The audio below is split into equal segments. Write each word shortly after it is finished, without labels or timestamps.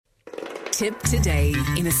Tip Today,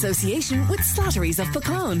 in association with Slattery's of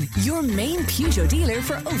Pecan, your main Peugeot dealer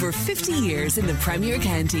for over 50 years in the Premier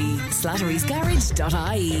County.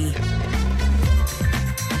 Slattery'sGarage.ie.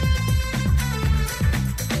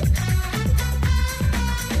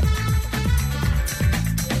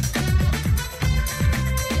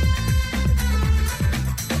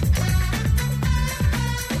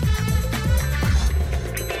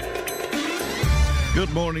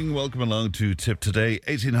 Good morning, welcome along to Tip Today.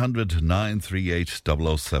 1800 938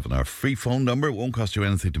 007. Our free phone number. It won't cost you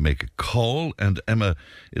anything to make a call, and Emma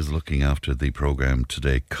is looking after the programme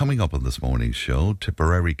today. Coming up on this morning's show,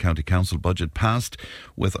 Tipperary County Council budget passed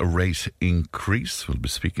with a rate increase. We'll be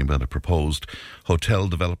speaking about a proposed hotel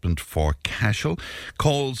development for Cashel,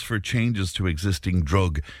 calls for changes to existing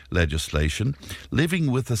drug legislation, living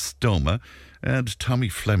with a stoma, and Tommy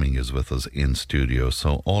Fleming is with us in studio.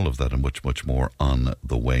 So all of that and much, much more on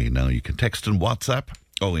the way. Now you can text and WhatsApp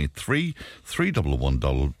 083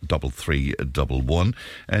 311 3311,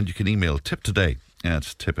 and you can email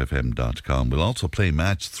tiptoday@tipfm.com. We'll also play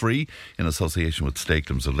Match 3 in association with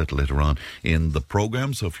Steaklands a little later on in the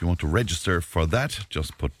programme. So if you want to register for that,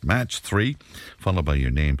 just put Match 3 followed by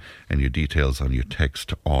your name and your details on your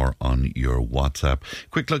text or on your WhatsApp.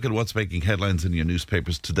 Quick look at what's making headlines in your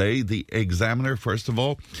newspapers today. The Examiner, first of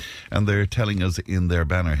all, and they're telling us in their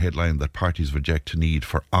banner headline that parties reject need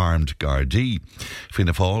for armed Gardaí.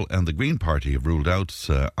 Fianna Fáil and the Green Party have ruled out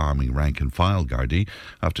arming rank and file Gardaí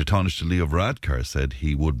after Taoiseach Leo Varadkar said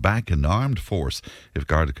he would back an armed force if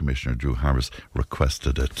Garda Commissioner Drew Harris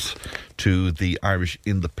requested it. To the Irish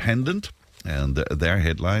Independent, and their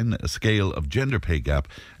headline, a scale of gender pay gap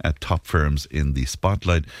at top firms in the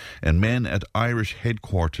spotlight, and men at Irish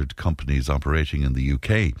headquartered companies operating in the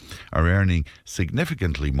UK are earning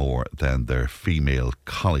significantly more than their female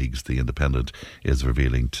colleagues, the Independent is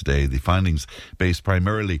revealing today. The findings, based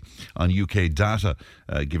primarily on UK data,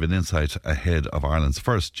 give an insight ahead of Ireland's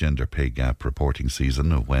first gender pay gap reporting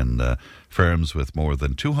season, when firms with more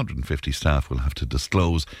than 250 staff will have to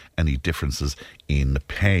disclose any differences in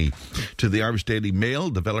pay. To the Irish Daily Mail,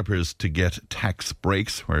 developers to get tax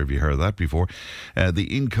breaks. Where have you heard that before? The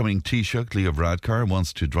incoming Taoiseach, Leo Varadkar,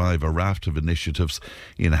 wants to drive a raft of initiatives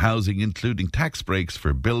in housing, including tax breaks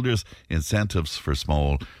for builders, incentives for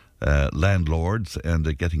small landlords,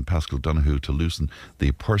 and getting Pascal Donoghue to loosen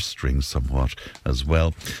the purse strings somewhat as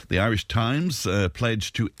well. The Irish Times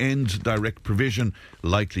pledged to end direct provision,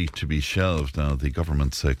 likely to be shelved. Now, the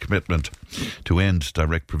government's commitment to end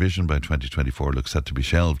direct provision by 2024 looks set to be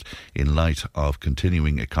shelved in light of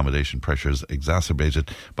continuing accommodation pressures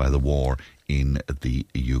exacerbated by the war in the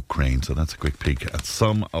Ukraine. So that's a quick peek at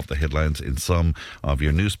some of the headlines in some of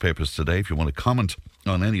your newspapers today. If you want to comment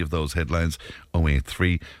on any of those headlines,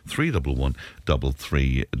 083 311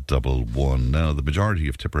 3311. Now, the majority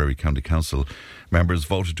of Tipperary County Council members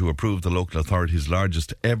voted to approve the local authority's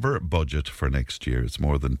largest ever budget for next year. It's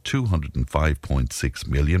more than 205.6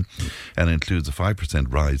 million and includes a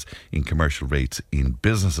 5% rise in commercial rates in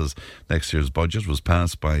businesses. Next year's budget was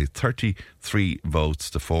passed by 33 votes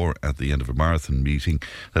to 4 at the end of a marathon meeting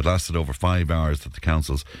that lasted over 5 hours at the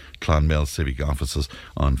council's Clonmel civic offices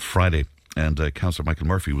on Friday. And Councillor Michael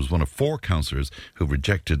Murphy was one of 4 councillors who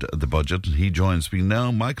rejected the budget. He joins me now.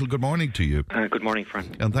 Michael, good morning to you. Good morning,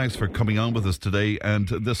 Fran. And thanks for coming on with us today. And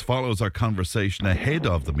this follows our conversation ahead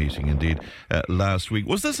of the meeting, indeed, last week.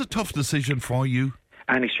 Was this a tough decision for you?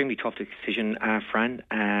 An extremely tough decision, Fran.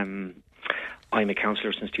 I'm a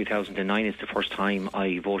councillor since 2009. It's the first time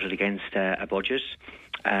I voted against a budget.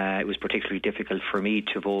 It was particularly difficult for me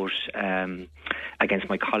to vote against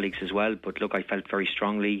my colleagues as well. But look, I felt very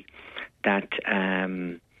strongly that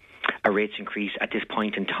a rates increase at this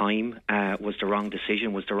point in time was the wrong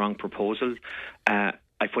decision, was the wrong proposal.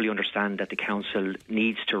 I fully understand that the council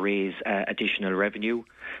needs to raise additional revenue,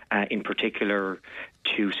 in particular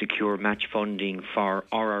to secure match funding for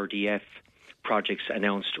RRDF projects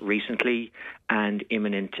announced recently and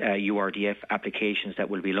imminent URDF applications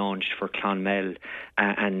that will be launched for Clonmel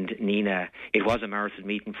and Nenagh. It was a marathon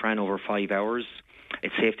meeting, Fran, over 5 hours.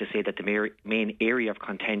 It's safe to say that the main area of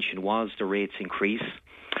contention was the rates increase.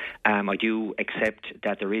 I do accept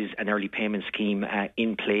that there is an early payment scheme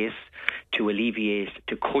in place to alleviate,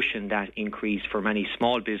 to cushion that increase for many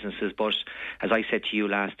small businesses. But as I said to you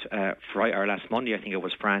last Monday, I think it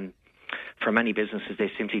was, Fran, for many businesses,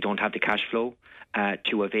 they simply don't have the cash flow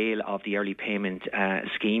to avail of the early payment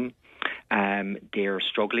scheme. They're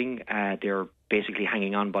struggling. They're basically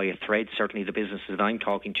hanging on by a thread. Certainly the businesses that I'm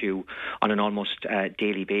talking to on an almost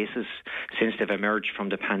daily basis since they've emerged from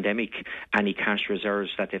the pandemic, any cash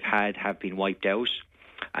reserves that they've had have been wiped out.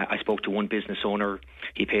 I spoke to one business owner.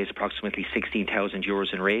 He pays approximately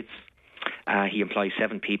 €16,000 in rates. He employs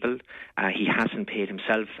 7 people. He hasn't paid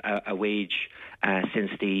himself a wage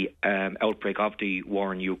since the outbreak of the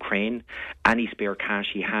war in Ukraine. Any spare cash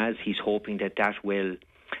he has, he's hoping that will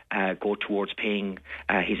go towards paying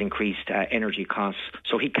his increased energy costs.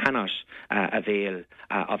 So he cannot avail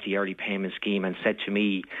of the early payment scheme, and said to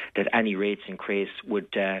me that any rates increase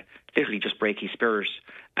would literally just break his spirit,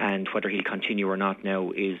 and whether he'll continue or not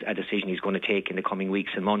now is a decision he's going to take in the coming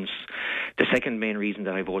weeks and months. The second main reason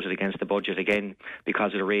that I voted against the budget, again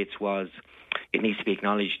because of the rates, was it needs to be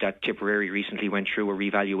acknowledged that Tipperary recently went through a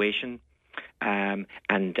revaluation, and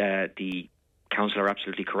the Council are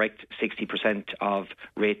absolutely correct. 60% of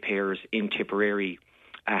ratepayers in Tipperary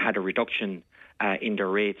had a reduction in their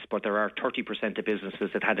rates, but there are 30% of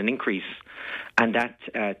businesses that had an increase, and that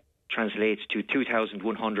translates to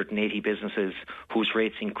 2,180 businesses whose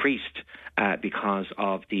rates increased because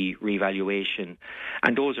of the revaluation.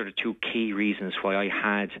 And those are the 2 key reasons why I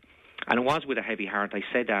had, and it was with a heavy heart, I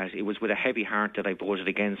said that, it was with a heavy heart that I voted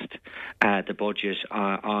against the budget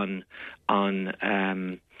on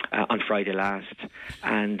Friday last,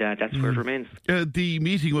 and that's where it remains. The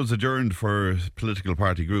meeting was adjourned for political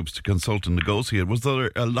party groups to consult and negotiate. Was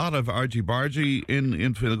there a lot of argy-bargy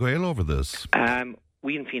in Fine Gael over this?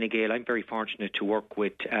 We in Fine Gael, I'm very fortunate to work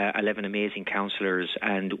with 11 amazing councillors,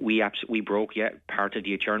 and we broke part of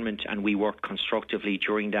the adjournment, and we worked constructively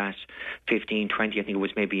during that 15, 20, I think it was,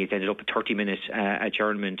 maybe it ended up a 30-minute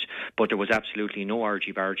adjournment, but there was absolutely no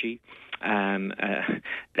argy-bargy.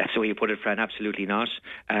 That's the way you put it, Fran. Absolutely not.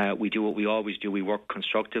 We do what we always do. We work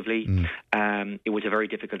constructively. It was a very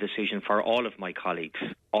difficult decision for all of my colleagues.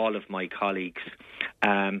 But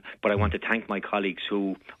I want to thank my colleagues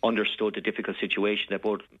who understood the difficult situation that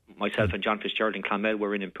both myself and John Fitzgerald and Clonmel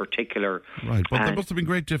were in particular. Right, but there must have been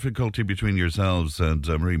great difficulty between yourselves and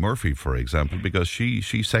Marie Murphy, for example, because she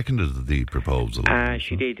seconded the proposal.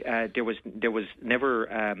 She did. There was never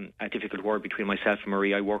a difficult word between myself and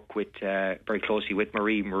Marie. I work with very closely with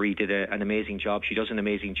Marie. Marie did an amazing job. She does an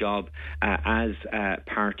amazing job as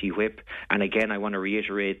party whip. And again, I want to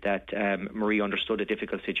reiterate that Marie understood the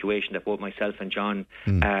difficult situation that both myself and John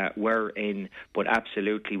were in. But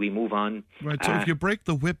absolutely, we move on. Right. So if you break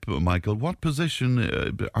the whip, Michael, what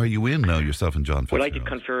position are you in now, yourself and John Fitzgerald? Well, I did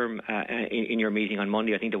confirm in your meeting on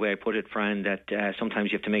Monday, I think the way I put it, Fran, that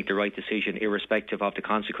sometimes you have to make the right decision irrespective of the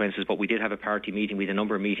consequences. But we did have a party meeting. We had a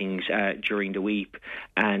number of meetings during the week,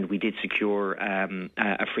 and we did secure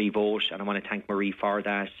a free vote, and I want to thank Marie for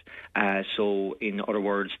that. So, in other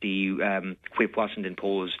words, the whip wasn't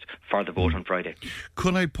imposed for the vote on Friday.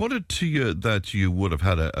 Could I put it to you that you would have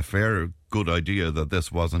had a fair, good idea that this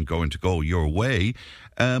wasn't going to go your way?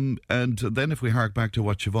 And then if we hark back to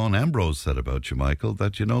what Siobhan Ambrose said about you, Michael,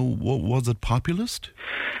 that, was it populist?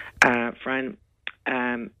 Fran,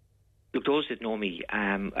 look, those that know me,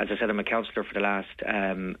 as I said, I'm a councillor for the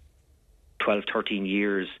last 12, 13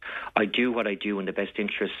 years. I do what I do in the best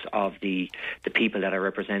interests of the people that I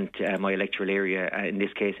represent, my electoral area. In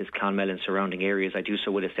this case, it's Clonmel and surrounding areas. I do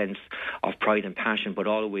so with a sense of pride and passion, but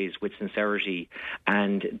always with sincerity.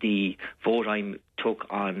 And the vote I took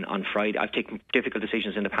on Friday, I've taken difficult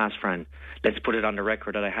decisions in the past, Fran. Let's put it on the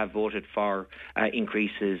record that I have voted for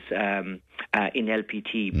increases in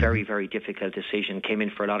LPT. Very, very difficult decision. Came in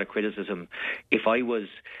for a lot of criticism. If I was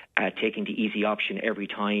taking the easy option every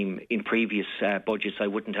time in previous budgets, I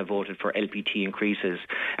wouldn't have voted for LPT increases.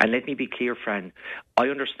 And let me be clear, Fran, I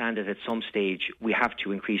understand that at some stage we have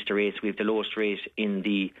to increase the rates. We have the lowest rate in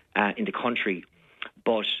the country,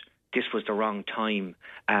 but this was the wrong time.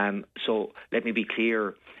 So let me be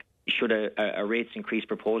clear. Should a rates increase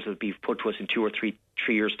proposal be put to us in 2 or 3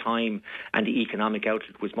 years' time and the economic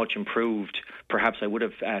outlook was much improved, perhaps I would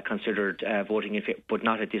have considered voting in favor, but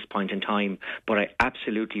not at this point in time. But I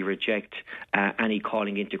absolutely reject any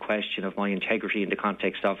calling into question of my integrity in the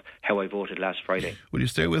context of how I voted last Friday. Will you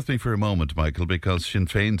stay with me for a moment, Michael, because Sinn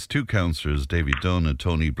Féin's 2 councillors, David Dunn and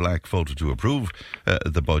Tony Black, voted to approve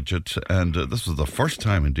the budget, and this was the first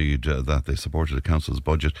time indeed that they supported the council's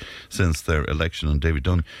budget since their election. And David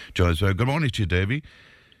Dunn joins. Good morning to you, Davy.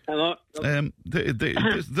 Hello.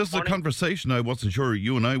 This is a conversation I wasn't sure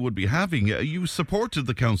you and I would be having. You supported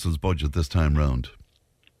the council's budget this time round.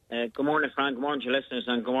 Good morning, Frank. Good morning to your listeners,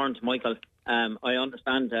 and good morning to Michael. I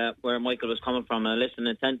understand where Michael was coming from. I listened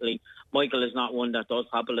intently. Michael is not one that does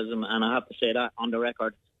populism, and I have to say that on the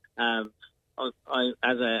record. As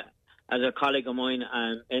a colleague of mine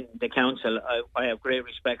in the council, I have great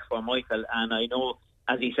respect for Michael, and I know,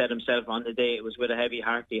 as he said himself on the day, it was with a heavy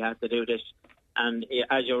heart he had to do this. And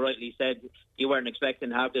as you rightly said, you weren't expecting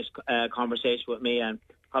to have this conversation with me, and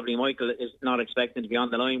probably Michael is not expecting to be on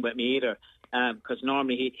the line with me either. because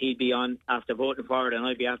normally he'd be on after voting for it and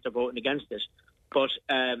I'd be after voting against it. But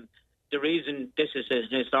the reason this is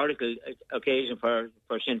an historical occasion for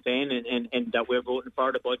Sinn Féin in that we're voting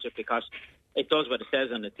for the budget, because it does what it says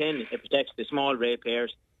on the tin. It protects the small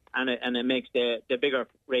ratepayers and it makes the bigger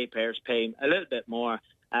ratepayers pay a little bit more.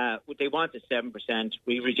 They wanted 7%.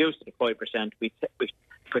 We reduced it to 5%. We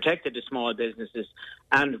protected the small businesses,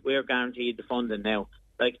 and we're guaranteed the funding now.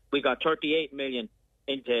 Like, we got 38 million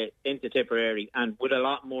into Tipperary, and with a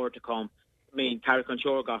lot more to come. I mean,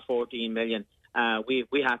 Carrick-on-Shore got 14 million.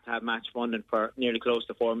 We have to have match funding for nearly close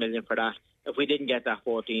to 4 million for that. If we didn't get that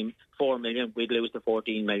 4 million, we'd lose the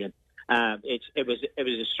 14 million. It was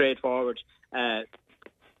a straightforward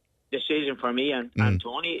decision for me and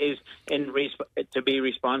Tony is to be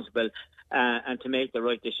responsible and to make the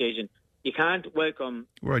right decision. You can't welcome.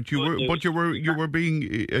 Right, you were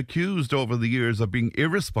being accused over the years of being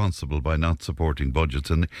irresponsible by not supporting budgets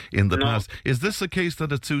in the past. Is this a case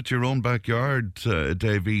that it suits your own backyard,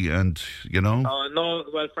 Davy? And no.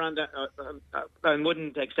 Well, Fran, I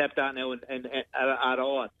wouldn't accept that now at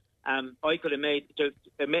all. I could have made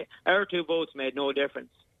our 2 votes made no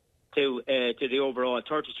difference to the overall.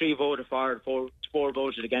 33 voted for it, 4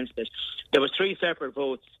 voted against it. There was 3 separate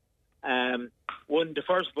votes. The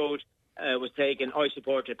first vote was taken. I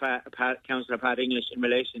supported Councillor Pat English in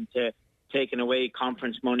relation to taking away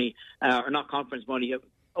conference money, or not conference money,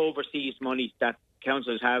 overseas money that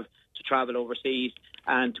councils have to travel overseas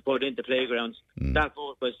and to put into playgrounds. That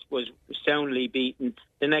vote was soundly beaten.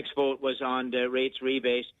 The next vote was on the rates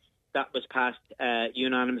rebate. That was passed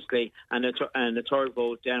unanimously, and the third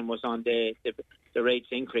vote then was on the rates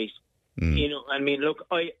increase. Look,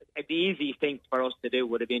 the easy thing for us to do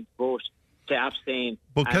would have been to vote to abstain.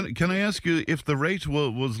 But can I ask you, if the rate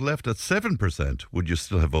was left at 7%, would you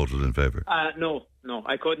still have voted in favour? No,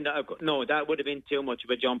 I couldn't. No, that would have been too much of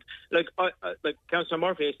a jump. Like Councillor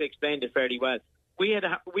Murphy has explained it fairly well.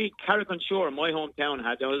 Carrick-on-Shore, my hometown,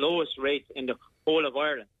 had the lowest rates in the whole of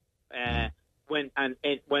Ireland when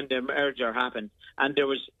the merger happened, and there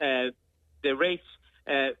was the rates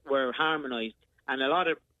were harmonised, and a lot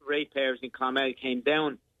of ratepayers in Clonmel came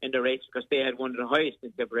down in the rates because they had one of the highest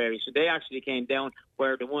in Tipperary. So they actually came down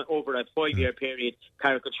where over a 5-year period,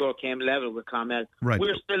 Carrick-on-Shore came level with Clonmel. Right.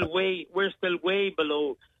 We're still way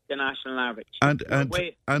below the national average. And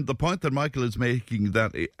the point that Michael is making,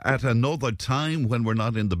 that at another time when we're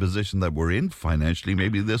not in the position that we're in financially,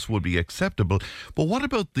 maybe this would be acceptable. But what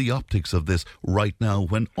about the optics of this right now,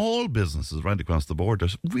 when all businesses right across the board are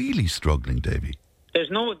really struggling, Davy? There's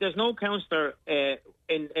no councillor in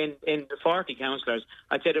the 40 councillors.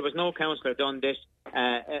 I'd say there was no councillor done this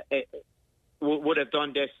would have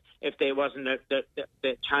done this if there wasn't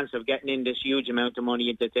the chance of getting in this huge amount of money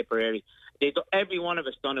into Tipperary. Every one of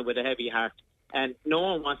us done it with a heavy heart, and no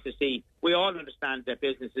one wants to see. We all understand that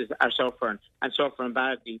businesses are suffering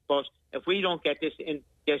badly, but if we don't get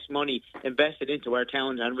this money invested into our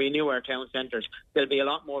towns and renew our town centres, there'll be a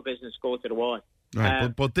lot more business go to the wall.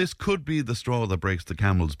 Right, but this could be the straw that breaks the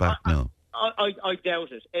camel's back now. I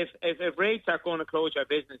doubt it. If rates are going to close our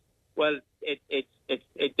business, well,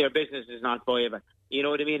 their business is not viable. You know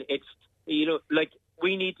what I mean?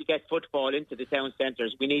 We need to get footfall into the town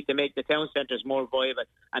centres. We need to make the town centres more viable,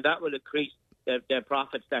 and that will increase the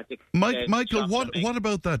profits that Michael, what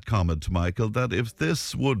about that comment, Michael, that if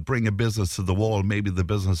this would bring a business to the wall, maybe the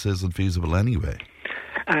business isn't feasible anyway?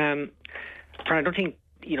 I don't think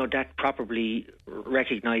that probably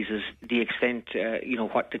recognises the extent,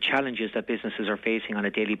 what the challenges that businesses are facing on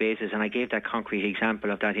a daily basis. And I gave that concrete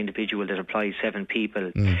example of that individual that applies 7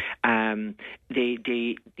 people. Things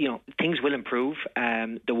will improve.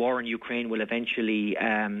 The war in Ukraine will eventually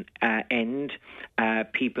end.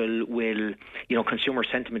 People will, consumer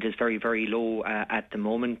sentiment is very, very low at the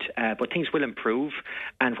moment, but things will improve.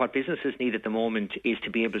 And what businesses need at the moment is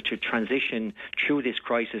to be able to transition through this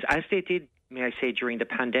crisis, as they did, may I say, during the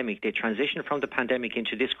pandemic. They transitioned from the pandemic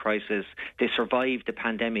into this crisis. They survived the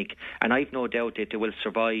pandemic, and I've no doubt that they will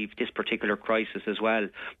survive this particular crisis as well.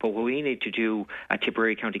 But what we need to do at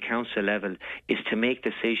Tipperary County Council level is to make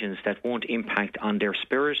decisions that won't impact on their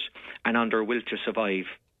spirit and on their will to survive.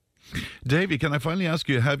 Davy, can I finally ask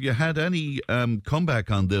you, have you had any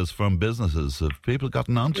comeback on this from businesses? Have people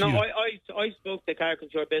gotten on to you? No, I spoke to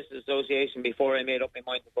Carrick-on-Shore Business Association before I made up my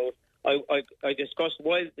mind to vote. I discussed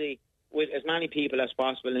wildly with as many people as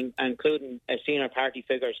possible, including senior party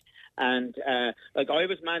figures. And I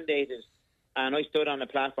was mandated, and I stood on a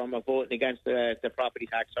platform of voting against the property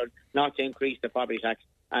tax, or not to increase the property tax.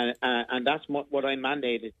 And that's what I'm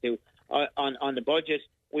mandated to. On the budget,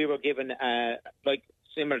 we were given,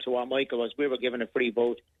 similar to what Michael was, we were given a free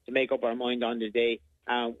vote to make up our mind on the day.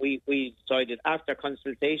 We decided, after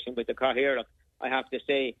consultation with the Cathaoirleach, I have to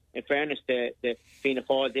say, in fairness to Fianna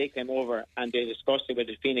Fáil, they came over and they discussed it with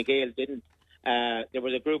us. Fine Gael didn't. There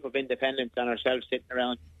was a group of independents and ourselves sitting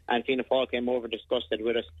around, and Fianna Fáil came over and discussed it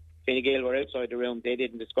with us. Fine Gael were outside the room. They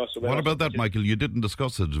didn't discuss it with us. What about that, Michael? You didn't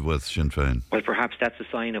discuss it with Sinn Féin? Well, perhaps that's a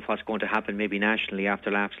sign of what's going to happen maybe nationally after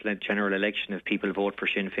last general election. If people vote for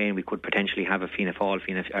Sinn Féin, we could potentially have a Fianna Fáil,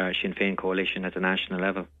 Sinn Féin coalition at the national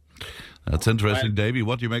level. That's interesting, Davy.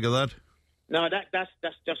 What do you make of that? No, that's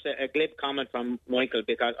just a glib comment from Michael,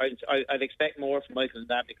 because I'd expect more from Michael than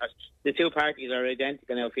that, because the two parties are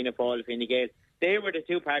identical now, Fianna Fáil and Fine Gael. They were the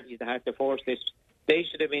two parties that had to force this. They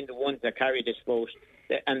should have been the ones that carried this vote,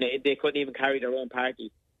 and they couldn't even carry their own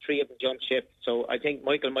party. Three of them jumped ship. So I think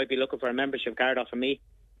Michael might be looking for a membership card off of me.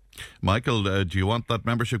 Michael, do you want that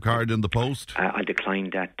membership card in the post? I decline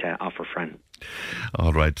that offer, Fran.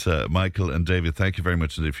 All right, Michael and David, thank you very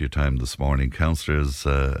much indeed for your time this morning. Councillors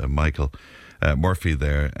Michael Murphy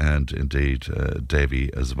there, and indeed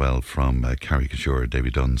Davy as well from Carrickashire.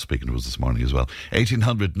 Davy Dunn speaking to us this morning as well.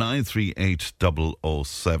 1800 938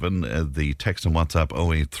 007. The text and WhatsApp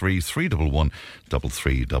 083 311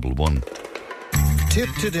 3311. Tip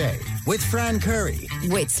Today with Fran Curry.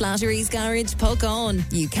 With Slattery's Garage, Puckane.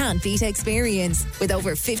 You can't beat experience. With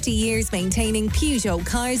over 50 years maintaining Peugeot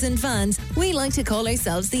cars and vans, we like to call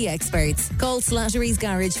ourselves the experts. Call Slattery's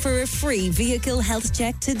Garage for a free vehicle health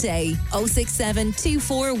check today. 067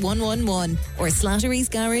 24111 or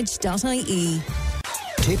slatterysgarage.ie.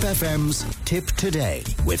 Tip FM's Tip Today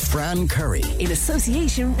with Fran Curry. In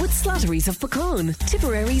association with Slattery's of Puckane,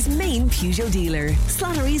 Tipperary's main Peugeot dealer.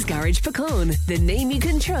 Slattery's Garage Puckane, the name you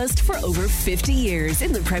can trust for over 50 years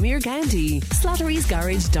in the Premier County.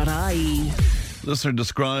 slatterysgarage.ie. Listener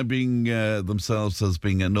describing themselves as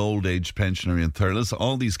being an old age pensioner in Thurles.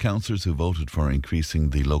 All these councillors who voted for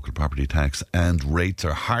increasing the local property tax and rates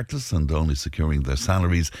are heartless and only securing their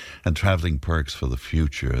salaries and travelling perks for the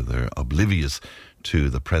future. They're oblivious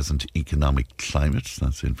to the present economic climate.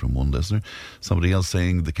 That's in from one listener. Somebody else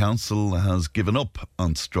saying the council has given up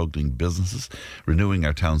on struggling businesses, renewing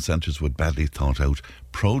our town centres with badly thought out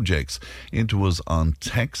projects. Into us on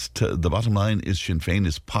text. The bottom line is Sinn Féin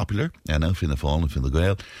is popular, and now Fianna Fáil and Fine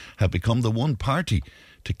Gael have become the one party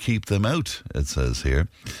to keep them out, it says here.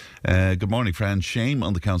 Good morning, Fran. Shame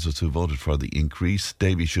on the councillors who voted for the increase.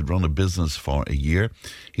 Davy should run a business for a year.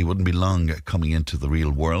 He wouldn't be long coming into the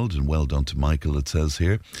real world, and well done to Michael, it says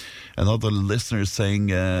here. Another listener saying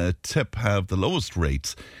Tip have the lowest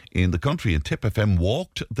rates in the country, and Tip FM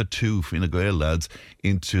walked the two Fine Gael lads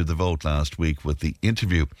into the vote last week with the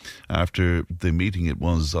interview. After the meeting, it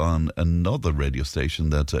was on another radio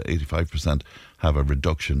station that 85% have a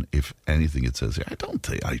reduction, if anything, it says here.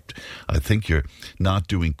 I think you're not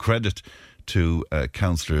doing credit to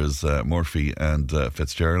councillors Murphy and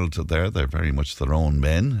Fitzgerald there. They're very much their own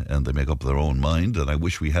men and they make up their own mind, and I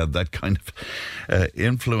wish we had that kind of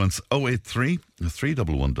influence. 083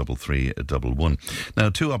 311 3311. Now,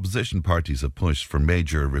 two opposition parties have pushed for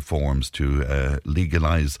major reforms to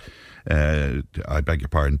legalise I beg your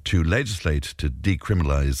pardon, to legislate to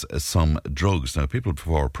decriminalise some drugs. Now, People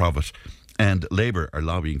for Profit and Labour are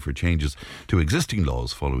lobbying for changes to existing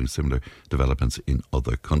laws following similar developments in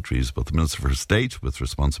other countries. But the Minister for State with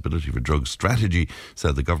responsibility for drug strategy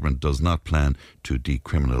said the government does not plan to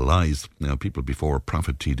decriminalise. Now, People Before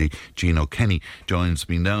Profit TD Gino Kenny joins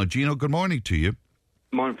me now. Gino, good morning to you.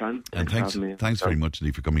 Morning, Fran. And thanks very much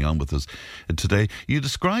indeed for coming on with us today. You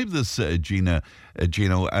describe this, Gino,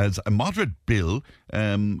 as a moderate bill,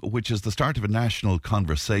 which is the start of a national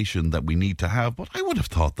conversation that we need to have. But I would have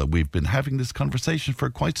thought that we've been having this conversation for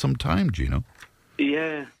quite some time, Gino.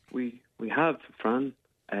 Yeah, we have, Fran.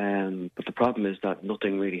 But the problem is that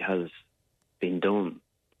nothing really has been done.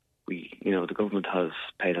 The government has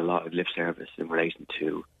paid a lot of lip service in relation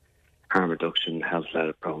to harm reduction, health-led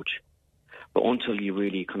approach. But until you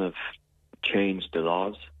really kind of change the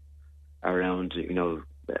laws around, the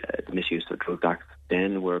misuse of drug acts,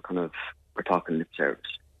 then we're talking lip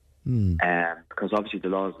service. Because obviously the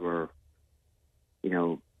laws were,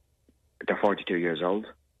 they're 42 years old.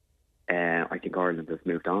 I think Ireland has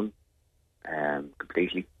moved on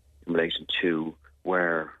completely in relation to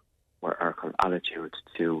where our kind of attitude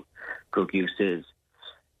to drug use is.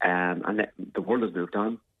 And the world has moved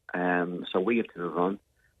on, so we have to move on.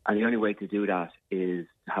 And the only way to do that is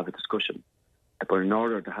to have a discussion. But in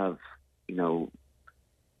order to have,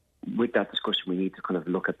 with that discussion, we need to kind of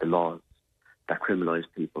look at the laws that criminalise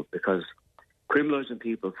people, because criminalising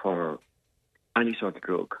people for any sort of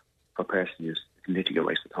drug for personal use is literally a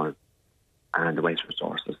waste of time and a waste of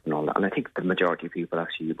resources and all that. And I think the majority of people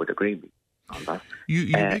actually would agree with me on that. You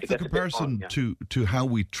make the It gets a bit comparison fun, to how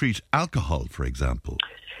we treat alcohol, for example.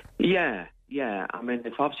 Yeah. I mean,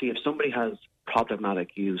 if somebody has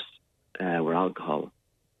problematic use with alcohol,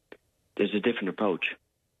 there's a different approach.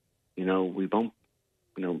 We won't,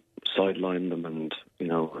 sideline them and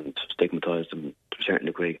stigmatise them to a certain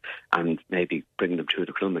degree and maybe bring them through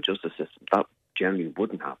the criminal justice system. That generally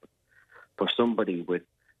wouldn't happen. For somebody with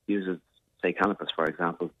uses, say, cannabis, for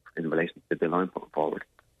example, in relation to the bill I'm putting forward,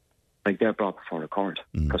 like they're brought before a court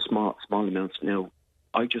for small amounts. Now,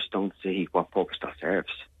 I just don't see what purpose that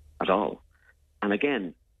serves at all. And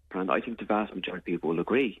again, Brand, I think the vast majority of people will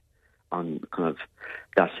agree on kind of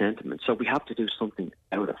that sentiment. So we have to do something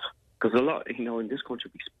out of it. Because a lot, in this country,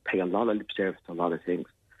 we pay a lot of lip service to a lot of things,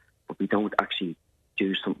 but we don't actually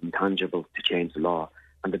do something tangible to change the law.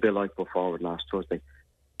 And the bill I put forward last Thursday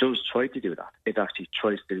does try to do that. It actually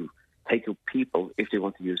tries to take out people, if they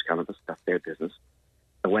want to use cannabis, that's their business,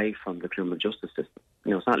 away from the criminal justice system.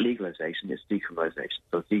 It's not legalisation, it's decriminalisation.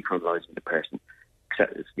 So it's decriminalising the person.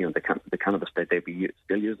 The cannabis that they'd be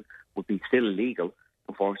still using would be still illegal.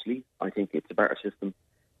 Unfortunately, I think it's a better system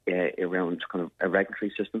around kind of a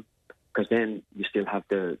regulatory system, because then you still have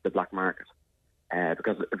the black market.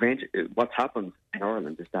 Because eventually, what's happened in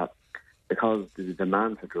Ireland is that because the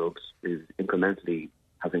demand for drugs is incrementally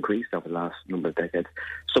has increased over the last number of decades,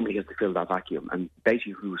 somebody has to fill that vacuum. And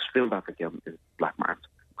basically who's filled that vacuum is black market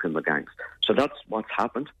criminal gangs. So that's what's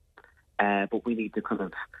happened. But we need to kind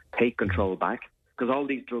of take control back, because all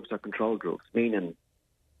these drugs are controlled drugs, meaning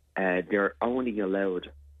they're only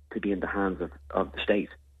allowed to be in the hands of the state.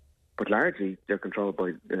 But largely they're controlled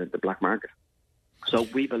by the black market. So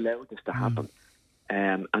we've allowed this to happen.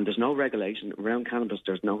 And there's no regulation. Around cannabis,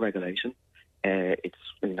 there's no regulation. It's,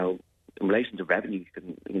 in relation to revenue,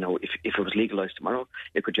 if it was legalised tomorrow,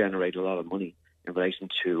 it could generate a lot of money in relation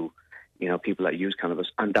to, people that use cannabis,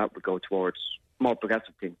 and that would go towards more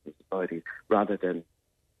progressive things in society rather than,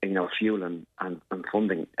 fueling and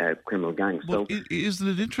funding criminal gangs. Well, so, isn't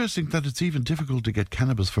it interesting that it's even difficult to get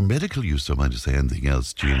cannabis for medical use, so I might say anything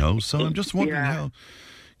else, So I'm just wondering how,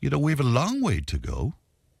 we have a long way to go.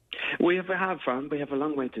 We have a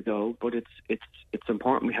long way to go, but it's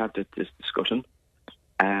important we have this discussion.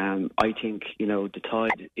 I think, the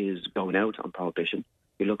tide is going out on prohibition.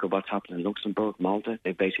 You look at what's happening in Luxembourg, Malta,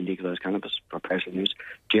 they basically legalised cannabis for personal use.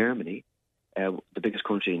 Germany, the biggest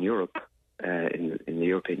country in Europe, in the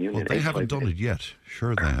European Union. Well, they haven't done it yet.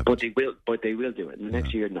 Sure they haven't. But they will do it. In the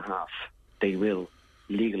next year and a half, they will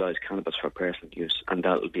legalise cannabis for personal use, and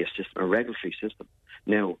that will be a regulatory system.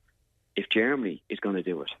 Now, if Germany is going to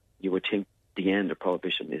do it, you would think the end of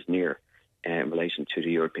prohibition is near in relation to the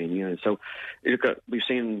European Union. So we've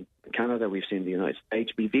seen Canada, we've seen the United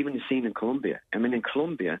States, we've even seen in Colombia. I mean, in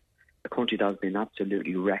Colombia, a country that has been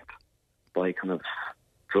absolutely wrecked by kind of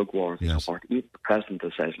drug wars and so forth, even the president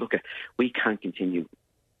says, look, we can't continue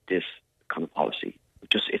this kind of policy.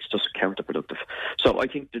 It's just counterproductive. So I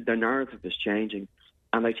think the narrative is changing,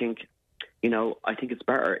 and I think, I think it's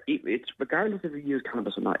better. It's regardless if you use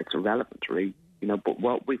cannabis or not, it's irrelevant, really. But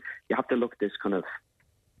you have to look at this kind of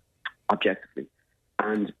objectively.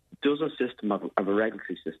 And does a system of a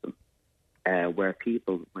regulatory system where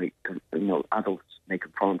people, adults make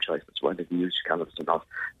informed choices whether they use cannabis or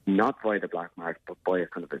not via the black market, but by a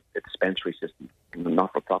kind of a dispensary system, a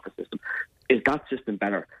not-for-profit system, is that system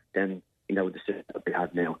better than the system that we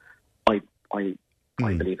have now?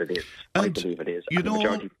 I believe it is. I believe it is.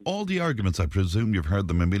 All the arguments, I presume you've heard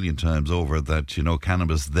them a million times over, that,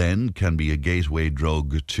 cannabis then can be a gateway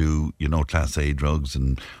drug to, Class A drugs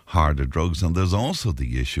and harder drugs. And there's also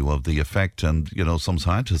the issue of the effect, and, some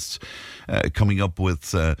scientists coming up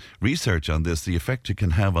with research on this, the effect it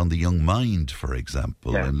can have on the young mind, for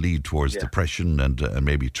example, and lead towards depression and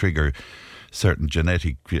maybe trigger certain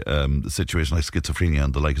genetic situation like schizophrenia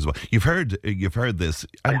and the like as well. You've heard this.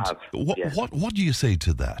 And I have. What do you say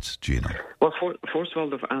to that, Gino? Well, first of all,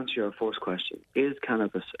 to answer your first question, is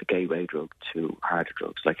cannabis a gateway drug to harder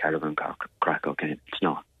drugs like heroin, crack cocaine? It's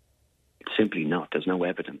not. It's simply not. There's no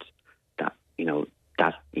evidence that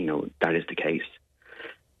that is the case.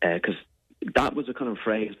 Because that was a kind of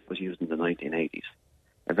phrase that was used in the 1980s,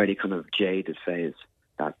 a very kind of jaded phrase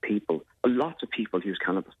that lots of people use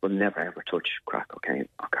cannabis but never ever touch crack cocaine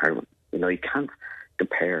or heroin. You can't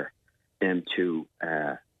compare them to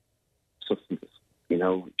substances.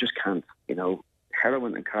 Just can't.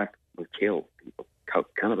 Heroin and crack will kill people.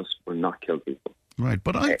 Cannabis will not kill people. Right,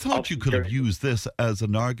 but I thought you could have used this as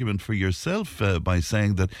an argument for yourself by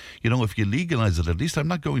saying that, if you legalise it, at least I'm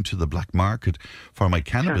not going to the black market for my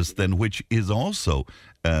cannabis then, which is also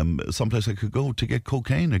someplace I could go to get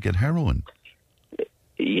cocaine or get heroin.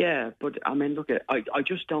 Yeah, but I mean, look, I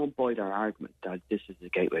just don't buy their argument that this is a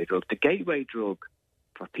gateway drug. The gateway drug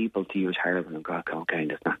for people to use heroin and crack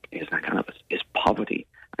cocaine is not cannabis. It's poverty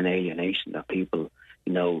and alienation that people,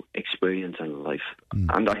 experience in life.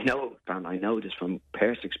 And I know this from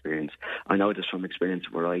personal experience. I know this from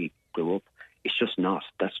experience where I grew up. It's just not.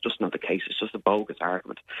 That's just not the case. It's just a bogus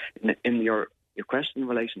argument. In your question in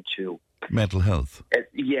relation to mental health.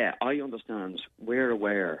 Yeah, I understand. We're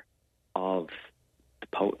aware of the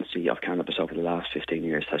potency of cannabis over the last 15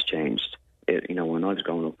 years has changed. When I was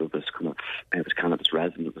growing up, it was cannabis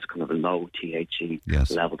resin. It was kind of a low THC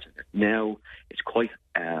level. Now it's quite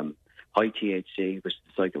high THC, which is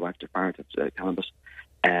the psychoactive part of cannabis,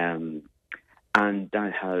 and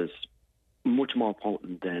that has much more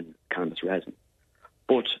potent than cannabis resin.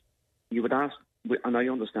 But you would ask, and I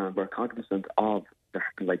understand, we're cognizant of the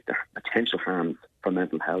potential harms for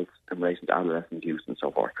mental health in relation to adolescent use and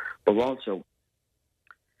so forth. But also,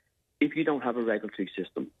 if you don't have a regulatory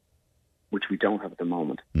system, which we don't have at the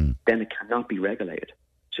moment, then it cannot be regulated.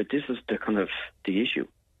 So this is the issue.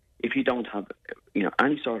 If you don't have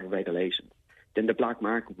any sort of regulation, then the black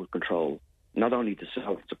market will control not only the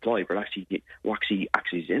supply, but actually what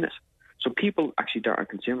actually is in it. So people actually that are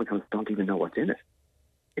consuming cannabis don't even know what's in it.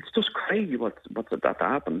 It's just crazy what's about to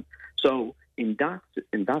happen. So in that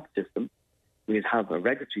system, we'd have a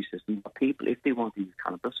regulatory system for people, if they want to use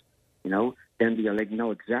cannabis, then they'll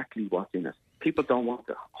know exactly what's in it. People don't want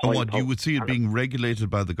the high. And what you would see it being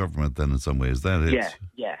regulated by the government then in some ways. That is.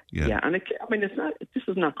 Yeah. And it's not. This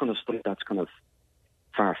is not kind of stuff that's kind of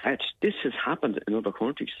far fetched. This has happened in other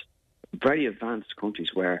countries, very advanced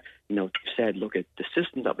countries, where said, look at the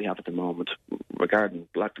system that we have at the moment regarding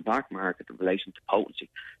the black market in relation to potency,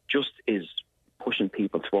 just is pushing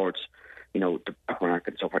people towards the black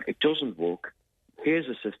market and so forth. It doesn't work. Here's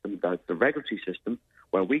a system that's the regulatory system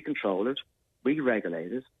where we control it, we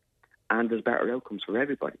regulate it, and there's better outcomes for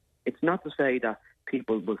everybody. It's not to say that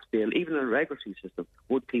people will still, even in a regulatory system,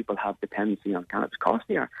 would people have dependency on cannabis? Of course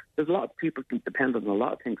they are. There's a lot of people can depend on a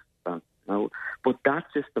lot of things, but that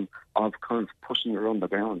system of kind of pushing it around the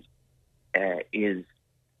ground is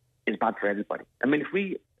bad for everybody. I mean, if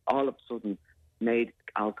we all of a sudden made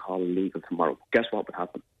alcohol illegal tomorrow, guess what would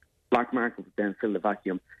happen? Black market would then fill the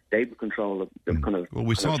vacuum. They would control the kind of... Well,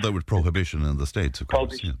 we saw that with prohibition in the States, of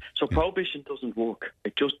course. Prohibition doesn't work.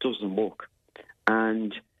 It just doesn't work.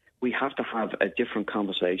 And we have to have a different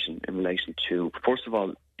conversation in relation to, first of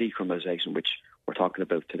all, decriminalisation, which we're talking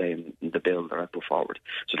about today in the bill that I put forward.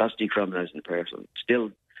 So that's decriminalising the person.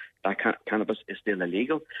 Still, that cannabis is still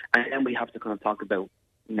illegal. And then we have to kind of talk about,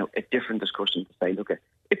 a different discussion to say, look,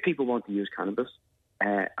 if people want to use cannabis,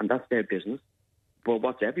 and that's their business, but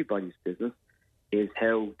what's everybody's business is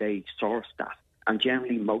how they source that. And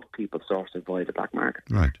generally, most people source it via the black market.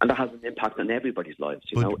 Right. And that has an impact on everybody's lives,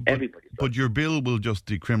 everybody's lives. But your bill will just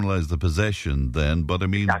decriminalise the possession then, but I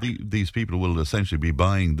mean, these people will essentially be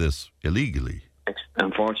buying this illegally.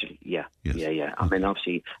 Unfortunately, yeah. Yes. Yeah. I mean,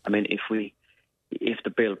 obviously, if the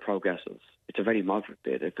bill progresses, it's a very moderate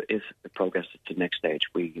bit. If it progresses to the next stage,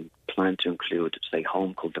 we plan to include, say,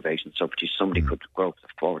 home cultivation. So somebody could grow up to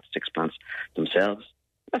 4 to 6 plants themselves.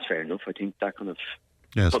 That's fair enough. I think that kind of...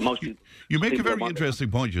 Yes, but most people, you make a very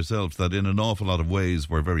interesting point yourself that in an awful lot of ways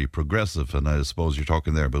we're very progressive, and I suppose you're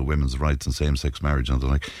talking there about women's rights and same-sex marriage and the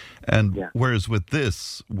like. And whereas with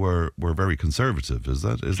this, we're very conservative. Is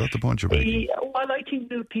that the point you're making? Well, I think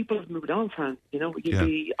people have moved on, Fran.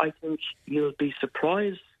 I think you'll be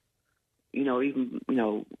surprised. You'd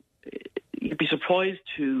be surprised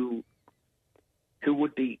who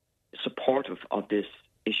would be supportive of this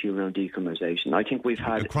issue around decriminalisation. I think we've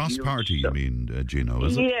had... Cross-party, you mean, Gino,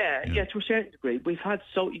 is it? Yeah, to a certain degree. We've had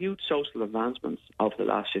huge social advancements over the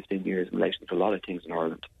last 15 years in relation to a lot of things in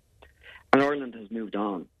Ireland. And Ireland has moved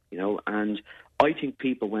on, and I think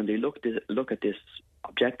people, when they look at this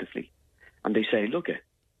objectively, and they say, look,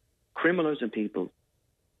 criminalising people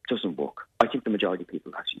doesn't work. I think the majority of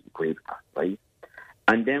people actually agree with that, right?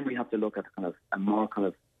 And then we have to look at kind of a more kind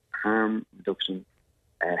of harm reduction,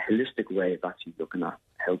 holistic way of actually looking at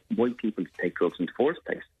why people take drugs in the first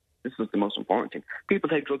place. This is the most important thing. People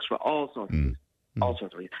take drugs for all sorts of reasons. All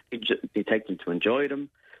sorts of reasons. They take them to enjoy them.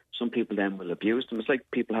 Some people then will abuse them. It's like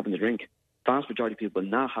people having a drink. The vast majority of people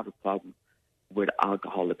now have a problem with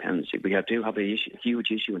alcohol dependency. We do have a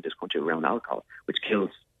huge issue in this country around alcohol, which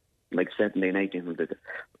kills like 1,700 and 1,800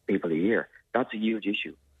 people a year. That's a huge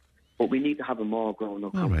issue. But we need to have a more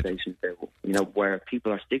grown-up conversation there, where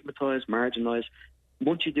people are stigmatised, marginalised.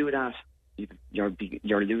 Once you do that, you're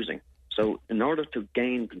losing. So in order to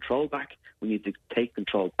gain control back, we need to take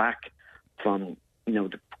control back from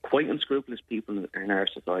the quite unscrupulous people in our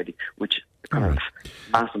society, which kind of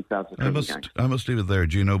pass themselves as criminal gangs. I must leave it there,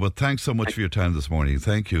 Gino, but thanks so much for your time this morning.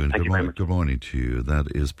 Thank you, and good morning to you. That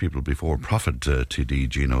is People Before Profit TD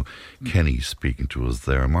Gino Kenny speaking to us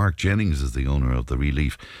there. Mark Jennings is the owner of the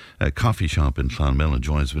Relief Coffee Shop in Clonmel and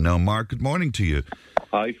joins me now. Mark, good morning to you.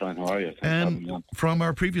 Hi, Fran. How are you? And from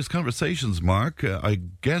our previous conversations, Mark, I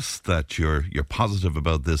guess that you're positive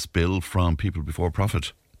about this bill from People Before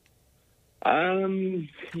Profit.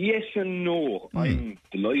 Yes and no. I'm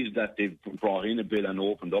delighted that they've brought in a bill and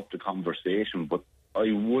opened up the conversation, but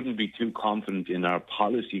I wouldn't be too confident in our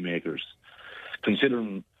policymakers,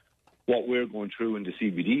 considering what we're going through in the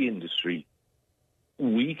CBD industry.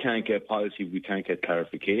 We can't get policy, we can't get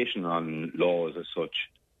clarification on laws as such.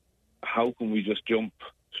 How can we just jump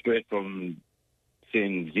straight from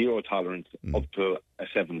saying zero tolerance up to a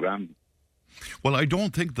 7 gram? Well, I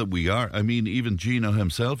don't think that we are. I mean, even Gino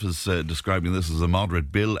himself is describing this as a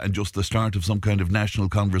moderate bill and just the start of some kind of national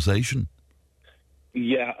conversation.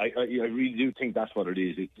 Yeah, I really do think that's what it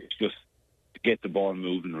is. It's just to get the ball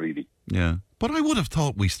moving, really. Yeah. But I would have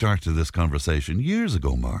thought we started this conversation years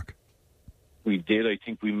ago, Mark. We did. I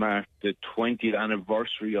think we marked the 20th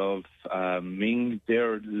anniversary of Ming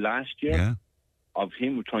there last year, of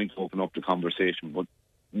him trying to open up the conversation, but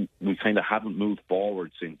we kind of haven't moved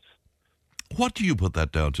forward since. What do you put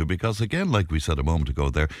that down to? Because again, like we said a moment ago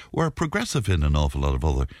there, we're progressive in an awful lot of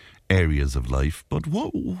other areas of life, but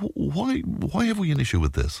why have we an issue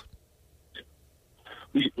with this?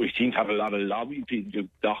 We seem to have a lot of lobbying,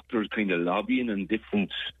 doctors kind of lobbying and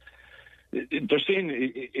different... They're saying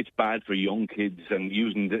it's bad for young kids and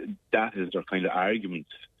using that as their kind of argument.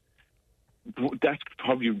 That's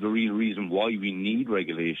probably the real reason why we need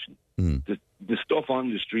regulation. The stuff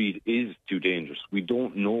on the street is too dangerous. We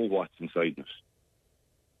don't know what's inside us.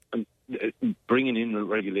 And bringing in the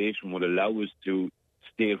regulation would allow us to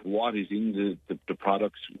state what is in the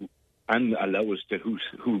products and allow us to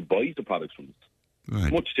who buys the products from us.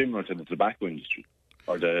 Right. Much similar to the tobacco industry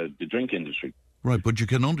or the drink industry. Right, but you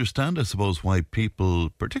can understand, I suppose, why people,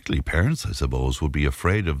 particularly parents, I suppose, would be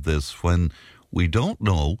afraid of this when we don't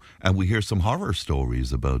know, and we hear some horror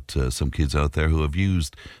stories about some kids out there who have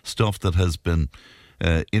used stuff that has been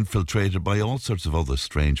infiltrated by all sorts of other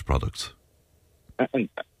strange products.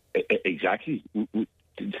 Exactly.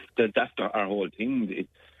 That's our whole thing.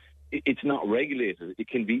 It's not regulated. It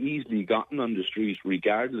can be easily gotten on the streets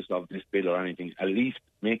regardless of this bill or anything. At least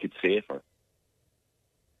make it safer.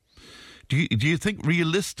 Do you think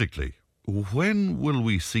realistically, when will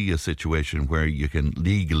we see a situation where you can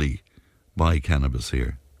legally buy cannabis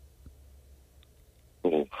here?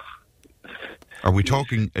 Oh. Are we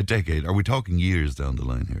talking a decade? Are we talking years down the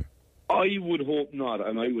line here? I would hope not,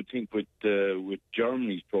 and I would think with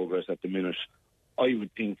Germany's progress at the minute, I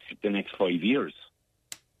would think the next 5 years.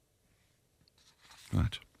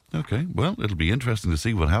 Right. Okay. Well, it'll be interesting to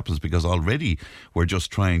see what happens because already we're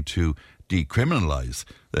just trying to decriminalise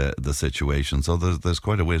the situation. So there's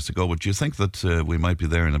quite a ways to go. But do you think that we might be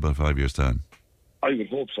there in about 5 years' time? I would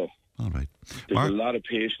hope so. All right. There's a lot of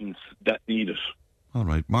patients that need it. All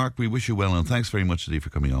right. Mark, we wish you well, and thanks very much indeed for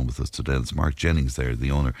coming on with us today. It's Mark Jennings there,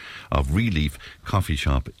 the owner of Relief Coffee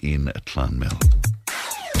Shop in Clonmel.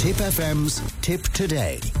 Tip FM's Tip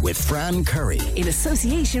Today with Fran Curry. In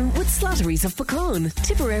association with Slattery's of Puckane,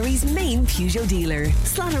 Tipperary's main Peugeot dealer.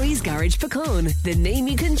 Slattery's Garage Puckane, the name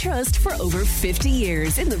you can trust for over 50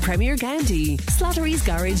 years in the Premier County.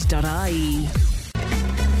 Slattery'sGarage.ie.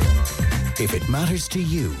 If it matters to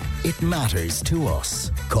you, it matters to us.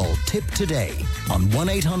 Call Tip Today on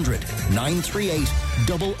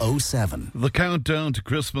 1-800-938-007. The countdown to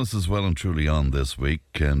Christmas is well and truly on this week,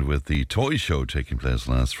 and with the toy show taking place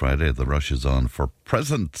last Friday, the rush is on for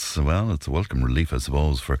presents. Well, it's a welcome relief, I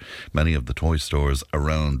suppose, for many of the toy stores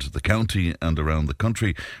around the county and around the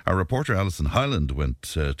country. Our reporter Alison Hyland went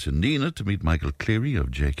to Neenah to meet Michael Cleary of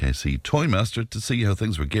JKC Toymaster to see how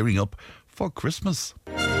things were gearing up for Christmas.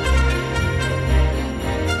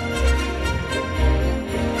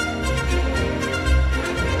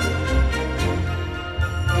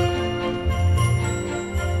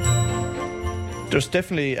 There's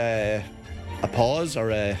definitely a pause,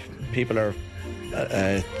 or people are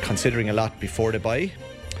considering a lot before they buy.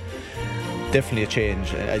 Definitely a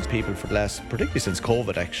change as people for the last, particularly since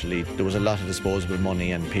COVID actually, there was a lot of disposable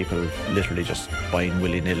money and people literally just buying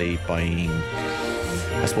willy-nilly, buying,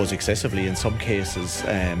 I suppose, excessively in some cases.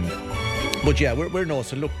 But yeah, we're no,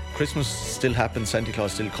 so look, Christmas still happens, Santa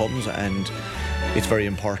Claus still comes, and it's very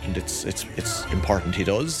important. It's important he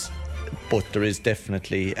does. But there is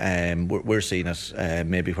definitely, we're seeing it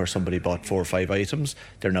maybe where somebody bought 4 or 5 items,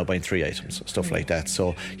 they're now buying 3 items, stuff like that.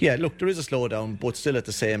 So yeah, look, there is a slowdown, but still at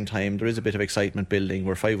the same time there is a bit of excitement building.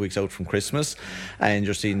 We're 5 weeks out from Christmas and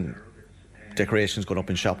you're seeing decorations going up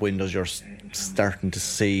in shop windows. You're starting to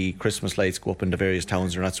see Christmas lights go up in the various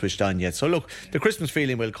towns. They're not switched on yet. So look, the Christmas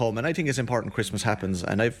feeling will come, and I think it's important Christmas happens,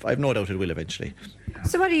 and I've no doubt it will eventually.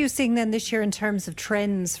 So what are you seeing then this year in terms of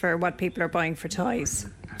trends for what people are buying for toys?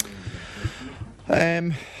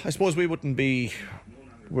 I suppose we wouldn't be...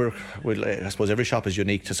 I suppose every shop is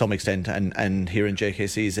unique to some extent, and here in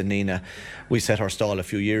JKC's in Nina, we set our stall a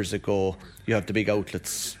few years ago. You have the big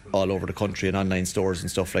outlets all over the country and online stores and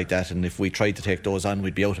stuff like that, and if we tried to take those on,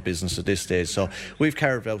 we'd be out of business at this stage. So we've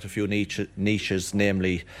carved out a few niches,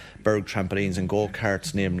 namely Berg trampolines and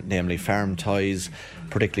go-karts, namely farm toys,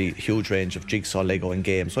 particularly huge range of jigsaw, Lego and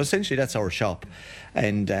games. So essentially that's our shop.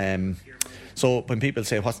 And so when people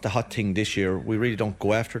say what's the hot thing this year, we really don't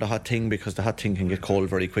go after the hot thing, because the hot thing can get cold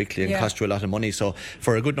very quickly and cost you a lot of money. So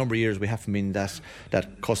for a good number of years we haven't been that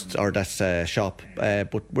shop,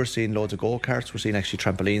 but we're seeing loads of go-karts. We're seeing actually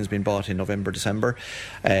trampolines being bought in November, December.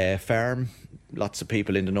 Farm, lots of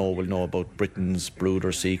people in the know will know about Britain's,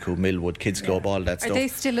 Brooder, Seacoop, Millwood, Kids Club, all that stuff. Are they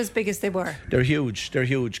still as big as they were? They're huge.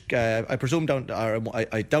 I presume down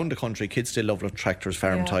the country, kids still love tractors,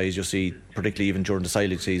 farm toys. You see, particularly even during the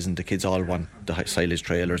silage season, the kids all want the silage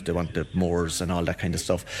trailers, they want the mowers and all that kind of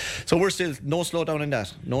stuff. So we're still no slowdown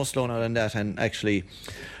in that. And actually,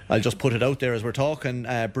 I'll just put it out there as we're talking.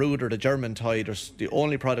 Brooder, the German toy, there's the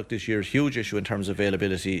only product this year, huge issue in terms of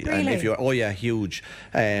availability. Really? And if you're, huge.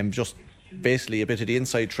 Just basically a bit of the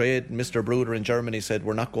inside trade. Mr. Brooder in Germany said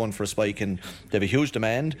we're not going for a spike, and they have a huge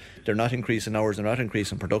demand. They're not increasing hours, they're not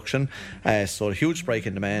increasing production, so a huge spike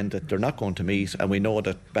in demand that they're not going to meet. And we know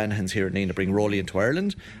that Banahans here in Nina bring Rolly into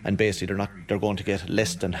Ireland, and basically they're going to get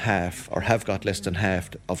less than half, or have got less than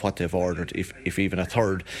half of what they've ordered, if even a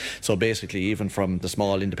third. So basically, even from the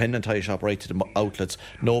small independent toy shop right to the outlets,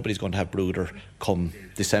 nobody's going to have Brooder come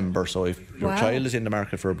December. So if your child is in the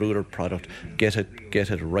market for a Brooder product, get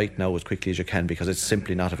it right now as quickly as you can, because it's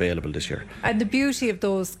simply not available this year. And the beauty of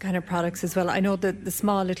those kind of products as well, I know that the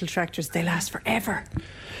small little tractors, they last forever.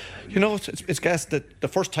 You know, it's gas that the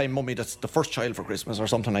first time mummy, that's the first child for Christmas or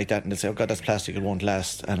something like that, and they'll say, oh God, that's plastic, it won't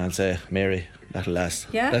last. And I'll say, Mary, that'll last.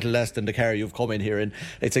 Yeah. That'll last in the car you've come in here in.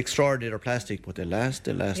 It's extraordinary, they're plastic, but they last.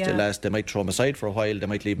 They might throw them aside for a while, they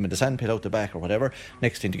might leave them in the sandpit out the back or whatever.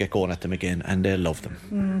 Next thing to get going at them again, and they'll love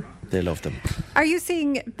them. They love them. Are you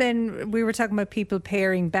seeing then, we were talking about people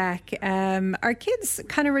paring back, are kids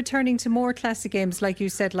kind of returning to more classic games, like you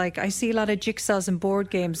said? Like, I see a lot of jigsaws and board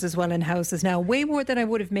games as well in houses now, way more than I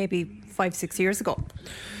would have maybe 5-6 years ago.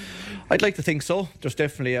 I'd like to think so. There's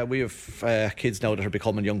definitely we have kids now that are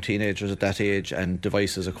becoming young teenagers at that age, and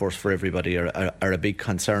devices, of course, for everybody are a big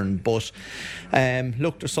concern. But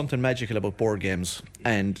look, there's something magical about board games,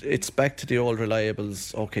 and it's back to the old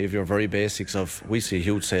reliables. Okay, if you're very basics of, we see a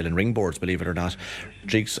huge sale in ring boards, believe it or not.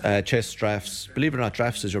 Jigs, chess, drafts. Believe it or not,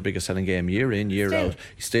 drafts is your biggest selling game year in, year out.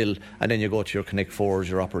 Still, and then you go to your Connect Fours,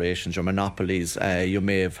 your Operations, your Monopolies. You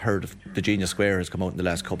may have heard of the Genius Square has come out in the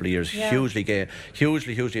last couple of years. Yeah.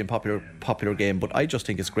 Hugely popular game. But I just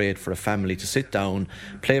think it's great for a family to sit down,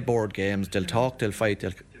 play board games. They'll talk, they'll fight,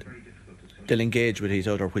 they'll engage with each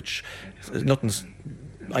other, which nothing's.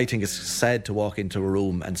 I think it's sad to walk into a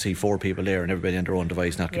room and see 4 people there and everybody on their own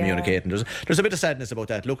device not communicating. There's a bit of sadness about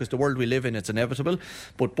that. Look, it's the world we live in, it's inevitable,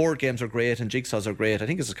 but board games are great and jigsaws are great. I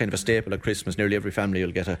think it's kind of a staple at Christmas. Nearly every family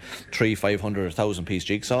will get a 300, 500, 1,000 piece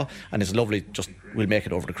jigsaw, and it's lovely, just we'll make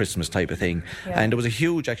it over the Christmas type of thing. And there was a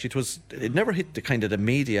huge, actually it never hit the kind of the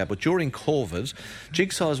media, but during COVID,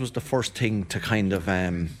 jigsaws was the first thing to kind of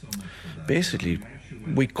basically,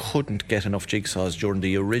 we couldn't get enough jigsaws during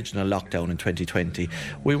the original lockdown in 2020.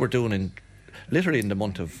 We were doing literally in the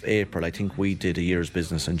month of April, I think we did a year's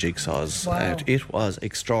business in jigsaws. Wow. It was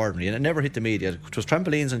extraordinary, and it never hit the media. It was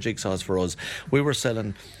trampolines and jigsaws for us. We were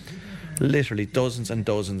selling literally dozens and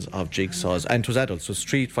dozens of jigsaws, and it was adults, so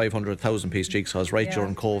 300, 500, 1,000 piece jigsaws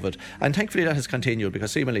during COVID, and thankfully that has continued,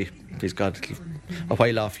 because seemingly he's got a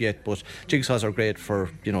while off yet, but jigsaws are great for,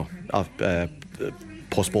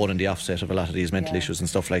 postponing the offset of a lot of these mental issues and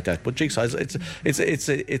stuff like that. But jigsaws,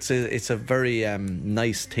 it's a very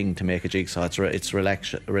nice thing to make a jigsaw. It's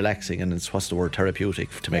relaxing, and it's, what's the word, therapeutic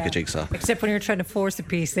to make a jigsaw. Except when you're trying to force a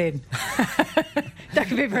piece in. That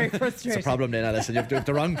can be very frustrating. It's a problem then, Alison. You have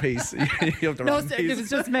the wrong piece. You have the wrong piece. It was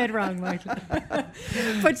just made wrong, Michael.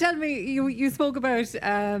 But tell me, you spoke about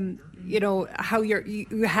how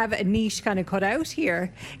you have a niche kind of cut out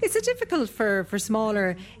here. Is it difficult for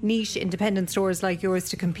smaller niche independent stores like yours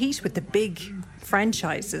to compete with the big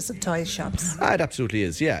franchises of toy shops? It absolutely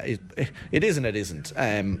is, yeah. It is and it isn't.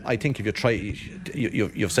 I think if you try,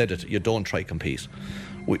 you've said it, you don't try compete.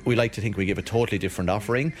 We like to think we give a totally different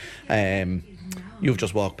offering. You've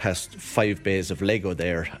just walked past 5 bays of Lego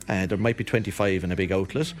there. There might be 25 in a big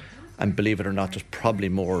outlet. And believe it or not, there's probably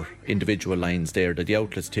more individual lines there. The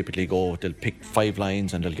outlets typically they'll pick 5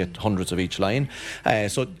 lines and they'll get hundreds of each line.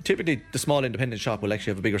 So typically the small independent shop will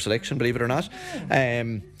actually have a bigger selection, believe it or not.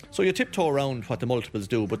 So you tiptoe around what the multiples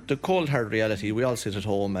do, but the cold hard reality, we all sit at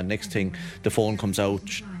home and next thing the phone comes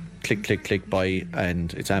out, click, click, click, buy,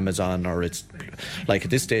 and it's Amazon, or it's like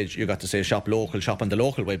at this stage you got to say shop local, shop on the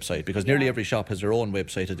local website, because nearly every shop has their own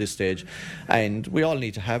website at this stage, and we all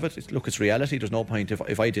need to have it. Look, it's reality. There's no point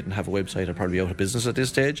if I didn't have a website, I'd probably be out of business at this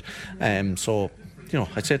stage. So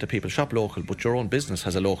I'd say to people, shop local, but your own business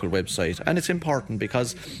has a local website. And it's important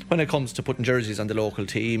because when it comes to putting jerseys on the local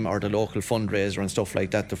team or the local fundraiser and stuff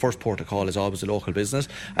like that, the first port of call is always the local business.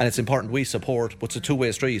 And it's important we support, but it's a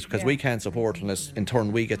two-way street, because we can't support unless in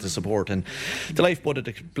turn we get the support. And the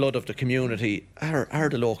lifeblood of the community are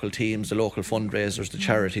the local teams, the local fundraisers, the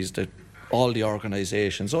charities, all the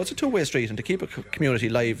organisations. So it's a two-way street, and to keep a community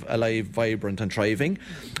alive, vibrant and thriving,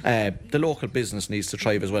 the local business needs to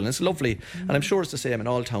thrive as well. And it's lovely, and I'm sure it's the same in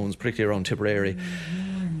all towns, particularly around Tipperary.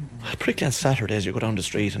 Particularly on Saturdays you go down the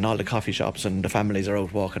street and all the coffee shops and the families are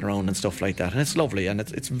out walking around and stuff like that, and it's lovely, and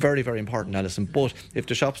it's very, very important, Alison. But if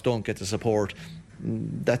the shops don't get the support,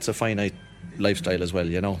 that's a finite lifestyle as well,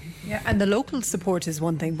 Yeah, and the local support is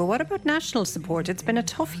one thing, but what about national support? It's been a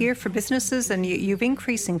tough year for businesses, and you've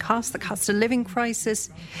increasing costs, the cost of living crisis.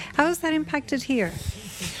 How has that impacted here?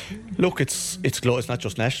 Look, it's not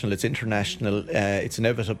just national, it's international. It's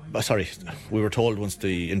inevitable. We were told once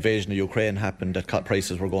the invasion of Ukraine happened that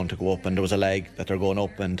prices were going to go up, and there was a lag that they're going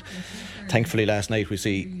up, and thankfully last night we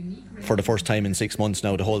see for the first time in 6 months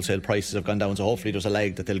now the wholesale prices have gone down, so hopefully there's a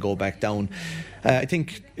lag that they'll go back down. I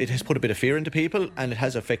think it has put a bit of fear into people, and it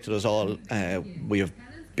has affected us all. We have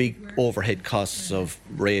big overhead costs of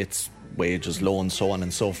rates, wages, loans, so on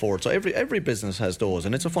and so forth. So every business has those,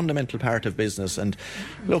 and it's a fundamental part of business. And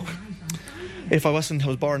look, if I was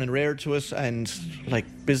born and reared to it, and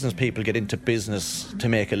like business people get into business to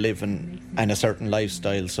make a living and a certain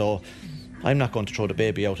lifestyle, so I'm not going to throw the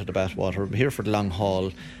baby out of the bathwater. I'm here for the long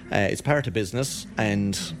haul. It's part of business,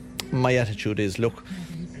 and my attitude is, look,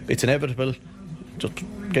 it's inevitable. Just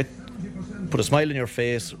put a smile on your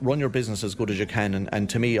face, run your business as good as you can, and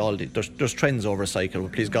to me, there's trends over a cycle.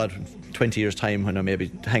 Please God, 20 years' time, when I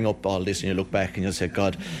maybe hang up all this and you look back and you say,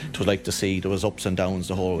 God, it was like the sea, there was ups and downs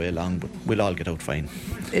the whole way along, but we'll all get out fine.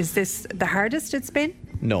 Is this the hardest it's been?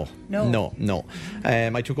 No.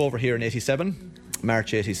 I took over here in 87.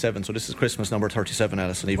 March 87, so this is Christmas number 37,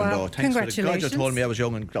 Alison, even though thanks for the God you told me I was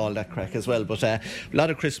young and all that crack as well, but a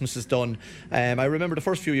lot of Christmas is done. I remember the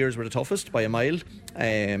first few years were the toughest by a mile.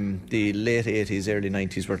 The late 80s, early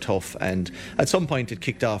 90s were tough, and at some point it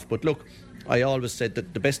kicked off, but look, I always said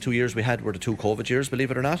that the best 2 years we had were the 2 COVID years,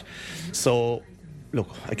 believe it or not. So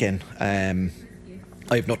look, again, I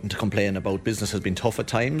have nothing to complain about. Business has been tough at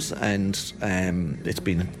times, and it's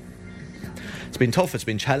been tough, it's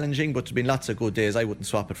been challenging, but there's been lots of good days. I wouldn't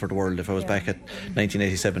swap it for the world. If I was back at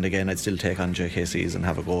 1987 again, I'd still take on JKC's and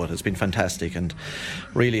have a go at it. It's been fantastic, and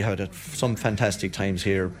really had some fantastic times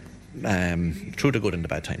here, through the good and the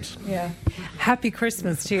bad times. Yeah. Happy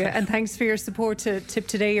Christmas to you, and thanks for your support to Tip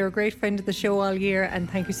Today. You're a great friend of the show all year, and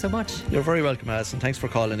thank you so much. You're very welcome, Alison. Thanks for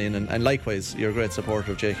calling in, and likewise, you're a great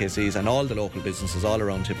supporter of JKC's and all the local businesses all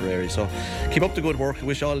around Tipperary. So keep up the good work. I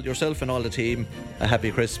wish all yourself and all the team a happy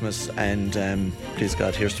Christmas, and please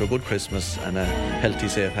God, here's to a good Christmas and a healthy,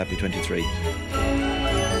 safe, happy 23.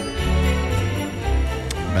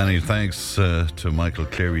 Many thanks to Michael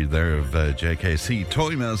Cleary there of JKC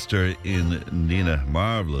Toymaster in Nenagh.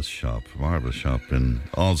 Marvellous shop in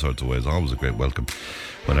all sorts of ways. Always a great welcome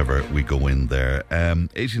whenever we go in there.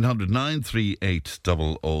 1800 938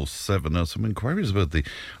 007. Now, some inquiries about the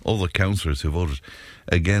other councillors who voted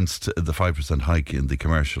against the 5% hike in the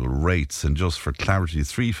commercial rates. And just for clarity,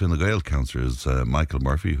 3 Fine Gael councillors, Michael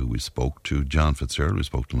Murphy, who we spoke to, John Fitzgerald, we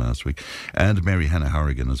spoke to last week, and Mary Hannah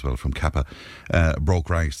Harrigan as well from Kappa, broke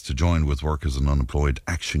ranks to join with Workers and Unemployed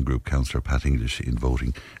Action Group councillor Pat English in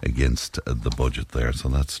voting against the budget there. So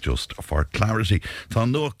that's just for clarity. Tá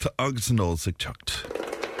nuacht agus an ósig tucht.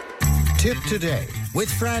 Tip Today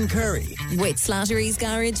with Fran Curry. With Slattery's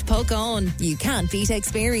Garage, Puckane. You can't beat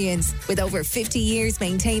experience. With over 50 years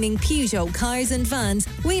maintaining Peugeot cars and vans,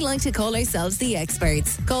 we like to call ourselves the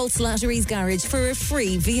experts. Call Slattery's Garage for a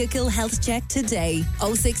free vehicle health check today.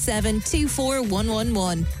 067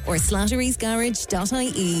 24111 or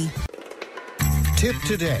slatterysgarage.ie. Tip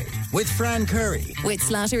Today with Fran Curry. With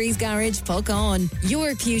Slattery's Garage, Puckane.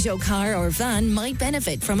 Your Peugeot car or van might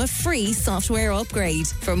benefit from a free software upgrade.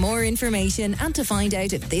 For more information and to find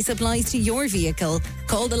out if this applies to your vehicle,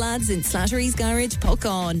 call the lads in Slattery's Garage,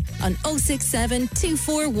 Puckane on 067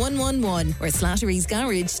 24111 or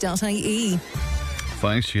slatterysgarage.ie.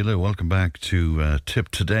 Thanks, Sheila. Welcome back to Tip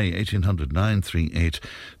Today, 1800 938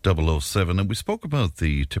 007. And we spoke about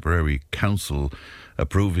the Tipperary Council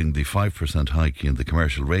approving the 5% hike in the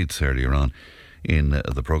commercial rates earlier on in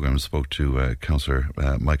the programme. Spoke to Councillor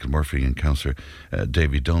Michael Murphy and Councillor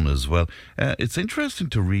Davy Dunn as well. It's interesting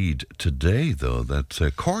to read today, though,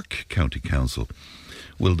 that Cork County Council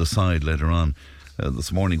will decide later on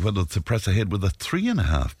this morning whether to press ahead with a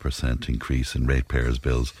 3.5% increase in ratepayers'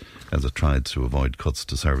 bills as it tried to avoid cuts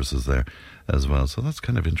to services there as well. So that's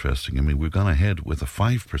kind of interesting. I mean, we've gone ahead with a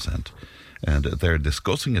 5%. And they're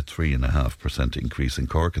discussing a 3.5% increase in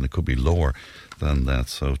Cork, and it could be lower than that.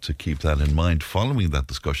 So to keep that in mind, following that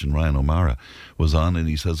discussion, Ryan O'Mara was on, and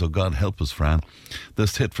he says, "Oh God, help us, Fran.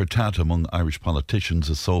 This tit for tat among Irish politicians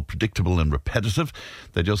is so predictable and repetitive.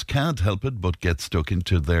 They just can't help it but get stuck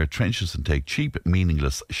into their trenches and take cheap,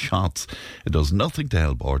 meaningless shots. It does nothing to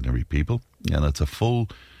help ordinary people, and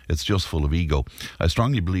it's just full of ego. I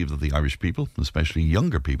strongly believe that the Irish people, especially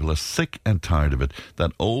younger people, are sick and tired of it.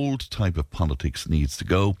 That old type of politics needs to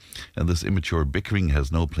go, and this immature bickering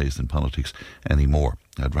has no place in politics anymore.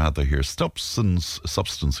 I'd rather hear substance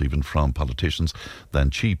even from politicians than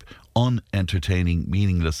cheap, unentertaining,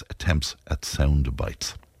 meaningless attempts at sound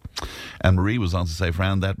bites." And Marie was on to say,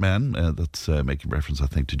 Fran, that man, that's making reference, I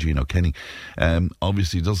think, to Gino Kenny,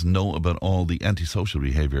 obviously doesn't know about all the antisocial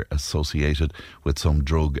behaviour associated with some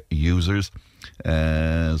drug users.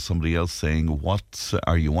 Somebody else saying, what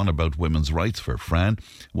are you on about women's rights for, Fran?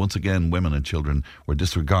 Once again, women and children were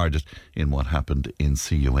disregarded in what happened in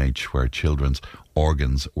CUH, where children's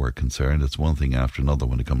organs were concerned. It's one thing after another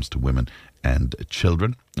when it comes to women and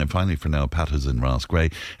children. And finally, for now, Pat is in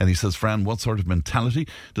Rossgrey, and he says, Fran, what sort of mentality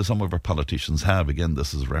do some of our politicians have? Again,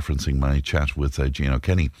 this is referencing my chat with Gino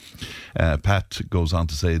Kenny. Pat goes on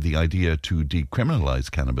to say the idea to decriminalise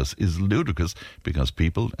cannabis is ludicrous because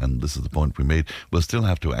people, and this is the point we made, will still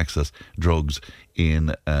have to access drugs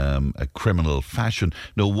in a criminal fashion.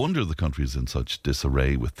 No wonder the country is in such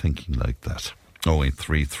disarray with thinking like that.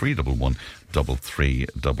 083 311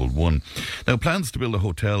 3311. Now, plans to build a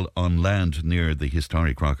hotel on land near the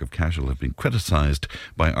historic Rock of Cashel have been criticised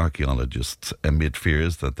by archaeologists amid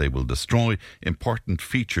fears that they will destroy important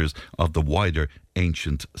features of the wider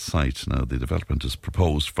ancient site. Now, the development is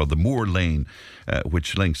proposed for the Moor Lane,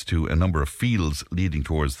 which links to a number of fields leading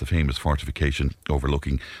towards the famous fortification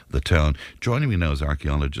overlooking the town. Joining me now is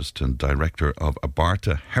archaeologist and director of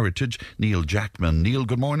Abarta Heritage, Neil Jackman. Neil,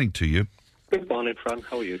 good morning to you. Good morning, Fran.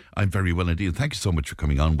 How are you? I'm very well indeed. Thank you so much for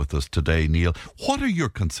coming on with us today, Neil. What are your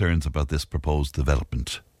concerns about this proposed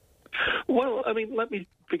development? Well, I mean, let me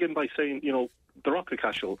begin by saying, the Rock of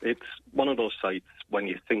Cashel, it's one of those sites, when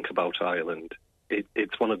you think about Ireland,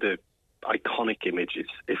 it's one of the iconic images,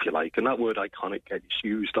 if you like, and that word iconic gets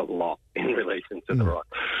used a lot in relation to the Rock.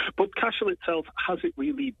 But Cashel itself, has it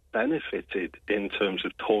really benefited in terms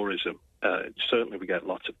of tourism? Certainly we get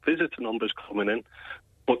lots of visitor numbers coming in,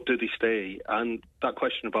 but do they stay? And that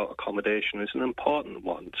question about accommodation is an important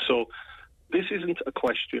one. So this isn't a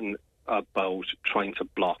question about trying to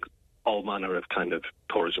block all manner of kind of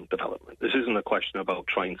tourism development. This isn't a question about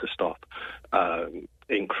trying to stop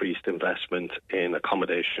increased investment in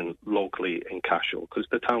accommodation locally in Cashel, because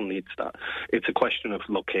the town needs that. It's a question of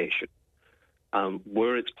location.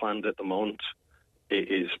 Where it's planned at the moment, it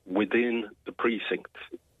is within the precinct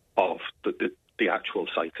of the actual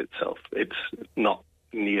site itself. It's not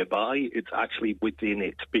nearby, it's actually within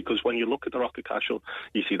it, because when you look at the Rock of Cashel,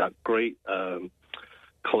 you see that great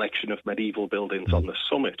collection of medieval buildings on the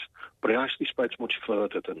summit, but it actually spreads much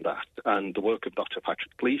further than that, and the work of Dr.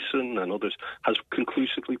 Patrick Gleeson and others has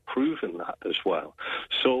conclusively proven that as well.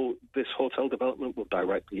 So this hotel development will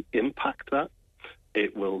directly impact that.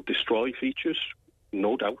 It will destroy features,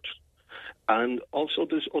 no doubt. And also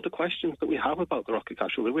there's other questions that we have about the Rock of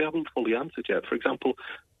Cashel that we haven't fully answered yet. For example,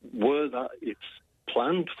 where that it's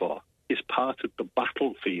planned for is part of the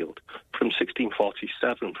battlefield from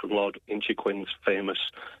 1647 from Lord Inchiquin's famous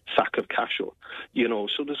sack of Cashel.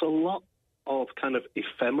 So there's a lot of kind of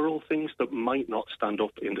ephemeral things that might not stand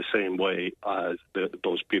up in the same way as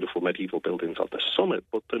those beautiful medieval buildings on the summit,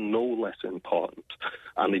 but they're no less important,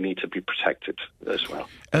 and they need to be protected as well.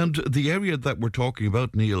 And the area that we're talking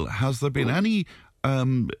about, Neil, has there been any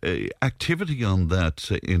activity on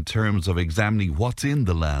that in terms of examining what's in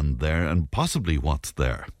the land there and possibly what's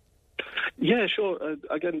there? Yeah, sure.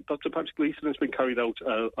 Again, Dr. Patrick Gleeson has been carried out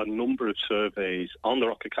a number of surveys on the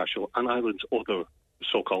Rock of Cashel and Ireland's other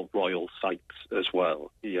so-called royal sites as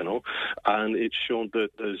well, and it's shown that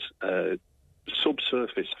there's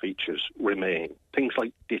subsurface features remain, things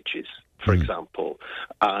like ditches, for example,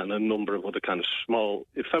 and a number of other kind of small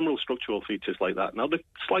ephemeral structural features like that. Now, they're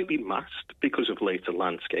slightly masked because of later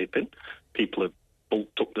landscaping. People have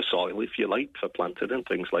bulked up the soil, if you like, for planting and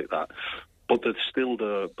things like that, but they're still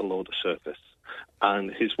there below the surface.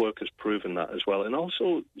 And his work has proven that as well. And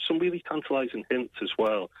also some really tantalising hints as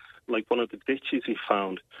well. Like one of the ditches he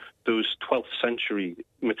found, there was 12th century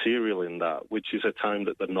material in that, which is a time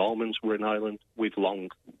that the Normans were in Ireland. We've long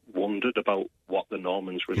wondered about what the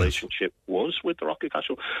Normans' relationship was with the Rock of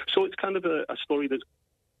Cashel. So it's kind of a story that's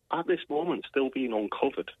at this moment still being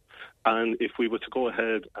uncovered. And if we were to go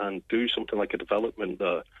ahead and do something like a development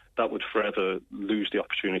there, that would forever lose the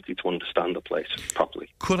opportunity to understand the place properly.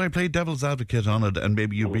 Could I play devil's advocate on it, and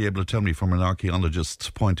maybe you'd be able to tell me from an archaeologist's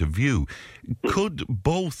point of view, could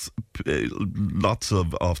both lots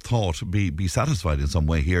of thought be satisfied in some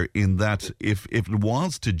way here, in that if it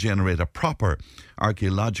was to generate a proper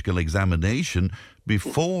archaeological examination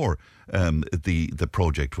before the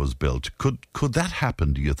project was built, could that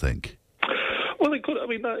happen, do you think? Well, it could. I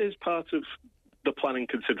mean, that is part of the planning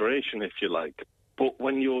consideration, if you like. But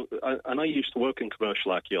when and I used to work in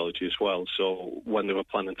commercial archaeology as well, so when they were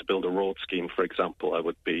planning to build a road scheme, for example, I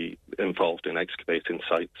would be involved in excavating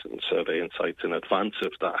sites and surveying sites in advance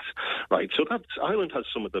of that, right? So Ireland has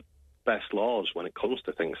some of the best laws when it comes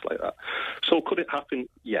to things like that. So could it happen?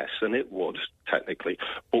 Yes, and it would, technically.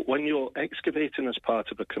 But when you're excavating as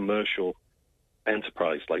part of a commercial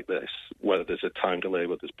enterprise like this, where there's a time delay,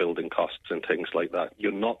 where there's building costs and things like that,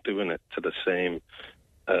 you're not doing it to the same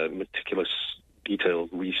meticulous, detailed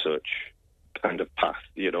research kind of path,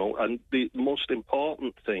 And the most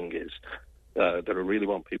important thing is that I really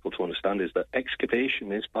want people to understand is that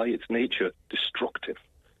excavation is by its nature destructive.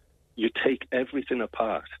 You take everything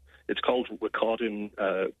apart. It's called recording,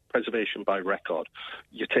 preservation by record.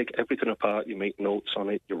 You take everything apart, you make notes on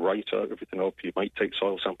it, you write everything up, you might take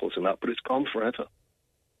soil samples and that, but it's gone forever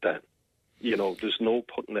then. There's no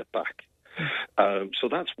putting it back. So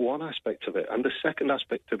that's one aspect of it. And the second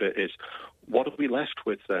aspect of it is, what are we left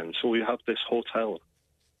with then? So we have this hotel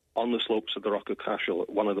on the slopes of the Rock of Cashel,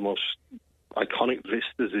 one of the most iconic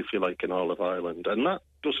vistas, if you like, in all of Ireland. And that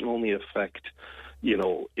doesn't only affect,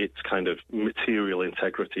 its kind of material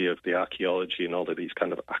integrity of the archaeology and all of these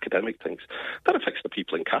kind of academic things. That affects the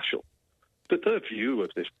people in Cashel. But their view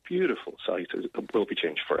of this beautiful site will be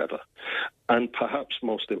changed forever. And perhaps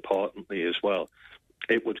most importantly as well,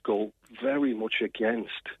 it would go very much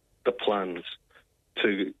against the plans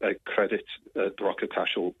to credit the Rock of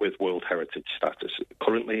Cashel with World Heritage status.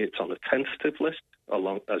 Currently, it's on a tentative list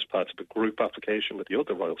as part of a group application with the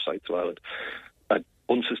other royal sites of Ireland. An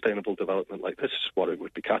unsustainable development like this, what it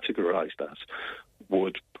would be categorised as,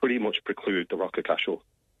 would pretty much preclude the Rock of Cashel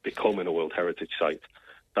becoming a World Heritage site.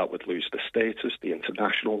 That would lose the status, the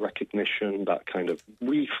international recognition, that kind of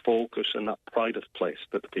refocus and that pride of place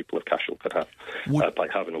that the people of Cashel could have by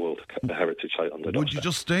having a World Heritage site on the doorstep. Would you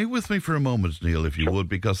just stay with me for a moment, Neil, if you would,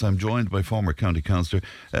 because I'm joined by former County Councillor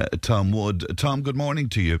Tom Wood. Tom, good morning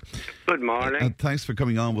to you. Good morning. And thanks for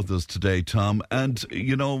coming on with us today, Tom. And,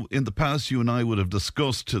 in the past, you and I would have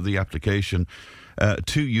discussed the application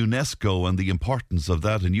to UNESCO and the importance of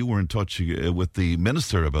that, and you were in touch with the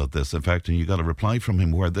Minister about this, in fact, and you got a reply from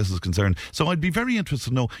him where this is concerned. So I'd be very interested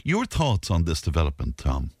to know your thoughts on this development,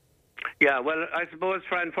 Tom. Yeah, well, I suppose,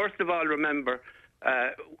 Fran, first of all, remember,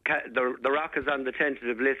 the Rock is on the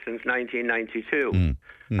tentative list since 1992,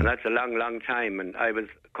 and that's a long, long time. And I was,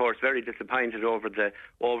 of course, very disappointed over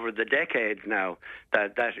the decades now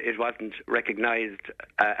that it wasn't recognised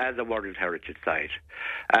as a World Heritage Site.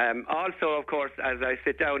 Also, of course, as I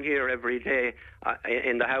sit down here every day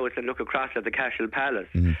in the house and look across at the Cashel Palace,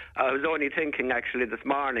 I was only thinking actually this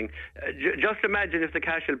morning, just imagine if the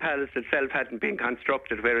Cashel Palace itself hadn't been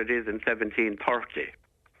constructed where it is in 1730.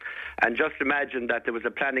 And just imagine that there was a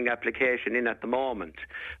planning application in at the moment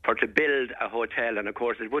to build a hotel, and of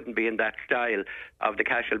course it wouldn't be in that style of the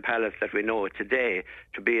Cashel Palace that we know today,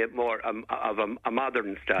 to be more of a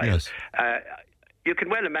modern style. Yes. you can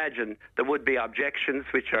well imagine there would be objections,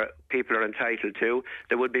 which people are entitled to.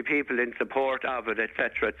 There would be people in support of it,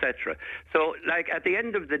 etc., etc. So, like, at the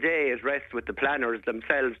end of the day, it rests with the planners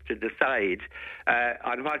themselves to decide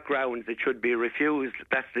on what grounds it should be refused.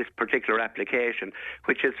 That's this particular application,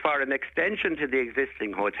 which is for an extension to the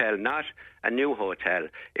existing hotel, not a new hotel.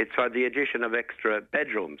 It's for the addition of extra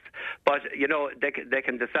bedrooms. But, you know, they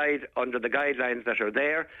can decide under the guidelines that are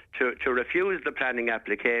there to refuse the planning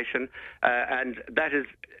application, and that is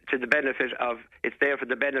to the benefit of, it's there for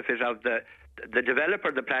the benefit of the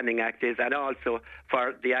developer, the Planning Act is, and also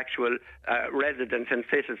for the actual resident and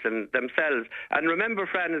citizen themselves. And remember,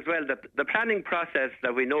 Fran, as well, that the planning process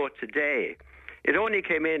that we know today, it only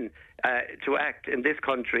came in to act in this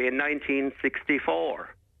country in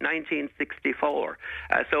 1964. 1964.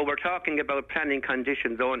 So we're talking about planning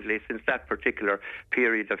conditions only since that particular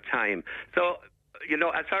period of time. So, you know,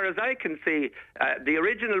 as far as I can see, the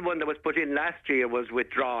original one that was put in last year was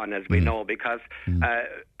withdrawn, as we know, because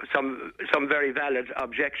some very valid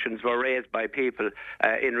objections were raised by people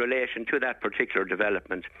in relation to that particular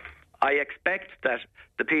development. I expect that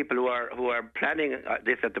the people who are planning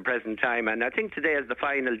this at the present time, and I think today is the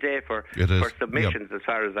final day for submissions, as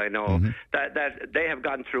far as I know, that they have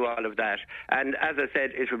gone through all of that. And as I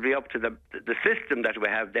said, it will be up to the system that we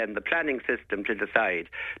have then, the planning system, to decide.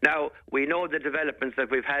 Now, we know the developments that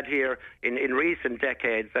we've had here in recent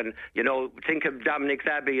decades, and, you know, think of Dominick's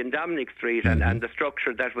Abbey and Dominic Street and the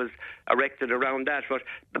structure that was erected around that. But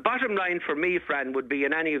the bottom line for me, Fran, would be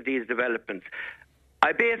in any of these developments,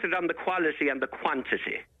 I base it on the quality and the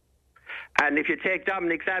quantity. And if you take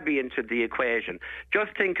Dominick's Abbey into the equation,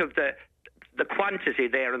 just think of the quantity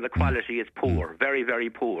there, and the quality is poor, very, very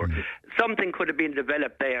poor. Something could have been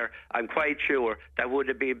developed there, I'm quite sure, that would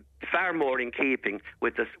have been far more in keeping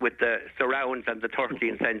with the surrounds and the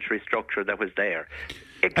 13th century structure that was there.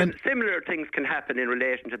 Similar things can happen in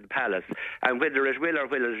relation to the palace, and whether it will or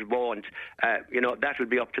whether it won't, you know, that will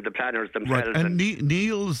be up to the planners themselves. Right. And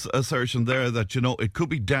Neil's assertion there that, you know, it could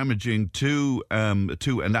be damaging to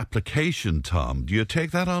an application, Tom, do you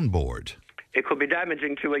take that on board? It could be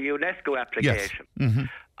damaging to a UNESCO application. Yes.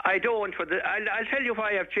 I don't. I'll tell you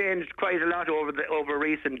why I've changed quite a lot over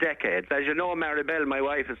recent decades. As you know, Maribel, my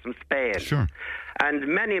wife, is from Spain. Sure. And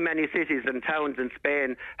many, many cities and towns in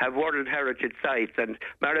Spain have World Heritage sites, and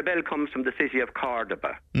Maribel comes from the city of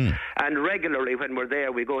Cordoba. And regularly when we're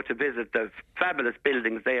there, we go to visit the fabulous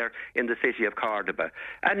buildings there in the city of Cordoba.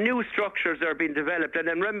 And new structures are being developed. And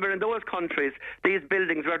remember, in those countries, these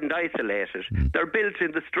buildings weren't isolated. They're built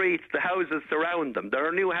in the streets, the houses surround them. There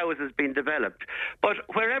are new houses being developed. But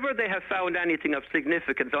wherever they have found anything of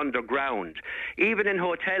significance underground, even in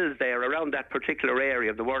hotels there around that particular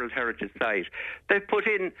area of the World Heritage Site, they've put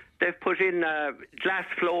in glass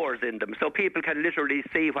floors in them so people can literally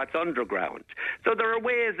see what's underground. So there are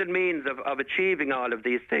ways and means of achieving all of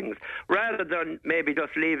these things, rather than maybe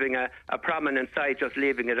just leaving a prominent site, just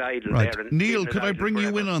leaving it idle there. And Neil, could I bring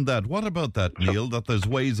you in on that? What about that, Neil, that there's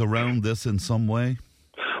ways around this in some way?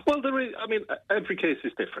 Well, there is. I mean, every case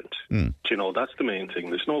is different. You know, that's the main thing.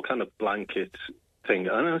 There's no kind of blanket thing.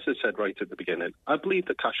 And as I said right at the beginning, I believe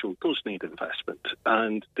that Cashel does need investment,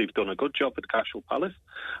 and they've done a good job at the Cashel Palace.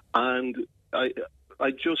 And I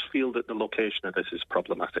just feel that the location of this is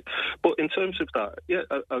problematic. But in terms of that, yeah,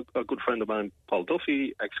 a good friend of mine, Paul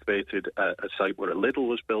Duffy, excavated a site where a Lidl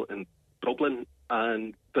was built in Dublin,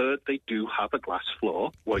 and they do have a glass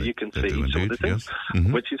floor where you can see some of the things,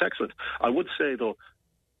 which is excellent. I would say, though,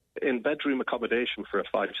 in bedroom accommodation for a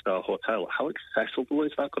 5-star hotel, how accessible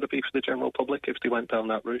is that going to be for the general public if they went down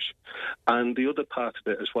that route? And the other part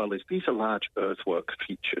of it as well is these are large earthwork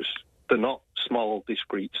features. They're not small,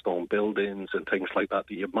 discrete stone buildings and things like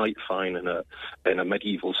that you might find in a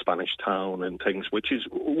medieval Spanish town and things, which is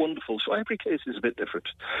wonderful. So every case is a bit different.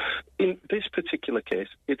 In this particular case,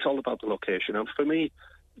 it's all about the location. And for me,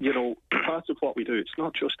 you know, part of what we do, it's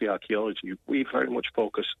not just the archaeology. We very much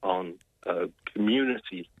focus on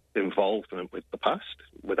community involvement with the past,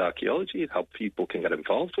 with archaeology, how people can get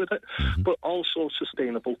involved with it, but also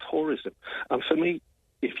sustainable tourism. And for me,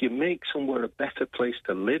 if you make somewhere a better place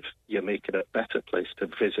to live, you make it a better place to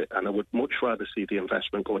visit. And I would much rather see the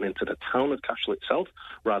investment going into the town of Cashel itself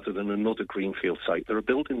rather than another greenfield site. There are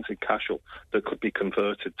buildings in Cashel that could be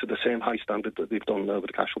converted to the same high standard that they've done now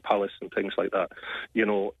with the Cashel Palace and things like that. You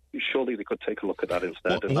know, surely they could take a look at that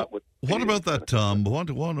instead. What about that, Tom?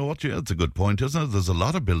 That's a good point, isn't it? There's a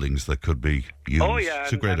lot of buildings that could be used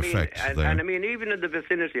to great effect there. And I mean, even in the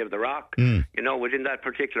vicinity of the Rock, you know, within that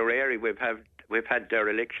particular area, we've had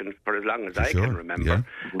dereliction for as long as I can remember,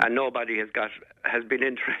 and nobody has been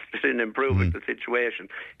interested in improving the situation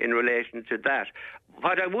in relation to that.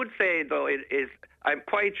 What I would say, though, is I'm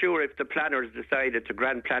quite sure if the planners decided to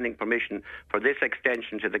grant planning permission for this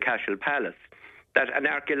extension to the Cashel Palace, that an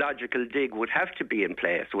archaeological dig would have to be in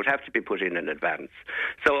place, would have to be put in advance.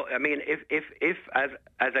 So, I mean, if as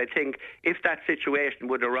I think, if that situation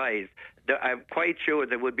would arise, I'm quite sure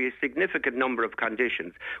there would be a significant number of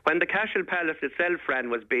conditions. When the Cashel Palace itself, Fran,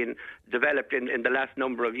 was being developed in the last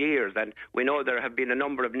number of years, and we know there have been a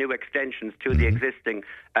number of new extensions to the existing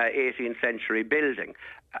 18th century building,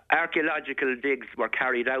 archaeological digs were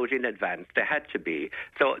carried out in advance. They had to be.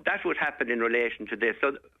 So that would happen in relation to this.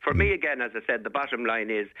 So for me, again, as I said, the bottom line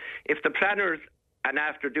is, if the planners, and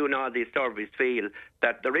after doing all these surveys, feel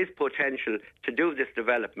that there is potential to do this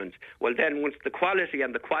development, well then, once the quality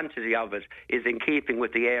and the quantity of it is in keeping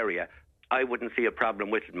with the area, I wouldn't see a problem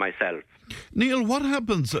with it myself. Neil, what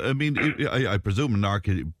happens? I mean, I presume an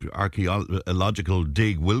archaeological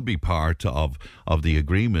dig will be part of the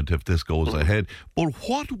agreement if this goes ahead. But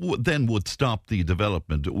what then would stop the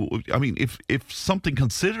development? I mean, if something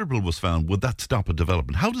considerable was found, would that stop a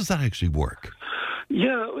development? How does that actually work?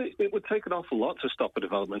 Yeah, it would take an awful lot to stop a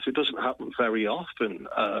development. It doesn't happen very often.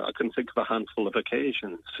 I can think of a handful of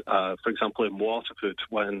occasions. For example, in Waterford,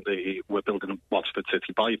 when they were building Waterford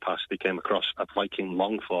City Bypass, they came across a Viking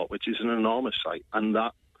Longfort, which is an enormous site, and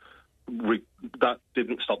that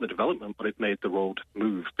didn't stop the development, but it made the road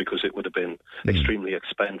move, because it would have been extremely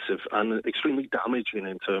expensive and extremely damaging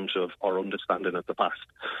in terms of our understanding of the past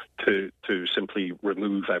to simply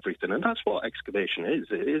remove everything. And that's what excavation is.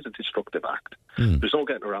 It is a destructive act. There's no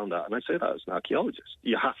getting around that. And I say that as an archaeologist.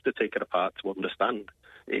 You have to take it apart to understand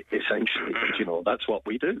it, essentially. You know, that's what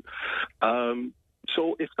we do.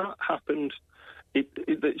 So if that happened,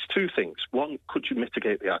 it's two things. One, could you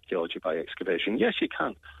mitigate the archaeology by excavation? Yes, you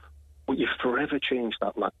can. But you forever change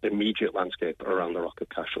that immediate landscape around the Rock of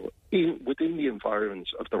Cashel, within the environs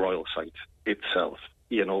of the royal site itself.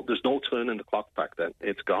 You know, there's no turning the clock back then.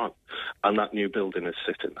 It's gone. And that new building is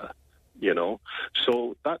sitting there, you know.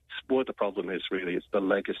 So that's where the problem is, really. It's the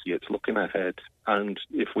legacy. It's looking ahead. And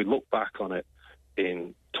if we look back on it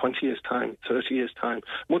in 20 years' time, 30 years' time,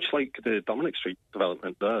 much like the Dominic Street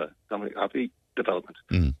development there, Dominic Abbey development,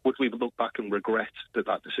 would we look back and regret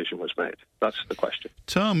that decision was made? That's the question.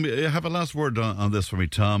 Tom, you have a last word on this for me,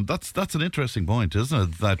 Tom. That's an interesting point, isn't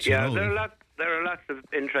it? That, there are lots of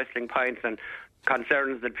interesting points and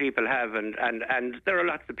concerns that people have, and there are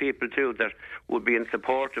lots of people too that would be in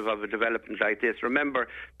support of a development like this. Remember,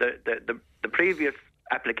 the previous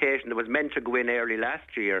application that was meant to go in early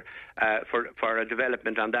last year for a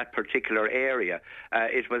development on that particular area,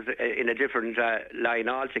 it was in a different line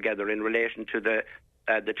altogether in relation to the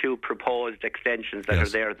two proposed extensions that are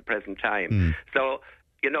there at the present time. So,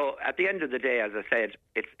 you know, at the end of the day, as I said,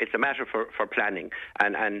 it's a matter for planning.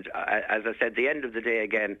 And as I said, at the end of the day,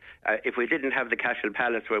 again, if we didn't have the Cashel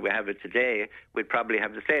Palace where we have it today, we'd probably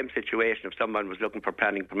have the same situation if someone was looking for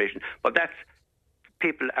planning permission. But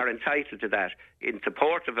people are entitled to that in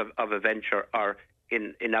support of a venture or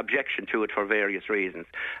in objection to it for various reasons.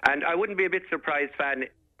 And I wouldn't be a bit surprised, Fran,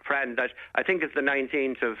 that I think it's the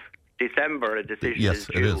 19th of December a decision is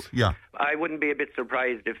due. It is. Yeah. I wouldn't be a bit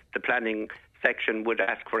surprised if the planning section would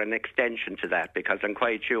ask for an extension to that, because I'm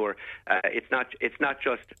quite sure it's not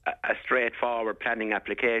just a straightforward planning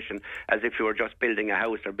application as if you were just building a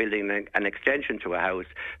house or building an extension to a house.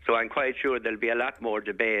 So I'm quite sure there'll be a lot more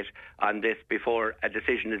debate on this before a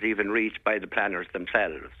decision is even reached by the planners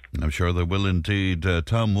themselves. I'm sure there will indeed.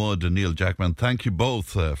 Tom Wood and Neil Jackman, thank you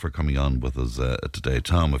both for coming on with us today.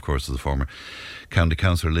 Tom, of course, is a former county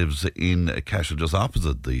councillor, lives in Cashel, just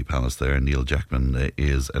opposite the palace there. Neil Jackman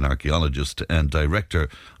is an archaeologist and director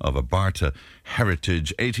of Abarta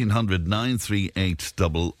Heritage. 1800 938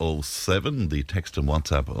 007. The text and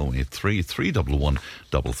WhatsApp 083 311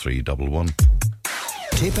 3311.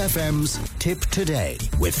 Tip FM's Tip Today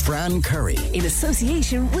with Fran Curry. In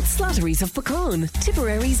association with Slattery's of Puckane,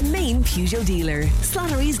 Tipperary's main Peugeot dealer.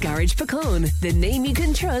 Slattery's Garage Puckane, the name you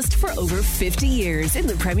can trust for over 50 years in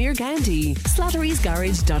the Premier County.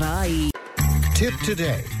 Slattery'sGarage.ie. Tip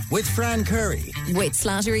Today with Fran Curry. With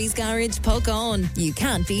Slattery's Garage Puckane, you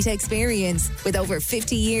can't beat experience. With over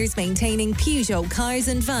 50 years maintaining Peugeot cars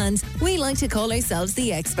and vans, we like to call ourselves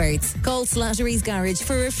the experts. Call Slattery's Garage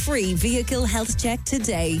for a free vehicle health check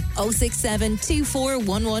today. 067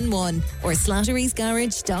 24111 or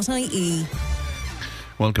Slattery'sGarage.ie.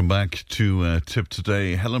 Welcome back to Tip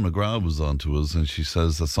Today. Helen McGrath was on to us and she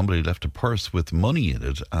says that somebody left a purse with money in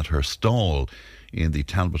it at her stall in the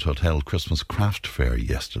Talbot Hotel Christmas Craft Fair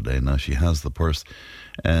yesterday. Now she has the purse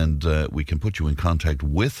and we can put you in contact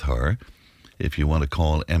with her if you want to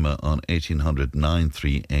call Emma on 1800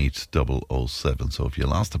 938 007. So if you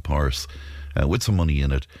lost a purse with some money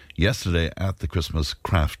in it yesterday at the Christmas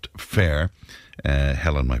Craft Fair,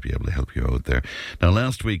 Helen might be able to help you out there. Now,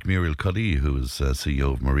 last week, Muriel Cuddy, who is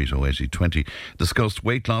CEO of Marito 8020, discussed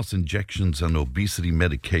weight loss injections and obesity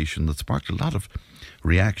medication that sparked a lot of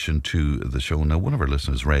reaction to the show. Now, one of our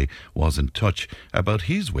listeners, Ray, was in touch about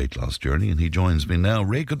his weight loss journey, and he joins me now.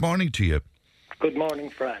 Ray, good morning to you. Good morning,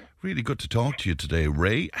 Fran. Really good to talk to you today,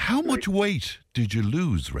 Ray. How much weight did you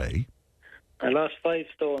lose, Ray? I lost 5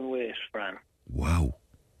 stone weight, Fran. Wow.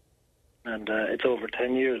 And it's over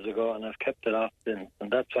 10 years ago, and I've kept it off since.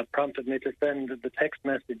 And that's what prompted me to send the text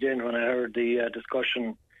message in when I heard the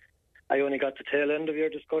discussion. I only got the tail end of your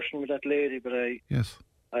discussion with that lady, but I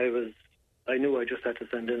knew I just had to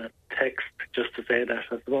send in a text just to say that.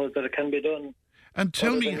 I suppose that it can be done. And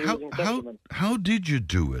tell me, how did you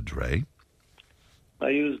do it, Ray? I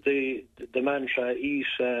used the mantra, eat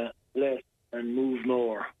less and move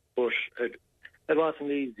more, but it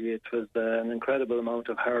wasn't easy. It was an incredible amount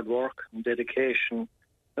of hard work and dedication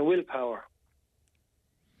and willpower.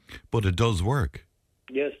 But it does work.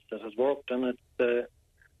 Yes, it has worked, and it's the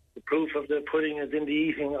proof of the pudding is in the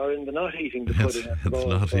eating or in the not eating the pudding. It's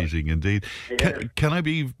not eating, indeed. Yeah. Can I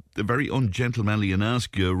be very ungentlemanly and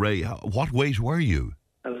ask you, Ray, what weight were you?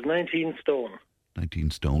 I was 19 stone.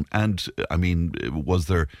 19 stone. And, I mean, was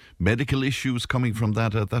there medical issues coming from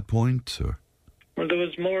that at that point? Or? Well, there was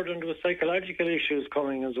psychological issues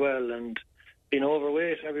coming as well, and being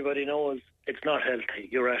overweight, everybody knows it's not healthy.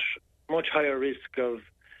 You're at much higher risk of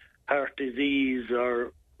heart disease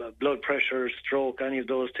or blood pressure, stroke, any of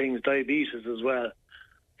those things, diabetes as well.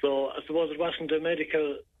 So I suppose it wasn't a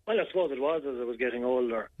medical... Well, I suppose it was as I was getting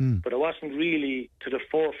older, but it wasn't really to the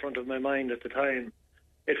forefront of my mind at the time.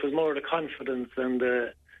 It was more the confidence and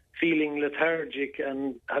the feeling lethargic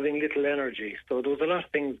and having little energy. So there was a lot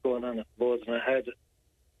of things going on, I suppose, and I had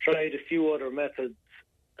tried a few other methods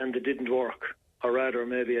and they didn't work. Or rather,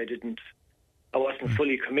 maybe I wasn't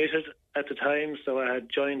fully committed at the time, so I had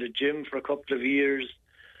joined a gym for a couple of years.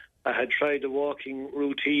 I had tried the walking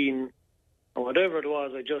routine, and whatever it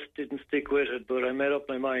was, I just didn't stick with it, but I made up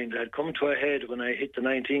my mind. I had come to a head when I hit the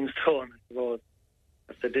 19 stone, I suppose.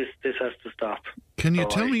 I said, this has to stop. Can you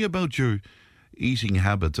tell me about your eating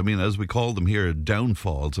habits? I mean, as we call them here,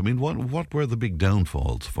 downfalls. I mean, what were the big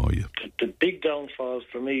downfalls for you? The big downfalls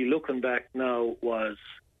for me, looking back now, was,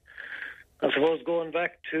 I suppose, going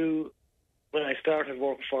back to when I started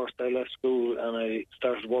work first. I left school and I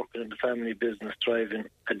started working in the family business, driving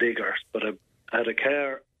a digger. But I had a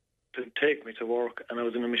car to take me to work, and I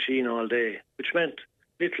was in a machine all day, which meant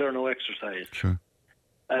little or no exercise. Sure.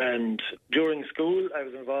 And during school, I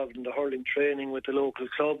was involved in the hurling training with the local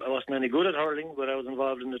club. I wasn't any good at hurling, but I was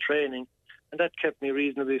involved in the training, and that kept me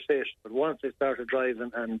reasonably fit. But once I started driving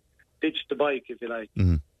and ditched the bike, if you like,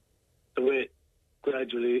 the weight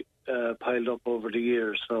gradually piled up over the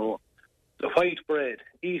years. So the white bread,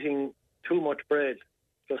 eating too much bread,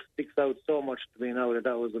 just sticks out so much to me now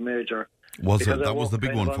that was a major... That was the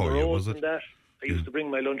big one for you, was it? I used to bring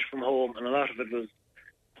my lunch from home, and a lot of it was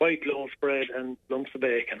white loaf bread and lumps of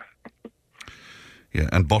bacon. Yeah,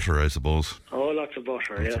 and butter, I suppose. Oh, lots of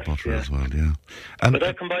butter, lots of butter as well, yeah. But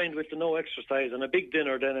that combined with the no exercise and a big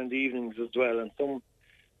dinner then in the evenings as well. And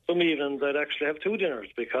some evenings I'd actually have 2 dinners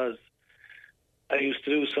because I used to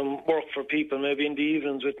do some work for people, maybe in the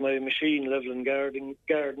evenings with my machine, levelling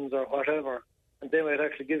gardens or whatever. And they might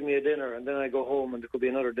actually give me a dinner, and then I go home and there could be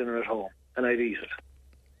another dinner at home, and I'd eat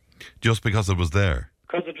it. Just because it was there?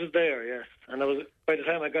 Because it was there, yes. And by the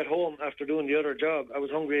time I got home after doing the other job, I was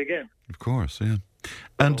hungry again. Of course, yeah.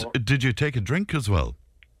 And did you take a drink as well?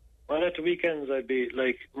 Well, at the weekends I'd be,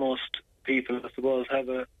 like most people, I suppose, have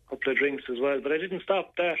a couple of drinks as well. But I didn't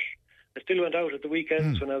stop that. I still went out at the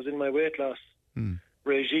weekends when I was in my weight loss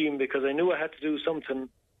regime because I knew I had to do something.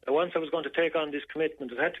 Once I was going to take on this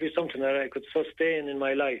commitment, it had to be something that I could sustain in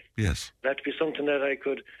my life. Yes. It had to be something that I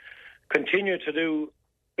could continue to do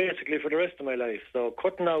basically for the rest of my life. So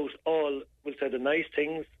cutting out all, we'll say, the nice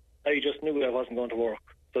things, I just knew I wasn't going to work.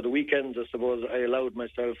 So the weekends, I suppose, I allowed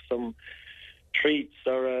myself some treats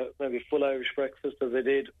or maybe full Irish breakfast as I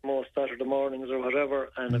did most Saturday mornings or whatever,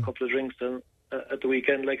 and a couple of drinks at the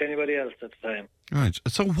weekend like anybody else at the time. Right.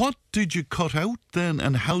 So what did you cut out then,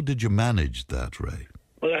 and how did you manage that, Ray?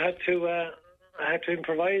 Well, I had to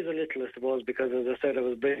improvise a little, I suppose, because as I said, I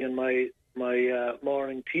was bringing my my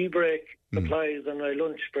morning tea break supplies and my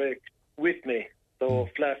lunch break with me. So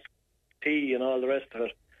flask tea and all the rest of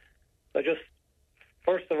it. I just,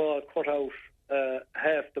 first of all, cut out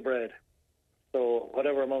half the bread. So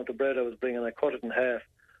whatever amount of bread I was bringing, I cut it in half.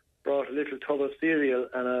 Brought a little tub of cereal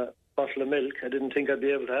and a bottle of milk. I didn't think I'd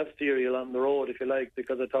be able to have cereal on the road, if you like,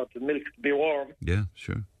 because I thought the milk would be warm. Yeah,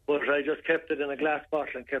 sure. But I just kept it in a glass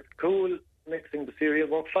bottle and kept it cool. Mixing the cereal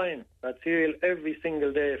worked fine. That cereal every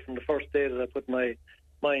single day from the first day that I put my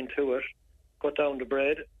mind to it. Cut down the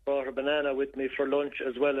bread, brought a banana with me for lunch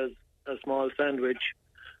as well as a small sandwich.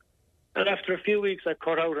 And after a few weeks, I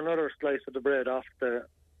cut out another slice of the bread off the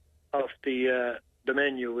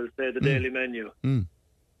menu, we'll say, the daily menu.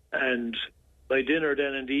 And by dinner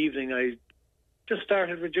then in the evening, I just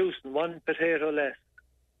started reducing one potato less,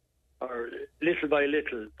 or little by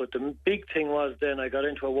little. But the big thing was then I got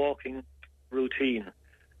into a walking routine.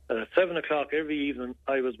 At 7 o'clock every evening,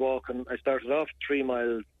 I was walking. I started off 3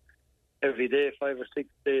 miles every day, 5 or 6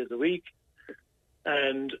 days a week.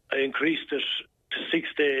 And I increased it to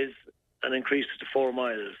 6 days and increased it to 4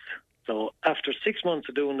 miles. So after 6 months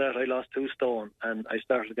of doing that, I lost 2 stone, and I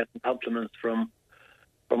started getting compliments from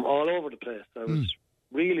all over the place. I was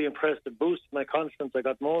really impressed. It boosted my confidence. I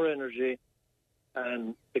got more energy.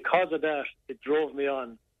 And because of that, it drove me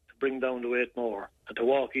on to bring down the weight more and to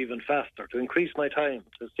walk even faster, to increase my time,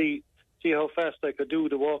 to see how fast I could do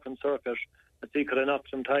the walking circuit and see could I knock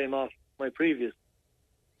some time off my previous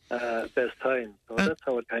best time. So that's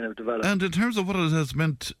how it kind of developed. And in terms of what it has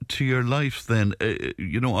meant to your life then,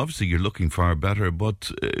 obviously you're looking far better, but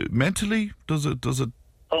mentally, does it?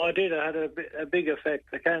 Oh, I did. I had a big effect.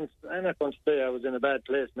 I'm not going to say I was in a bad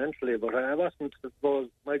place mentally, but I wasn't, I suppose.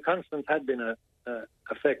 My confidence had been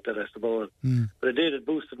affected, I suppose. But it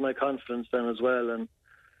boosted my confidence then as well. And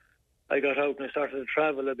I got out and I started to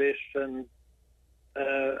travel a bit, and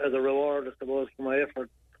as a reward, I suppose, for my effort,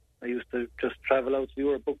 I used to just travel out to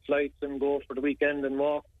Europe, book flights and go for the weekend and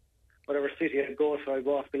walk whatever city I'd go to. I'd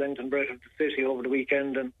walk the length and breadth of the city over the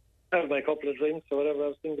weekend and have my couple of drinks or whatever. I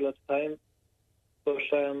was single at the time. But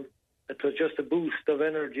it was just a boost of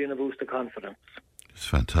energy and a boost of confidence. It's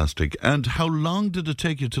fantastic. And how long did it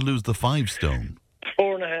take you to lose the 5 stone?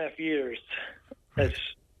 4.5 years. Right.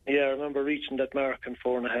 I remember reaching that mark in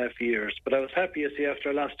 4.5 years. But I was happy, you see, after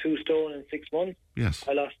I lost 2 stone in 6 months. Yes.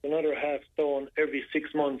 I lost another half stone every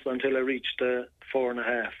 6 months until I reached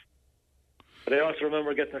 4.5. But I also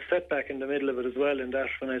remember getting a setback in the middle of it as well, in that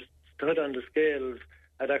when I stood on the scales,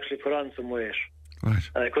 I'd actually put on some weight. Right.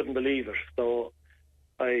 And I couldn't believe it. So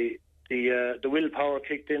the willpower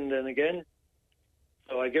kicked in then again.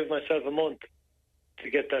 So I gave myself a month to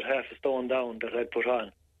get that half a stone down that I'd put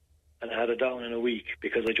on. And I had it down in a week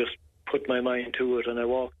because I just put my mind to it, and I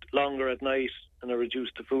walked longer at night and I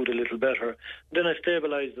reduced the food a little better. Then I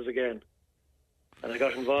stabilised it again. And I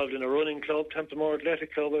got involved in a running club, Templemore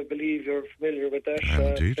Athletic Club. I believe you're familiar with that.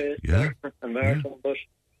 Indeed, yeah. And marathon. But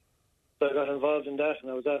so I got involved in that,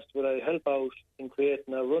 and I was asked would I help out in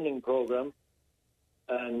creating a running programme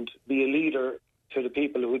and be a leader to the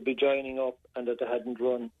people who would be joining up and that they hadn't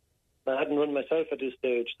run. I hadn't run myself at this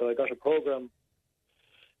stage, so I got a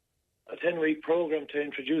 10-week programme to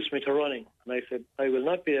introduce me to running. And I said, I will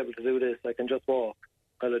not be able to do this, I can just walk.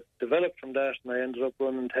 Well, it developed from that, and I ended up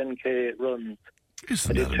running 10k runs.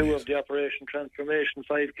 I did 2 of the Operation Transformation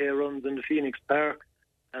 5k runs in the Phoenix Park,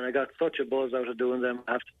 and I got such a buzz out of doing them,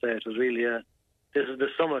 I have to say. It was really this is the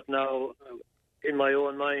summit now. In my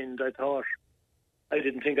own mind, I thought I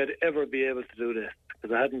didn't think I'd ever be able to do this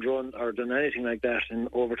because I hadn't run or done anything like that in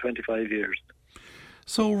over 25 years.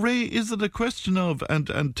 So, Ray, is it a question of,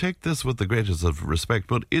 and take this with the greatest of respect,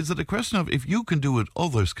 but is it a question of if you can do it,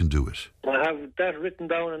 others can do it? I have that written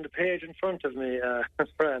down on the page in front of me,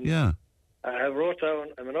 friend. Yeah. I have wrote down,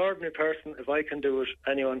 I'm an ordinary person. If I can do it,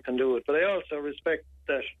 anyone can do it. But I also respect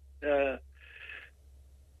that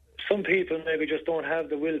some people maybe just don't have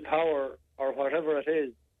the willpower or whatever it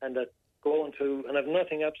is, and that going to, and I've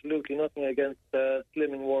absolutely nothing against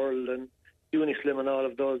Slimming World and Unislim and all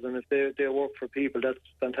of those, and if they work for people, that's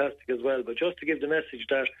fantastic as well. But just to give the message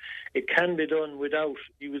that it can be done without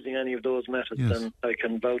using any of those methods, and I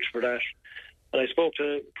can vouch for that. And I spoke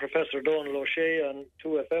to Professor Donal O'Shea on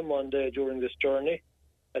 2FM one day during this journey.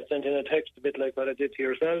 I sent in a text a bit like what I did to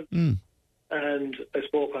yourself. And I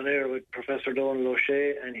spoke on air with Professor Donal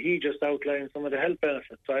O'Shea, and he just outlined some of the health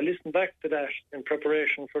benefits. So I listened back to that in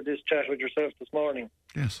preparation for this chat with yourself this morning.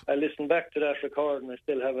 Yes. I listened back to that record, and I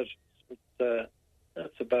still have it.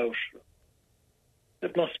 That's about,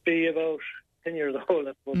 it must be about 10 years old,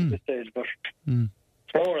 I suppose, at this stage. But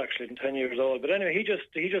more actually than 10 years old. But anyway, he just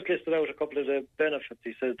listed out a couple of the benefits.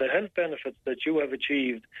 He says the health benefits that you have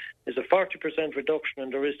achieved is a 40% reduction in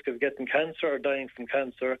the risk of getting cancer or dying from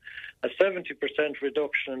cancer, a 70%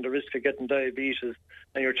 reduction in the risk of getting diabetes,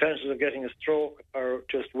 and your chances of getting a stroke are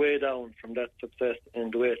just way down from that success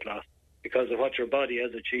in the weight loss because of what your body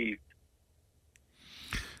has achieved.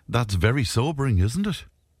 That's very sobering, isn't it?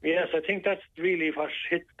 Yes, I think that's really what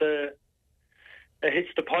hits the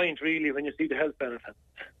point, really, when you see the health benefits.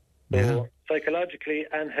 So psychologically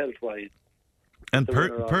and health-wise. And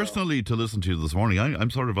personally, to listen to you this morning, I'm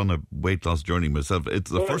sort of on a weight loss journey myself. It's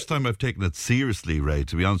the first time I've taken it seriously, Ray,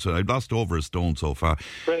 to be honest. I've lost over a stone so far.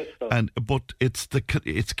 But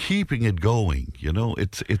it's keeping it going, you know.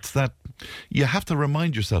 It's that you have to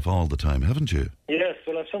remind yourself all the time, haven't you? Yes,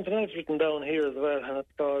 well, I've something else written down here as well, and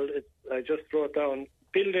it's called, I just wrote down,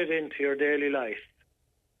 build it into your daily life.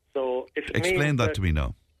 So if it Explain that to me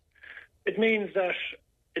now. It means that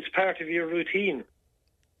it's part of your routine.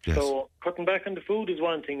 Yes. So cutting back on the food is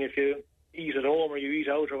one thing. If you eat at home or you eat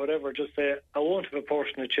out or whatever, just say, I won't have a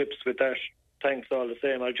portion of chips with that. Thanks all the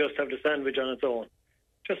same. I'll just have the sandwich on its own.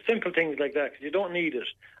 Just simple things like that, because you don't need it.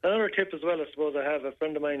 Another tip as well, I suppose, I have a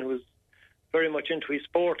friend of mine who was very much into his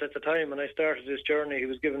sport at the time when I started this journey. He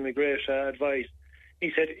was giving me great advice.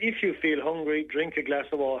 He said, if you feel hungry, drink a glass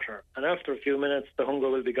of water, and after a few minutes, the hunger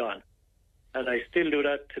will be gone. And I still do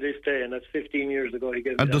that to this day, and that's 15 years ago. He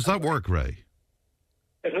gave me and does that work, Ray?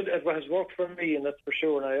 It has worked for me, and that's for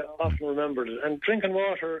sure, and I often remembered it. And drinking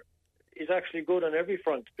water is actually good on every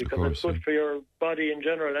front, because it's good for your body in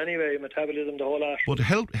general anyway, metabolism, the whole lot. But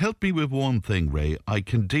help me with one thing, Ray. I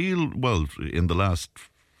can deal, well, in the last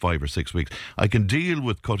 5 or 6 weeks, I can deal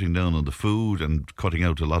with cutting down on the food and cutting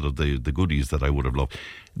out a lot of the goodies that I would have loved.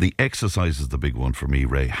 The exercise is the big one for me,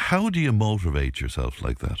 Ray. How do you motivate yourself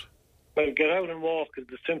like that? Well, get out and walk is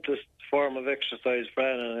the simplest form of exercise,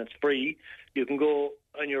 Fran, and it's free. You can go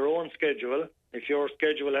on your own schedule. If your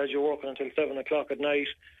schedule has you working until 7 o'clock at night,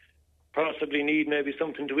 possibly need maybe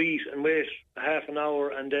something to eat and wait a half an hour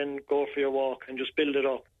and then go for your walk and just build it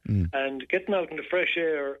up. And getting out in the fresh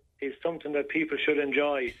air is something that people should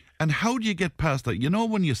enjoy. And how do you get past that? You know,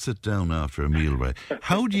 when you sit down after a meal, Ray,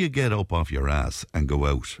 how do you get up off your ass and go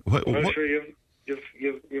out? I'm sure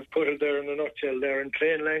you've put it there in a nutshell there in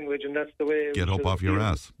plain language, and that's the way. Get up off your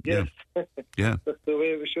ass. Yes. Yeah. That's the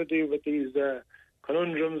way we should deal with these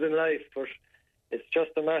conundrums in life. But it's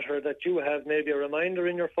just a matter that you have maybe a reminder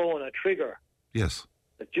in your phone, a trigger. Yes.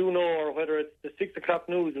 That you know, or whether it's the 6 o'clock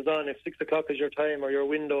news is on, if 6 o'clock is your time or your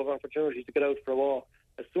window of opportunity to get out for a walk.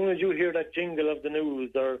 As soon as you hear that jingle of the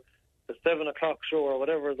news or the 7 o'clock show or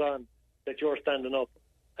whatever is on, that you're standing up,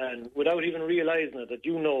 and without even realising it, that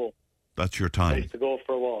you know that's your time to go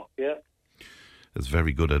for a walk. Yeah, it's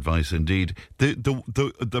very good advice indeed.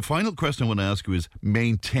 The final question I want to ask you is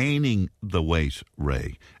maintaining the weight,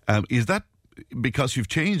 Ray. Is that because you've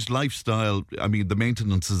changed lifestyle? I mean, the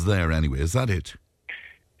maintenance is there anyway. Is that it?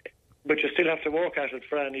 But you still have to work at it,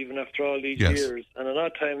 Fran, even after all these years. And an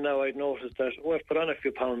odd time now, I'd noticed that, I've put on a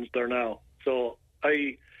few pounds there now. So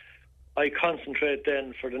I concentrate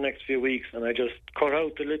then for the next few weeks, and I just cut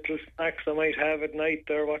out the little snacks I might have at night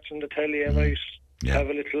there watching the telly. I might have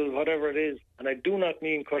a little whatever it is. And I do not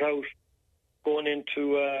mean cut out going in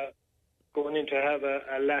to have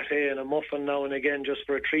a latte and a muffin now and again just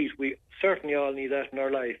for a treat. We certainly all need that in our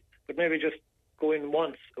life. But maybe just go in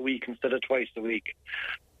once a week instead of twice a week,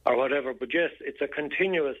 or whatever. But yes, it's a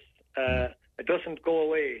continuous, it doesn't go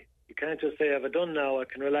away. You can't just say, have I done now, I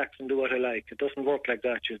can relax and do what I like. It doesn't work like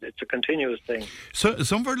that. It's a continuous thing. So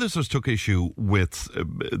some of our listeners took issue with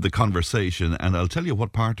the conversation, and I'll tell you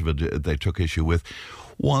what part of it they took issue with,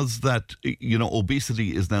 was that, you know,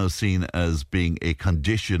 obesity is now seen as being a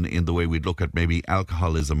condition in the way we'd look at maybe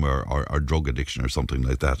alcoholism or drug addiction or something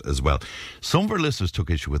like that as well. Some of our listeners took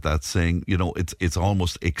issue with that, saying, you know, it's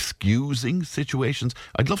almost excusing situations.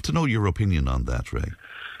 I'd love to know your opinion on that, Ray.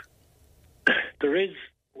 There is,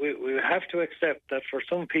 we have to accept that for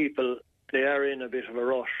some people, they are in a bit of a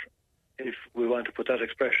rush, if we want to put that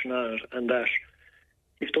expression on it, and that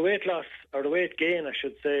if the weight loss, or the weight gain, I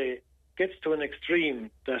should say, gets to an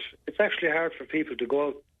extreme that it's actually hard for people to go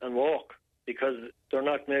out and walk because they're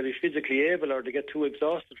not maybe physically able, or they get too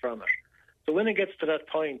exhausted from it. So when it gets to that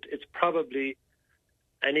point, it's probably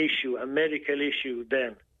an issue, a medical issue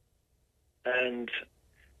then. And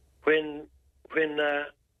when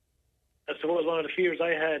I suppose one of the fears I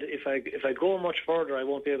had, if I go much further, I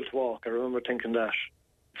won't be able to walk. I remember thinking that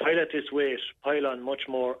if I let this weight pile on much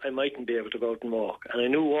more, I mightn't be able to go out and walk. And I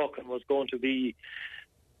knew walking was going to be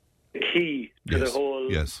the key to the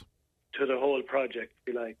whole project,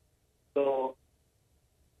 if you like. So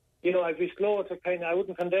I'd be slow to I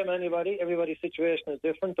wouldn't condemn anybody. Everybody's situation is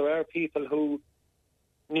different. There are people who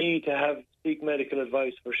need to seek medical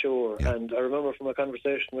advice for sure. Yeah. And I remember from a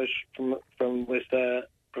conversation with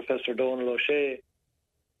Professor Donald O'Shea,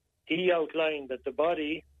 he outlined that the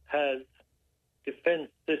body has defence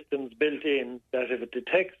systems built in that if it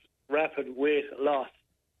detects rapid weight loss,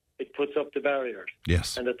 it puts up the barriers.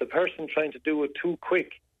 Yes. And that the person trying to do it too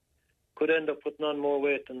quick could end up putting on more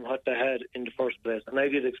weight than what they had in the first place. And I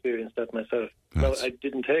did experience that myself. Now, I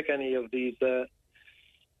didn't take any of these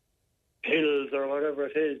pills or whatever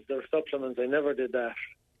it is, or supplements. I never did that.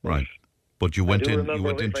 Right. But you went in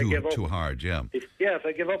too hard, yeah. If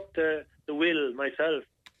I give up the will myself,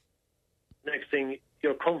 next thing,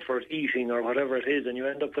 your comfort eating or whatever it is, and you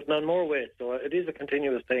end up putting on more weight. So it is a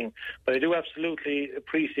continuous thing. But I do absolutely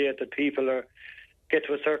appreciate that people get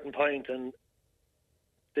to a certain point and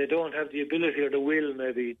they don't have the ability or the will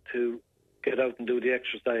maybe to get out and do the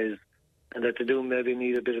exercise, and that they do maybe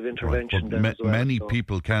need a bit of intervention. Right. As well. Many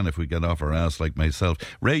people can if we get off our ass like myself.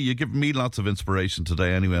 Ray, you give me lots of inspiration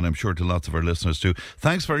today anyway, and I'm sure to lots of our listeners too.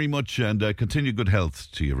 Thanks very much, and continue good health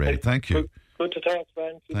to you, Ray. Thank you. Good to talk,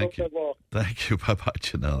 man. Thank you. Thank you. Bye-bye.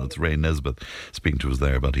 It's Ray Nesbitt speaking to us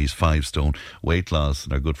there about his 5 stone weight loss.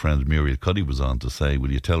 And our good friend Muriel Cuddy was on to say,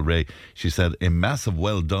 will you tell Ray? She said, a massive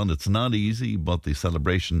well done. It's not easy, but the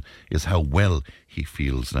celebration is how well he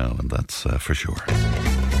feels now. And that's for sure.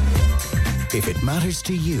 If it matters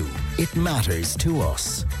to you, it matters to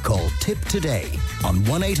us. Call Tip today on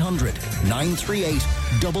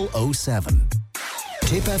 1-800-938-007.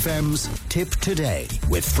 Tip FM's Tip Today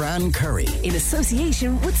with Fran Curry. In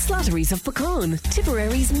association with Slattery's of Pecan,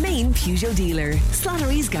 Tipperary's main Peugeot dealer.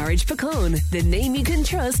 Slattery's Garage Pecan, the name you can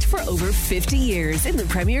trust for over 50 years in the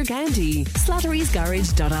Premier County.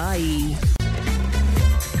 Slattery'sGarage.ie.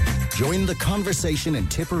 Join the conversation in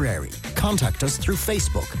Tipperary. Contact us through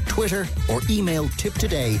Facebook, Twitter, or email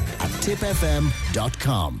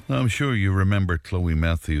tiptoday@tipfm.com. I'm sure you remember Chloe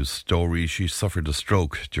Matthews' story. She suffered a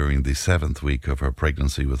stroke during the 7th week of her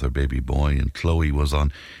pregnancy with her baby boy, and Chloe was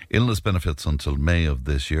on illness benefits until May of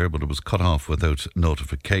this year, but it was cut off without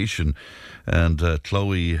notification. And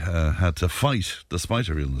Chloe had to fight, despite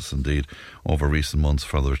her illness indeed, over recent months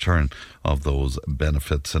for the return of those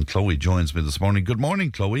benefits. And Chloe joins me this morning. Good morning,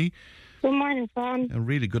 Chloe. Good morning, Fran.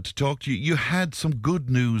 Really good to talk to you. You had some good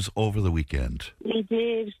news over the weekend. We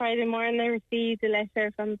did. Friday morning I received a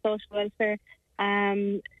letter from social welfare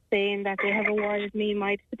saying that they have awarded me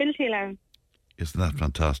my disability allowance. Isn't that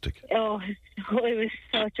fantastic? Oh, it was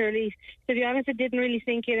such a relief. To be honest, it didn't really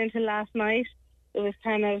sink in until last night. It was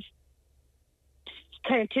kind of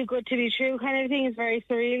too good to be true kind of thing. It's very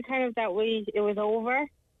surreal kind of that it was over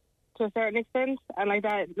to a certain extent. And like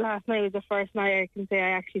that, last night was the first night I can say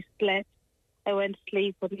I actually slept. I went to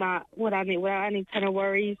sleep without any kind of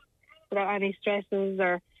worries, without any stresses,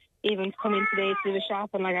 or even coming today to the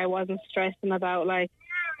shop, and like I wasn't stressing about like,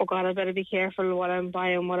 oh God, I better be careful what I'm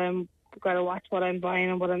buying, gotta watch what I'm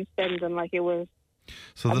buying and what I'm spending. Like it was.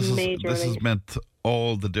 So this has meant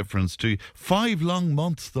all the difference to you. 5 long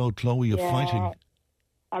months though, Chloe, of fighting.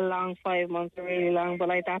 A long 5 months, really long, but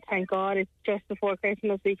like that, thank God, it's just before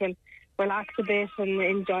Christmas. We can relax a bit and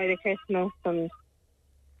enjoy the Christmas, and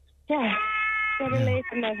yeah. Better late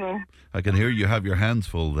than never. I can hear you have your hands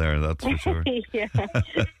full there, that's for sure. Yeah.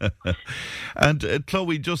 And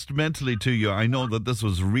Chloe, just mentally to you, I know that this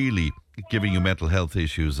was really giving you mental health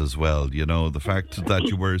issues as well. You know, the fact that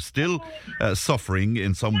you were still suffering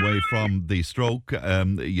in some way from the stroke.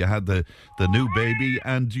 You had the new baby,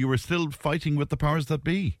 and you were still fighting with the powers that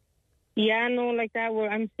be. Yeah, no, like that.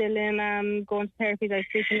 I'm still in going to therapy. I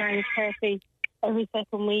speak in language therapy every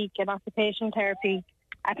second week, and occupational therapy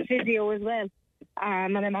at the physio as well.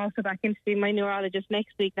 And I'm also back in to see my neurologist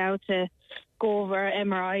next week now to go over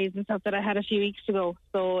MRIs and stuff that I had a few weeks ago.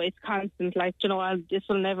 So it's constant. Like, you know, this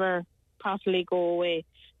will never properly go away.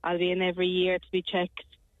 I'll be in every year to be checked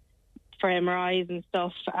for MRIs and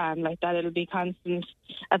stuff, and like that, it'll be constant.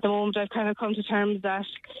 At the moment, I've kind of come to terms that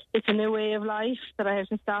it's a new way of life, that I have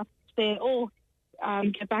to stop saying,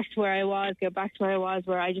 get back to where I was,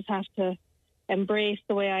 where I just have to embrace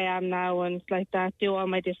the way I am now, and like that, do all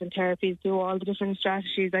my different therapies, do all the different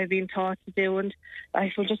strategies I've been taught to do, and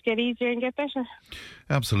life will just get easier and get better.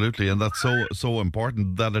 Absolutely, and that's so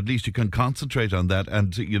important that at least you can concentrate on that,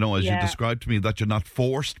 and you know, as you described to me, that you're not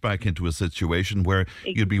forced back into a situation where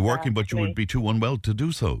you'd be working but you would be too unwell to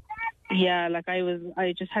do so. Yeah, like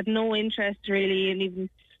I just had no interest really in even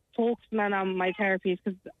focusing on my therapies,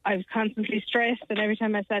 because I was constantly stressed, and every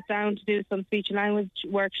time I sat down to do some speech and language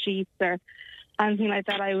worksheets or anything like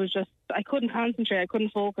that, I couldn't concentrate, I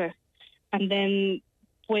couldn't focus. And then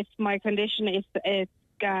with my condition, it's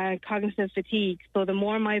cognitive fatigue. So the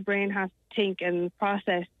more my brain has to think and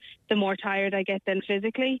process, the more tired I get then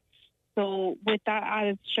physically. So with that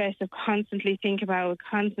added stress of constantly thinking about it,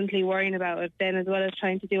 constantly worrying about it, then as well as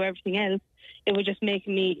trying to do everything else, it would just make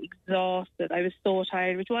me exhausted. I was so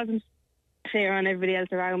tired, which wasn't fair on everybody else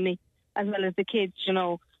around me, as well as the kids, you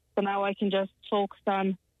know. So now I can just focus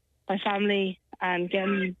on my family and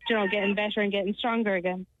getting better and getting stronger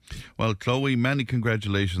again. Well, Chloe, many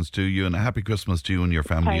congratulations to you, and a happy Christmas to you and your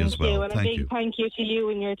family as well. Thank you, and a big thank you to you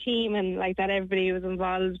and your team, and like that everybody who was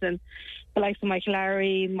involved, and the likes of Michael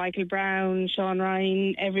Lowry, Michael Brown, Sean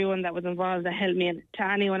Ryan, everyone that was involved that helped me. And to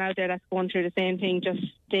anyone out there that's going through the same thing, just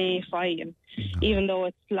stay fighting. Even though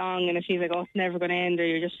it's long and it feels like, oh, it's never going to end, or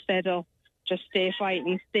you're just fed up, just stay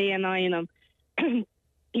fighting, stay annoying them.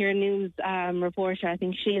 Your news reporter, I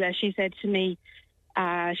think Sheila, she said to me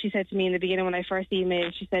in the beginning when I first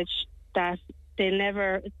emailed, she said that they'll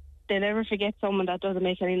never forget someone that doesn't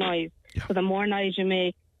make any noise. Yeah. So the more noise you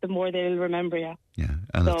make, the more they'll remember you. Yeah,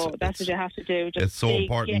 and so that's what you have to do. Just it's so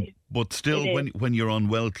important, but still, when you're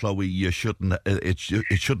unwell, Chloe, you shouldn't. It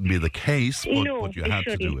shouldn't be the case, but you have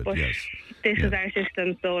to do it. Yes, this is our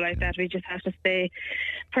system, so like that, we just have to stay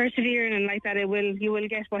persevering, and like that, you will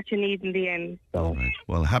get what you need in the end. So, all right.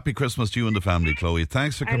 Well, happy Christmas to you and the family, Chloe.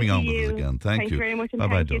 Thanks for coming on with us again. Thank you very much, and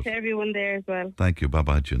bye-bye, thank you to everyone there as well. Thank you. Bye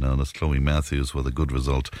bye, Janelle. That's Chloe Matthews with a good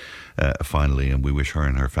result finally, and we wish her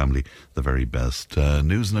and her family the very best.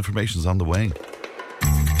 News and information is on the way.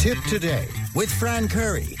 Tip Today with Fran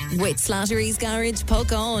Curry. With Slattery's Garage,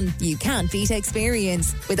 Puckane. You can't beat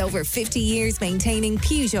experience. With over 50 years maintaining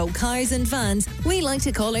Peugeot cars and vans, we like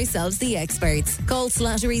to call ourselves the experts. Call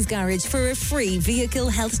Slattery's Garage for a free vehicle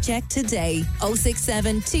health check today.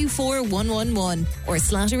 067 24111 or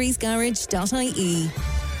slatterysgarage.ie.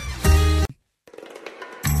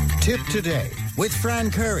 Tip Today with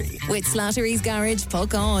Fran Curry. With Slattery's Garage,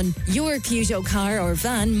 Puckane. Your Peugeot car or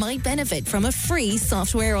van might benefit from a free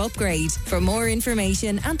software upgrade. For more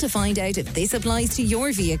information and to find out if this applies to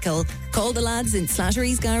your vehicle, call the lads in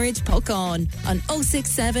Slattery's Garage, Puckane on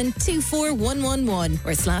 067 24111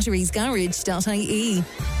 or slatterysgarage.ie.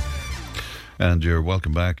 And you're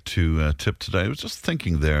welcome back to Tip Today. I was just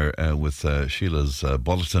thinking there with Sheila's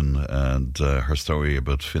bulletin and her story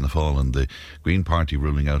about Fianna Fáil and the Green Party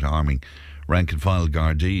ruling out arming rank and file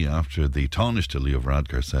Gardaí after the Taoiseach Leo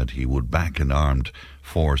Varadkar said he would back an armed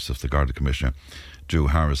force if the Garda Commissioner Drew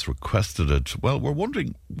Harris requested it. Well, we're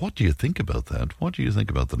wondering, what do you think about that? What do you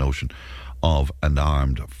think about the notion of an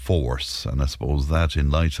armed force? And I suppose that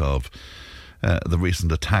in light of the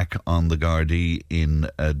recent attack on the Gardaí in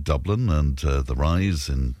Dublin and the rise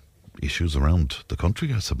in issues around the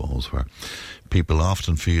country, I suppose, where people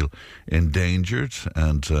often feel endangered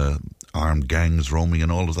and armed gangs roaming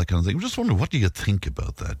and all of that kind of thing. I'm just wondering, what do you think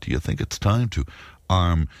about that? Do you think it's time to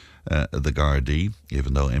arm the Gardaí,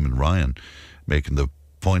 even though Eamon Ryan making the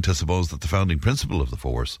point, I suppose, that the founding principle of the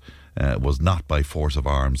force was not by force of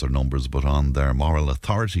arms or numbers, but on their moral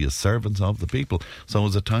authority as servants of the people. So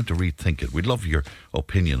is it time to rethink it? We'd love your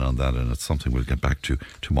opinion on that, and it's something we'll get back to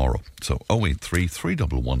tomorrow. So 083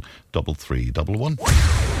 311 3311.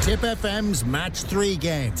 Tip FM's Match 3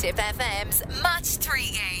 game. Tip FM's Match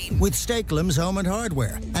 3 game. With Steaklam's Home and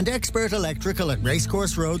Hardware and Expert Electrical at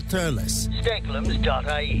Racecourse Road, Thurles.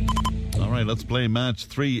 Steaklams.ie. All right, let's play Match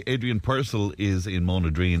 3. Adrian Purcell is in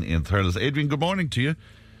Monadreen in Thurles. Adrian, good morning to you.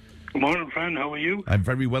 Good morning, Fran. How are you? I'm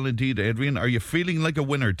very well indeed, Adrian. Are you feeling like a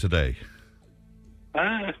winner today?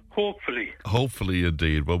 Hopefully. Hopefully,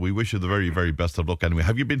 indeed. Well, we wish you the very, very best of luck anyway.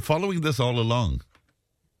 Have you been following this all along?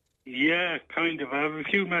 Yeah, kind of. I have a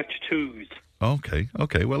few match twos. Okay.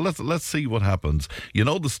 Well, let's see what happens. You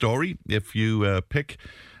know the story. If you pick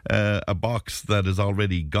a box that is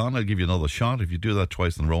already gone, I'll give you another shot. If you do that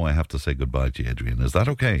twice in a row, I have to say goodbye to you, Adrian. Is that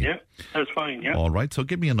okay? Yeah, that's fine, yeah. All right, so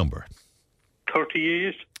give me a number.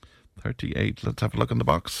 38. 38. Let's have a look in the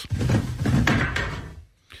box.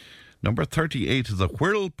 Number 38 is a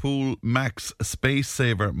Whirlpool Max Space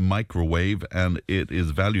Saver microwave, and it is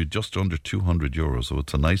valued just under €200, so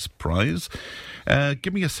it's a nice prize.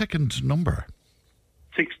 Give me a second number.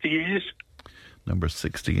 68. Number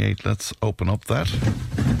 68. Let's open up that.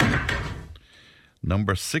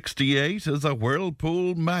 Number 68 is a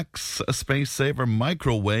Whirlpool Max Space Saver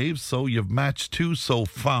microwave, so you've matched two so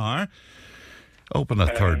far. Open a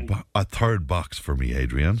third box for me,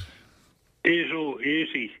 Adrian.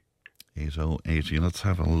 8080. 8080. Let's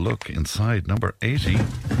have a look inside number 80.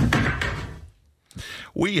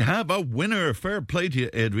 We have a winner. Fair play to you,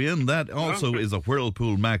 Adrian. That also is a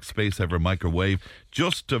Whirlpool Max Space Saver microwave,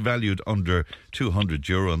 just valued under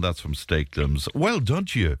 €200, and that's from Steaklam's. Well done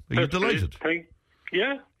to you. Are you delighted?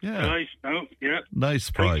 Yeah, Yeah. Nice. No, yeah. Nice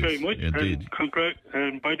prize. Thanks very much. Indeed.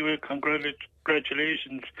 And by the way,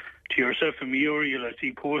 congratulations to yourself and Muriel. I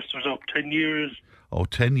see posters up 10 years. Oh,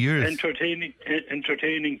 10 years.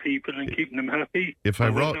 Entertaining people and keeping them happy. Thank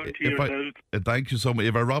you so much.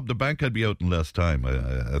 If I robbed the bank, I'd be out in less time,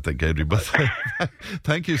 I think, Adrian. But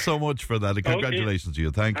thank you so much for that. And congratulations to you.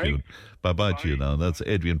 Thank you. Bye-bye to you now. That's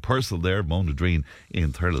Adrian Purcell there, Mona Dreen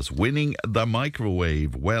in Thurles, winning the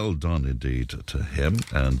microwave. Well done indeed to him.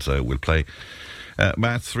 And we'll play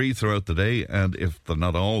match 3 throughout the day, and if they're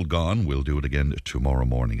not all gone, we'll do it again tomorrow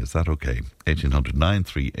morning. Is that okay? 1800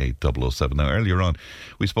 938 007. Now, earlier on,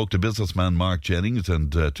 we spoke to businessman Mark Jennings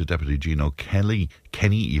and to Deputy Gino Kenny,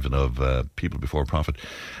 even of People Before Profit,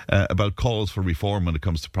 about calls for reform when it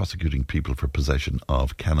comes to prosecuting people for possession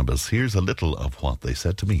of cannabis. Here's a little of what they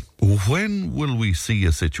said to me. When will we see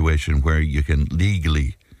a situation where you can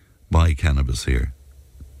legally buy cannabis here?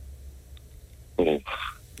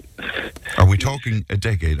 Are we talking a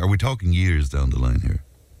decade? Are we talking years down the line here?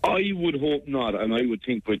 I would hope not, and I would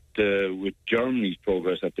think with Germany's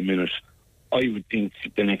progress at the minute, I would think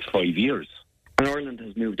the next 5 years. And Ireland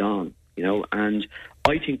has moved on, and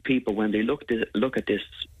I think people, when they look at this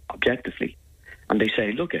objectively, and they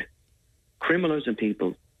say, look at criminalising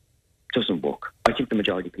people doesn't work. I think the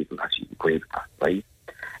majority of people actually agree with that, right?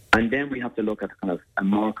 And then we have to look at a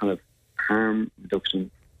more harm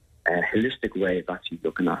reduction, holistic way of actually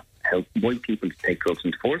looking at why people take drugs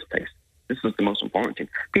in the first place. This is the most important thing.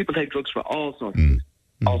 People take drugs for all sorts of reasons.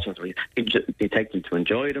 All sorts of reasons. They take them to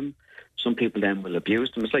enjoy them. Some people then will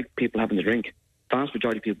abuse them. It's like people having a drink. The vast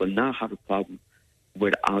majority of people now have a problem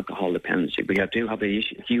with alcohol dependency. We do have a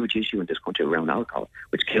huge issue in this country around alcohol,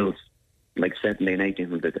 which kills like 1,700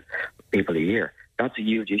 and 1,800 people a year. That's a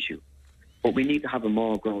huge issue. But we need to have a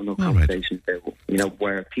more grown-up conversation there,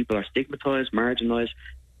 where people are stigmatised, marginalised.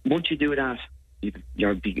 Once you do that,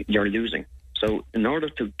 you're losing. So in order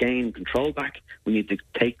to gain control back, we need to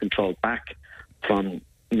take control back from,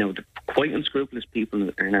 the quite unscrupulous people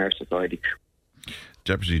in our society.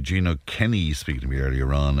 Deputy Gino Kenny speaking to me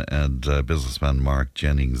earlier on, and businessman Mark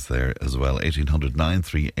Jennings there as well. 1800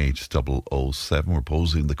 938 007. We're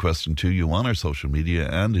posing the question to you on our social media,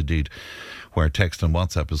 and indeed where text and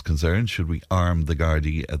WhatsApp is concerned. Should we arm the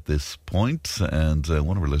Gardaí at this point? And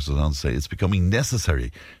one of our listeners on say it's becoming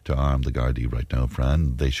necessary to arm the Gardaí right now,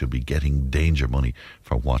 Fran. They should be getting danger money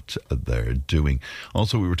for what they're doing.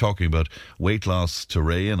 Also, we were talking about weight loss to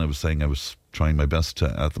Ray, and I was saying I was trying my best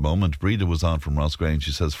at the moment. Breda was on from Rossgrange.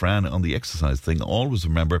 She says, Fran, on the exercise thing, always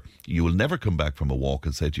remember you will never come back from a walk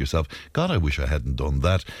and say to yourself, God, I wish I hadn't done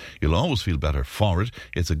that. You'll always feel better for it.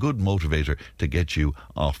 It's a good motivator to get you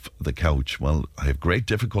off the couch. Well, I have great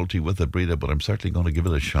difficulty with it, Breda, but I'm certainly going to give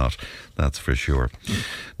it a shot. That's for sure.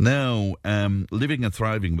 Now, Living and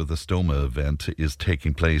Thriving with the Stoma event is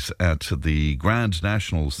taking place at the Grand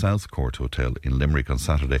National South Court Hotel in Limerick on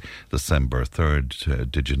Saturday, December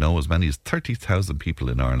 3rd. Did you know as many as 30,000 people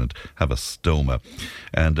in Ireland have a stoma?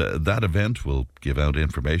 And that event will give out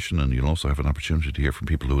information, and you'll also have an opportunity to hear from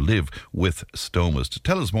people who live with stomas. To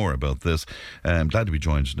tell us more about this, I'm glad to be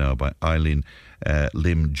joined now by Eileen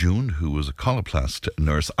Lim June, who is a coloplast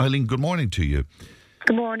nurse. Eileen, good morning to you.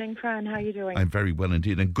 Good morning, Fran. How are you doing? I'm very well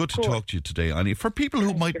indeed, and good to talk to you today, Eileen. For people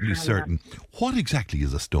who mightn't be certain, what exactly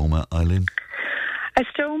is a stoma, Eileen? A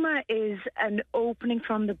stoma is an opening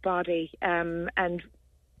from the body, and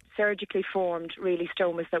surgically formed, really,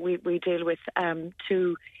 stomas that we deal with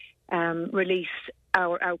to release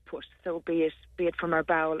our output, so be it from our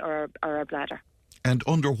bowel or our bladder. And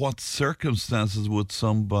under what circumstances would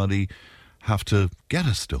somebody have to get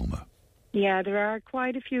a stoma? Yeah, there are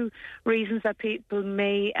quite a few reasons that people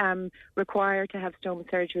may require to have stoma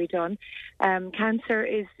surgery done. Cancer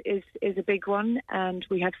is a big one, and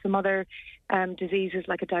we have some other diseases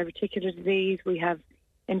like a diverticular disease. We have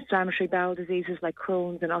inflammatory bowel diseases like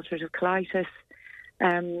Crohn's and ulcerative colitis.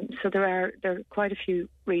 So there are quite a few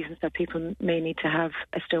reasons that people may need to have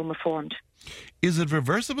a stoma formed. Is it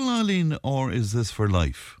reversible, Eileen, or is this for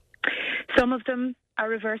life? Some of them are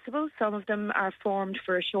reversible. Some of them are formed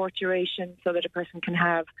for a short duration so that a person can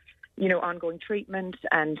have, ongoing treatment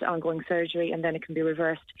and ongoing surgery, and then it can be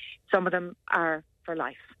reversed. Some of them are for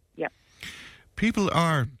life. Yep. People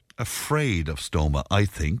are afraid of stoma, I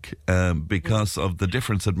think, because of the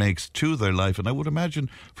difference it makes to their life. And I would imagine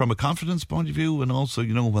from a confidence point of view, and also,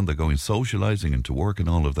 when they're going socialising and to work and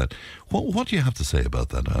all of that. What do you have to say about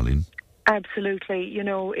that, Eileen? Absolutely.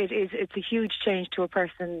 It's a huge change to a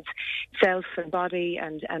person's self and body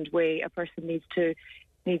and way a person needs to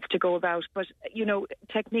go about. But,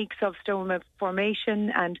 techniques of stoma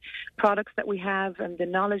formation and products that we have and the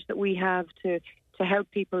knowledge that we have to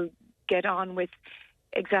help people get on with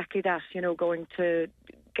exactly that,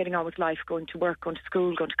 getting on with life, going to work, going to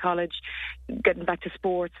school, going to college, getting back to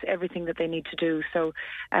sports, everything that they need to do. So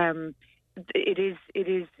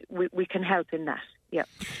we can help in that. Yeah.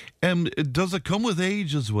 Does it come with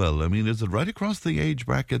age as well? I mean, is it right across the age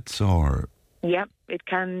brackets or? Yeah, it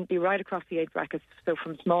can be right across the age brackets. So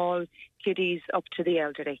from small kiddies up to the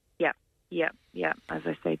elderly. Yeah. As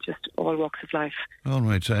I say, just all walks of life. All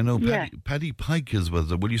right. So I know Paddy Pike is with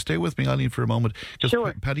us. Will you stay with me, Eileen, for a moment?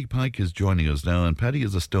 Sure. Paddy Pike is joining us now, and Paddy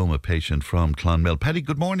is a stoma patient from Clonmel. Paddy,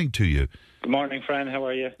 good morning to you. Good morning, Fran. How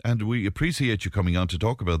are you? And we appreciate you coming on to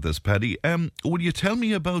talk about this, Paddy. Will you tell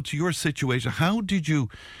me about your situation? How did you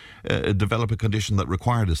develop a condition that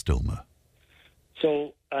required a stoma?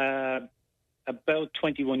 So, about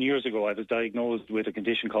 21 years ago, I was diagnosed with a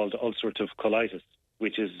condition called ulcerative colitis,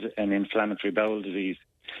 which is an inflammatory bowel disease.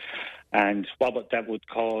 And what that would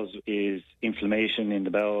cause is inflammation in the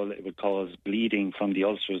bowel. It would cause bleeding from the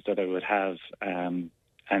ulcers that I would have. And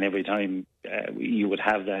every time you would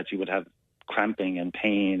have that, you would have cramping and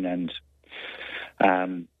pain. And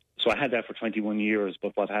so I had that for 21 years.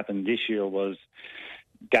 But what happened this year was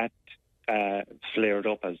that flared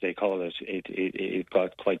up, as they call it. It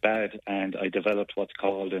got quite bad. And I developed what's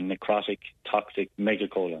called a necrotic toxic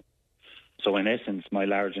megacolon. So in essence, my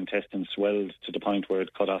large intestine swelled to the point where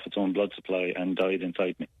it cut off its own blood supply and died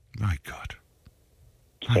inside me. My God.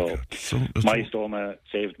 So my stoma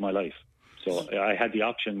saved my life. So I had the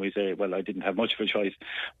option. We say, well, I didn't have much of a choice,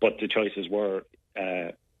 but the choices were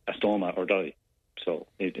a stoma or die. So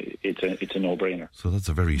it's a no-brainer. So that's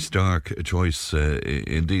a very stark choice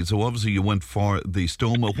indeed. So obviously you went for the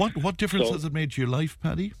stoma. What difference has it made to your life,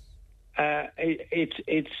 Paddy?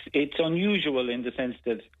 It's unusual in the sense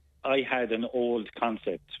that I had an old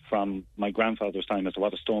concept from my grandfather's time as to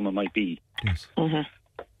what a stoma might be. Yes. Mm-hmm.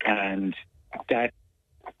 And that,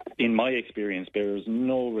 in my experience, bears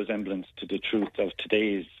no resemblance to the truth of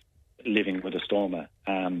today's living with a stoma.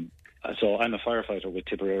 So I'm a firefighter with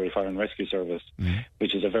Tipperary Fire and Rescue Service,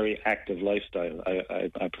 which is a very active lifestyle.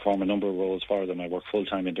 I perform a number of roles for them. I work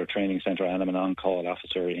full-time in their training centre, and I'm an on-call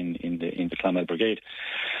officer in the Clonmel Brigade.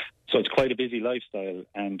 So it's quite a busy lifestyle.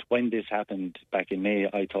 And when this happened back in May,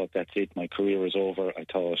 I thought, that's it, my career is over. I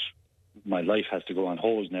thought, my life has to go on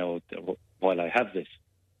hold now while I have this.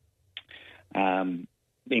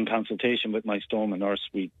 In consultation with my stoma nurse,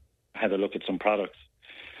 we had a look at some products,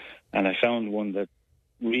 and I found one that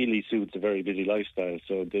really suits a very busy lifestyle.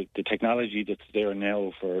 So the technology that's there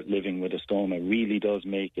now for living with a stoma really does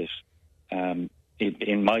make it,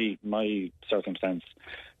 in my circumstance,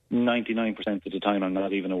 99% of the time I'm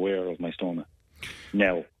not even aware of my stoma.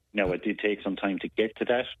 Now it did take some time to get to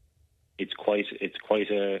that. It's quite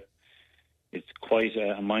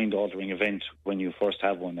a mind-altering event when you first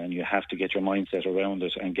have one, and you have to get your mindset around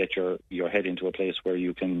it and get your head into a place where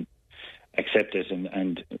you can accept it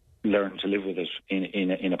and learn to live with it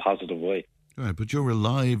in a positive way. Right, but you're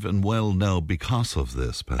alive and well now because of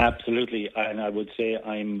this, Pat. Absolutely, and I would say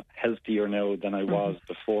I'm healthier now than I was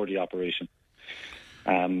before the operation.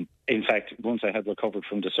 In fact, once I had recovered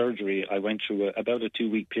from the surgery, I went through about a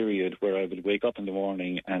 2-week period where I would wake up in the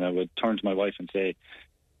morning and I would turn to my wife and say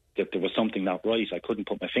that there was something not right. I couldn't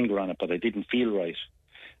put my finger on it, but I didn't feel right.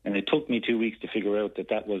 And it took me 2 weeks to figure out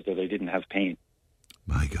that I didn't have pain.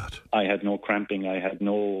 My God. I had no cramping. I had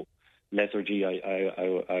no lethargy. I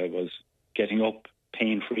was getting up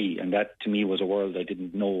pain-free, and that to me was a world I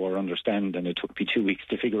didn't know or understand, and it took me 2 weeks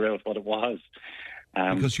to figure out what it was.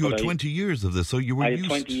 Because you had 20 years of this, so you were used to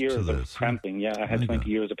this. I had 20 years of cramping, yeah. I had 20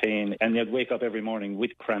 years of pain, and I'd wake up every morning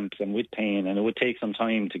with cramps and with pain, and it would take some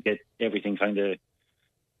time to get everything kind of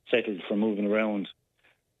settled for moving around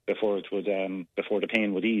before the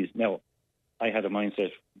pain would ease. Now, I had a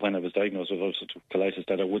mindset when I was diagnosed with ulcerative colitis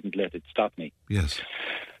that I wouldn't let it stop me. Yes.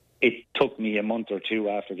 It took me a month or two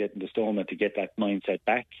after getting the stoma to get that mindset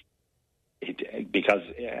back. Because,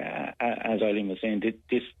 as Eileen was saying,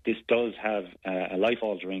 this does have a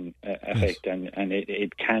life-altering effect, yes. and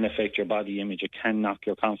it can affect your body image. It can knock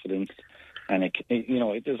your confidence, and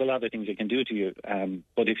there's a lot of things it can do to you.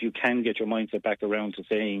 But if you can get your mindset back around to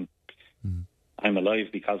saying, I'm alive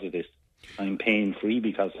because of this, I'm pain-free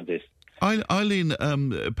because of this. Eileen,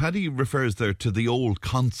 Paddy refers there to the old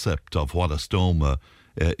concept of what a stoma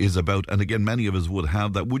is about, and again, many of us would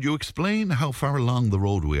have that. Would you explain how far along the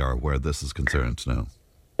road we are where this is concerned now?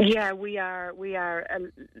 Yeah, we are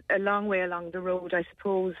a long way along the road, I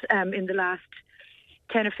suppose. In the last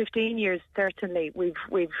 10 or 15 years, certainly, we've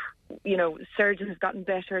surgeons have gotten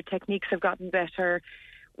better, techniques have gotten better.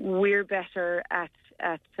 We're better at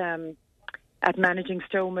managing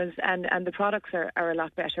stomas, and the products are a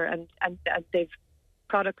lot better, and they've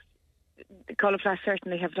products Coloplast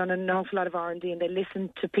certainly have done an awful lot of R&D, and they listen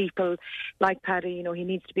to people like Paddy. You know, he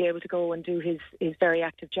needs to be able to go and do his very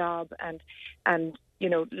active job and you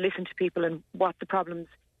know, listen to people and what the problems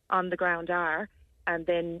on the ground are, and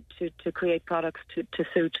then to create products to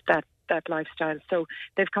suit that lifestyle. So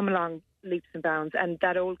they've come along leaps and bounds, and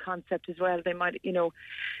that old concept as well. They might, you know,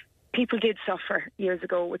 people did suffer years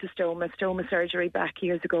ago with the stoma. Stoma surgery back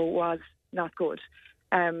years ago was not good.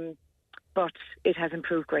 But it has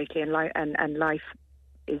improved greatly, and life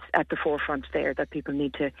is at the forefront there, that people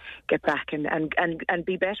need to get back and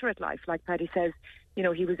be better at life. Like Paddy says, you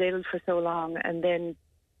know, he was ill for so long, and then,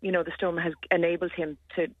 you know, the stoma has enabled him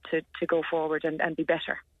to go forward and be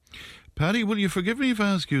better. Paddy, will you forgive me if I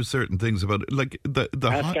ask you certain things about it? Like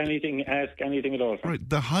ask anything at all. Right,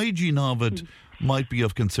 the hygiene of it might be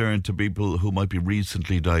of concern to people who might be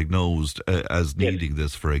recently diagnosed as needing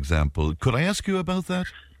this, for example. Could I ask you about that?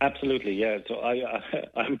 Absolutely, yeah. So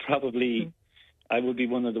I'm probably, I would be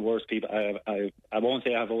one of the worst people. I won't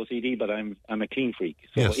say I have OCD, but I'm a clean freak.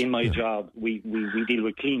 So in my job, we deal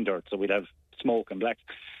with clean dirt, so we'd have smoke and blacks,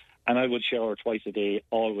 and I would shower twice a day,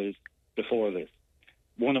 always before this.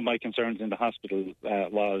 One of my concerns in the hospital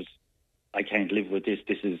was, I can't live with this.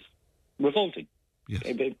 This is revolting. Yes.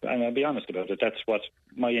 And I'll be honest about it. That's what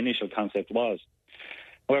my initial concept was.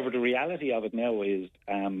 However, the reality of it now is,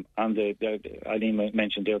 on Eileen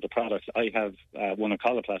mentioned there the products. I have one of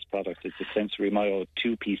Coloplast products. It's a Sensory Myo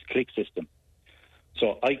 2-piece click system.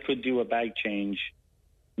 So I could do a bag change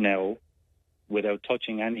now without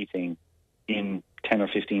touching anything in 10 or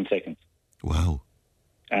 15 seconds. Wow.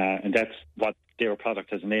 And that's what their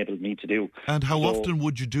product has enabled me to do. And how often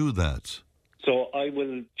would you do that? So I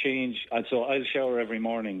will change. So I'll shower every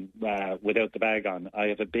morning without the bag on. I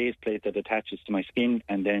have a base plate that attaches to my skin,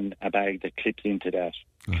 and then a bag that clips into that.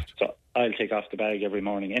 Right. So I'll take off the bag every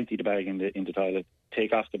morning, empty the bag in the toilet,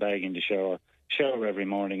 take off the bag in the shower every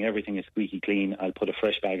morning. Everything is squeaky clean. I'll put a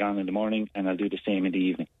fresh bag on in the morning, and I'll do the same in the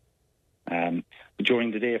evening. But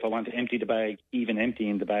during the day, if I want to empty the bag, even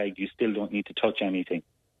emptying the bag, you still don't need to touch anything.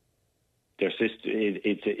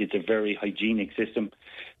 It's a very hygienic system.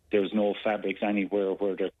 There's no fabrics anywhere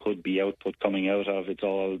where there could be output coming out of. It's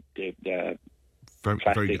all very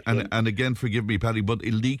good. And again, forgive me, Paddy, but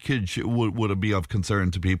leakage would it be of concern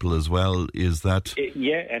to people as well? Is that?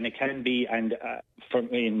 Yeah, and it can be. And for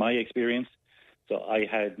me, in my experience, so I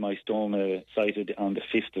had my stoma sighted on the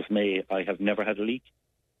 5th of May. I have never had a leak.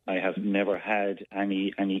 I have never had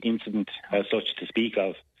any incident as such to speak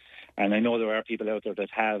of. And I know there are people out there that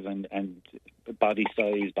have, and body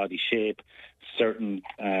size, body shape, certain,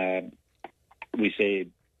 we say,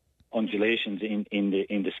 undulations in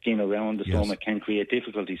the skin around the stoma can create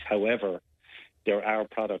difficulties. However, there are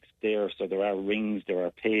products there, so there are rings, there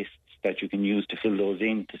are pastes that you can use to fill those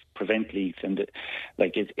in to prevent leaks. And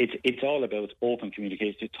it's all about open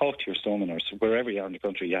communication. Talk to your stoma nurse. Wherever you are in the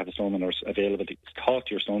country, you have a stoma nurse available. Talk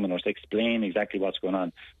to your stoma nurse. Explain exactly what's going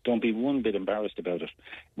on. Don't be one bit embarrassed about it.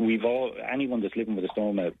 Anyone that's living with a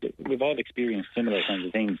stoma, we've all experienced similar kinds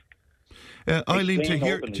of things. Eileen, to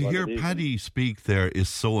hear Paddy speak there is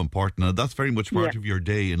so important, and that's very much part of your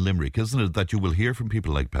day in Limerick, isn't it? That you will hear from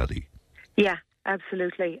people like Paddy. Yeah,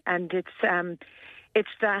 absolutely, and it's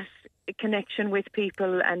that connection with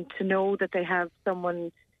people, and to know that they have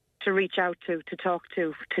someone to reach out to talk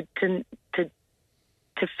to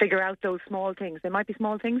figure out those small things. They might be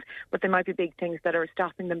small things, but they might be big things that are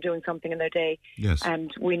stopping them doing something in their day. Yes.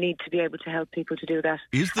 And we need to be able to help people to do that.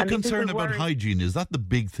 Is the concern about hygiene, is that the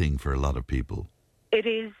big thing for a lot of people? It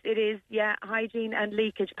is, yeah, hygiene and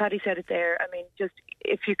leakage. Paddy said it there. I mean, just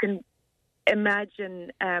if you can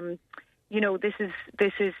imagine,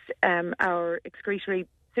 this is our excretory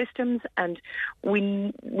systems, and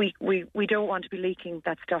we don't want to be leaking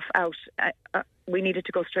that stuff out. We need it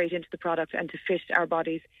to go straight into the product and to fit our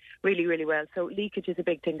bodies really, really well. So leakage is a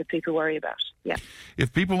big thing that people worry about. Yeah.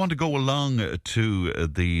 If people want to go along to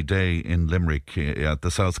the day in Limerick at the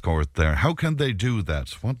South Court there, how can they do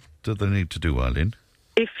that? What do they need to do, Eileen?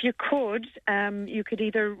 If you could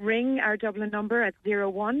either ring our Dublin number at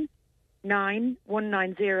 019 190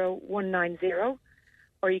 190,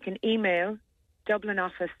 or you can email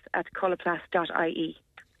dublinoffice@coloplast.ie.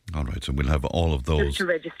 All right, so we'll have all of those. Just to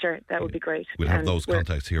register, that would be great. We'll have those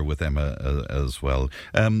contacts here with Emma as well.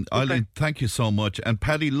 Eileen, thank you so much. And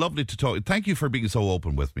Paddy, lovely to talk. Thank you for being so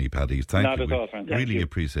open with me, Paddy. Thank you. Not at all, friend. Really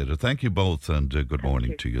appreciate it. Thank you both, and good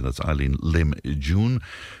morning to you. That's Eileen Lim-June,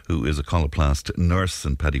 who is a Coloplast nurse,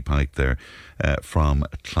 and Paddy Pike there from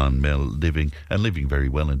Clonmel, living very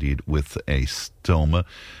well indeed with a stoma.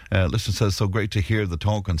 Listen, says, so great to hear the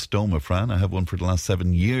talk on stoma, Fran. I have one for the last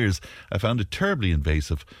 7 years. I found it terribly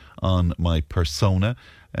invasive. on my persona,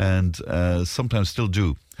 and sometimes still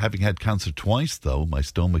do. Having had cancer twice, though, my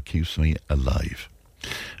stoma keeps me alive.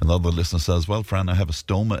 Another listener says, well, Fran, I have a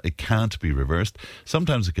stoma. It can't be reversed.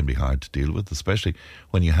 Sometimes it can be hard to deal with, especially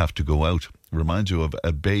when you have to go out. Reminds you of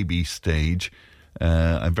a baby stage.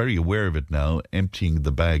 I'm very aware of it now. Emptying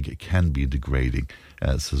the bag can be degrading,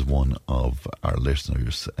 says one of our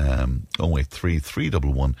listeners. 083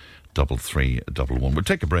 311 3311. We'll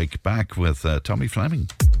take a break. Back with Tommy Fleming.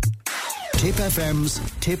 Tip FM's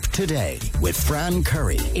Tip Today with Fran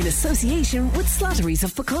Curry. In association with Slattery's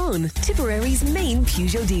of Puckane, Tipperary's main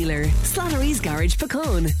Peugeot dealer. Slattery's Garage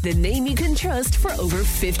Puckane, the name you can trust for over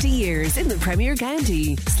 50 years in the Premier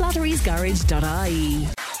County. Slattery'sGarage.ie.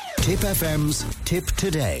 Tip FM's Tip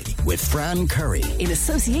Today with Fran Curry. In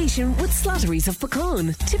association with Slattery's of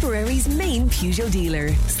Puckane, Tipperary's main Peugeot dealer.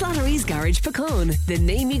 Slattery's Garage Puckane, the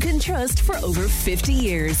name you can trust for over 50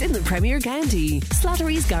 years in the Premier County.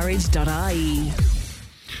 Slattery'sGarage.ie.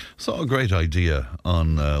 Saw a great idea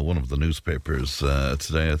on one of the newspapers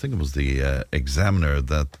today. I think it was the Examiner,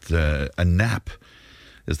 that a NAP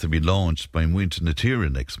is to be launched by Muintir na Tíre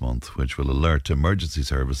next month, which will alert emergency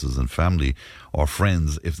services and family or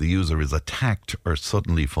friends if the user is attacked or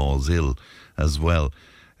suddenly falls ill, as well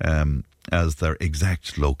as their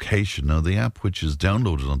exact location. Now, the app, which is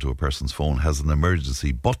downloaded onto a person's phone, has an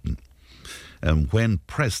emergency button. And when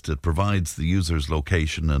pressed, it provides the user's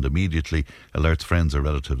location and immediately alerts friends or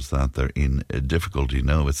relatives that they're in difficulty.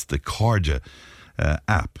 Now, it's the Corja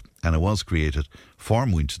app, and it was created for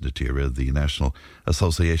Muintir na Tíre, the National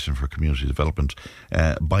Association for Community Development,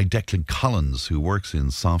 by Declan Collins, who works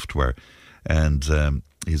in software, and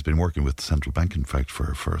he's been working with the Central Bank, in fact,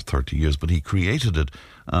 for 30 years, but he created it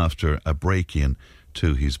after a break-in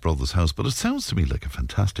to his brother's house. But it sounds to me like a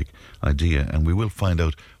fantastic idea, and we will find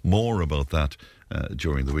out more about that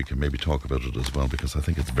during the week and maybe talk about it as well, because I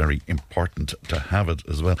think it's very important to have it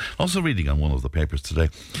as well. Also reading on one of the papers today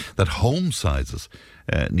that home sizes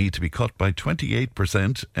need to be cut by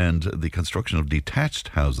 28% and the construction of detached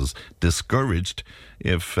houses discouraged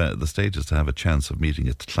if the state is to have a chance of meeting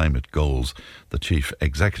its climate goals, the chief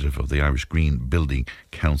executive of the Irish Green Building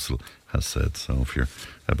Council has said. So if you're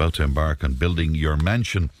about to embark on building your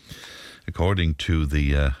mansion, according to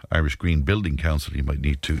the Irish Green Building Council, you might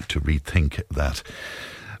need to rethink that.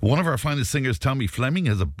 One of our finest singers, Tommy Fleming,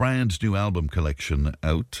 has a brand new album collection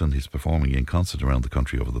out, and he's performing in concert around the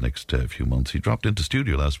country over the next few months. He dropped into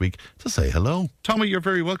studio last week to say hello. Tommy, you're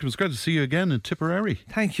very welcome. It's great to see you again in Tipperary.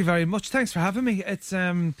 Thank you very much. Thanks for having me. It's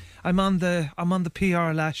I'm on the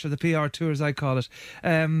PR lash, or the PR tour as I call it.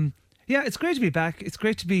 Yeah, it's great to be back. It's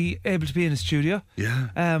great to be able to be in a studio.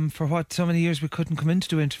 Yeah. For what, so many years we couldn't come in to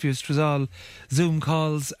do interviews. It was all Zoom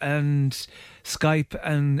calls and Skype,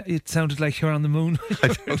 and it sounded like you're on the moon.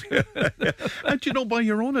 And you know, by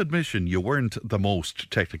your own admission, you weren't the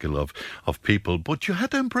most technical of people, but you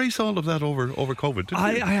had to embrace all of that over COVID,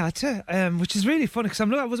 didn't you? I had to, which is really funny, because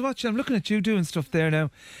I'm looking at you doing stuff there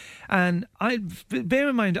now, and bear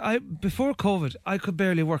in mind, before COVID, I could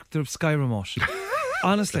barely work the Sky remote.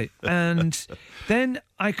 Honestly. And then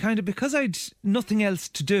I because I'd nothing else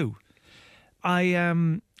to do, I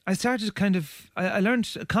started I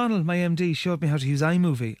learned, Connell, my MD, showed me how to use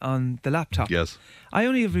iMovie on the laptop. Yes. I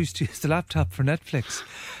only ever used to use the laptop for Netflix.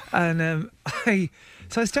 And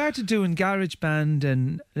so I started doing GarageBand,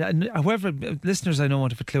 and however, listeners I know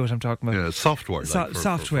won't have a clue what I'm talking about. Yeah, software.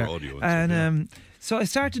 Software. For audio and so I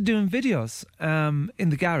started doing videos in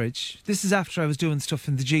the garage. This is after I was doing stuff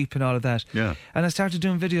in the Jeep and all of that. Yeah. And I started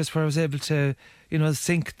doing videos where I was able to,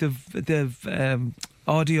 sync the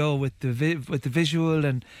audio with the visual,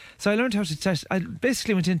 and so I learned how to. I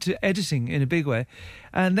basically went into editing in a big way,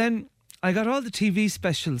 and then I got all the TV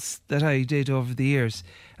specials that I did over the years,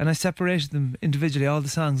 and I separated them individually, all the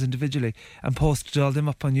songs individually, and posted all them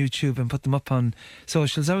up on YouTube and put them up on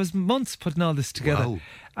socials. I was months putting all this together. Wow.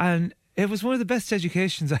 And it was one of the best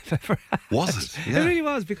educations I've ever had. Was it? Yeah. It really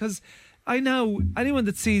was, because I know anyone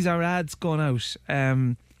that sees our ads going out,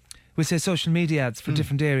 we say social media ads for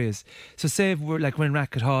different areas. So say we're in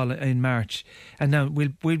Racket Hall in March, and now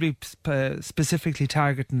we'll be specifically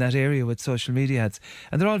targeting that area with social media ads,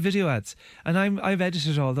 and they're all video ads. And I've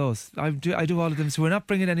edited all those. I do all of them. So we're not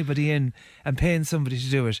bringing anybody in and paying somebody to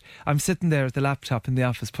do it. I'm sitting there at the laptop in the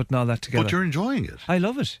office putting all that together. But you're enjoying it. I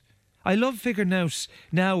love it. I love figuring out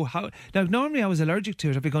now how. Now, normally I was allergic to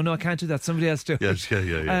it. I'd be going, no, I can't do that. Somebody else do it. Yes,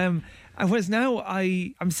 yeah. And whereas now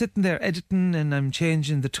I'm sitting there editing and I'm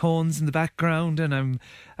changing the tones in the background and I'm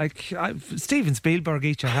like, Steven Spielberg,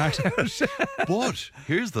 eat your heart out. But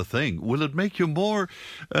here's the thing: will it make you more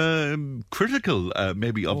critical,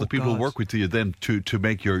 maybe, of the people who work with you then to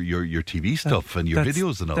make your TV stuff and your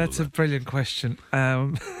videos and all of that? That's a brilliant question.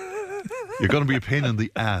 You're going to be a pain in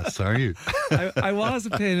the ass, are you? I was a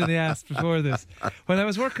pain in the ass before this. When I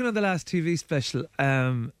was working on the last TV special,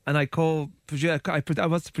 and I was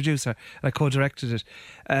the producer, and I co-directed it.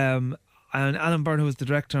 And Alan Byrne, who was the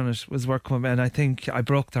director on it, was working with me, and I think I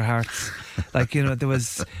broke their hearts. Like, there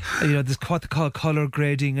was, there's what they call colour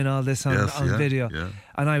grading and all this on video. Yeah.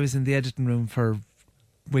 And I was in the editing room for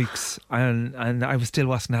weeks and I still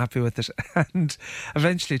wasn't happy with it, and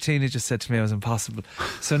eventually Tina just said to me it was impossible.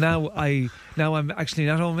 So now I'm actually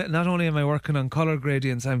not only am I working on colour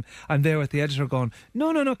gradients, I'm there with the editor going,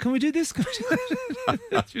 no, can we do this, can we do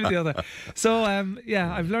that? Do the other. So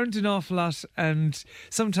I've learned an awful lot, and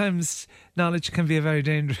sometimes knowledge can be a very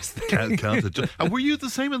dangerous thing. Can't it? And were you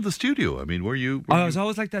the same in the studio? I mean, were you I was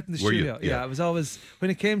always like that in the studio. Yeah, I was always,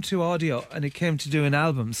 when it came to audio and it came to doing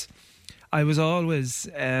albums, I was always.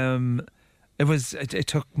 It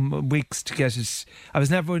took weeks to get it. I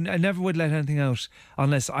never would let anything out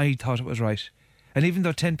unless I thought it was right. And even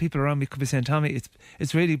though 10 people around me could be saying, "Tommy,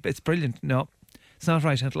 it's brilliant." No, it's not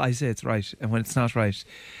right until I say it's right. And when it's not right,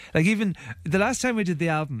 like even the last time we did the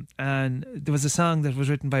album, and there was a song that was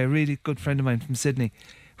written by a really good friend of mine from Sydney,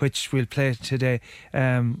 which we'll play today,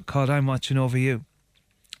 called "I'm Watching Over You,"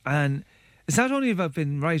 and. It's not only about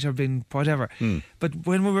being right or being whatever, but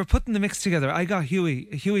when we were putting the mix together, I got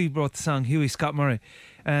Huey wrote the song, Huey Scott Murray,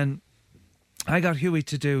 and I got Huey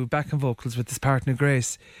to do backing vocals with his partner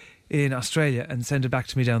Grace in Australia and send it back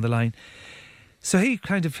to me down the line. So he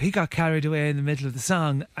got carried away in the middle of the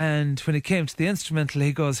song, and when it came to the instrumental,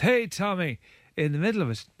 he goes, "Hey Tommy," in the middle of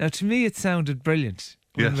it. Now to me it sounded brilliant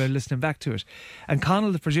when we were listening back to it, and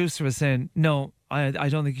Connell, the producer, was saying, "No, I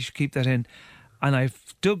don't think you should keep that in." And I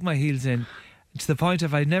dug my heels in to the point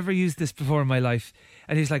of I'd never used this before in my life.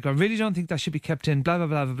 And he's like, "I really don't think that should be kept in, blah, blah,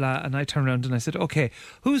 blah, blah, blah." And I turned around and I said, "Okay,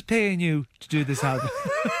 who's paying you to do this album?"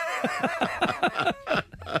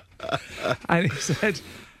 And he said,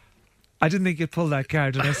 "I didn't think you'd pull that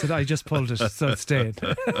card." And I said, "I just pulled it, so it stayed."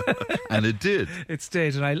 And it did. It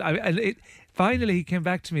stayed. And finally he came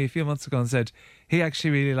back to me a few months ago and said he actually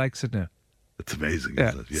really likes it now. It's amazing, yeah.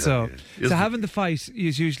 Isn't it? Yeah, so having the fight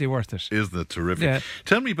is usually worth it. Isn't it terrific? Yeah.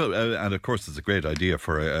 Tell me about, and of course it's a great idea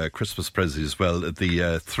for a Christmas present as well, the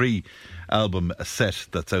 3-album set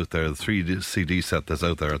that's out there, the 3 CD set that's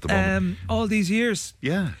out there at the moment. All these years.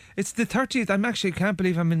 Yeah. It's the 30th. I can't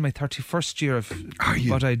believe I'm in my 31st year of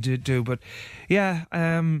what I did do. But yeah,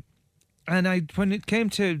 and when it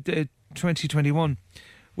came to 2021,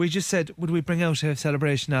 we just said, would we bring out a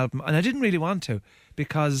celebration album? And I didn't really want to,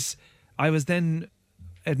 because I was then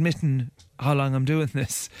admitting how long I'm doing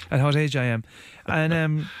this and what age I am.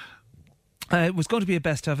 And it was going to be a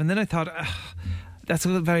best of. And then I thought, that's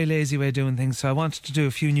a very lazy way of doing things. So I wanted to do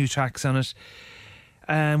a few new tracks on it.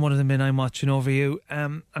 And one of them being "I'm Watching Over You."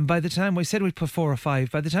 And by the time we said we'd put 4 or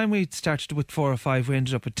 5, by the time we started with 4 or 5, we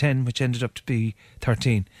ended up with 10, which ended up to be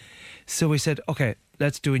 13. So we said, okay,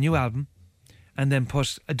 let's do a new album and then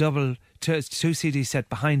put a double 2 CD set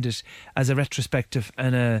behind it as a retrospective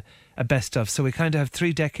and a best of. So we kind of have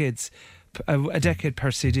 3 decades, a decade per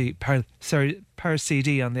CD, per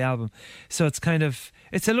CD on the album. So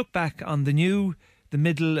it's a look back on the new, the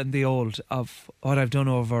middle and the old of what I've done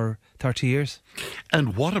over 30 years.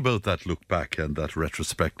 And what about that look back and that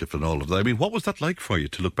retrospective and all of that? I mean, what was that like for you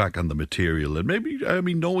to look back on the material? And maybe,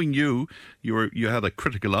 knowing you had a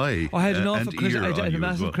critical eye. I had a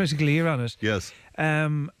massive critical ear on it. Yes.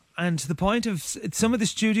 And to the point of some of the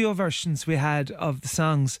studio versions we had of the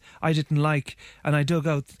songs I didn't like, and I dug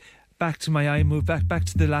out I moved back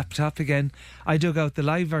to the laptop again. I dug out the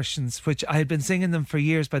live versions, which I had been singing them for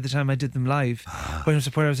years by the time I did them live. When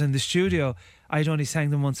I was in the studio, I'd only sang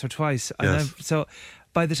them once or twice. Yes. So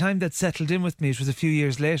by the time that settled in with me, it was a few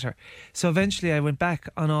years later. So eventually I went back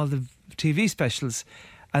on all the TV specials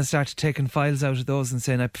and started taking files out of those and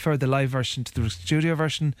saying I prefer the live version to the studio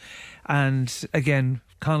version. And again,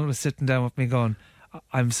 Conal was sitting down with me going,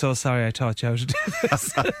 "I'm so sorry I taught you how to do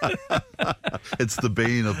this." It's the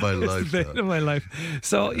bane of my life. It's the bane of my life.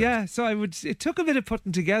 So it took a bit of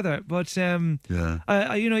putting together, but even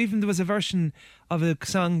there was a version of a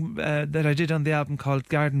song that I did on the album called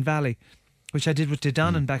Garden Valley, which I did with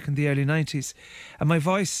Dedonan back in the early 90s. And my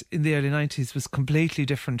voice in the early 90s was completely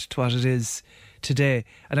different to what it is today.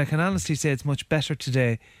 And I can honestly say it's much better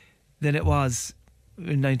today than it was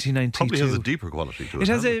in 1992. Probably has a deeper quality to it. It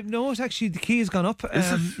has it actually the key has gone up.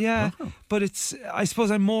 Is it? Yeah, Oh. but I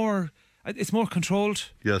suppose it's more controlled.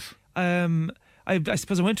 Yes. I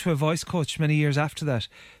suppose I went to a voice coach many years after that,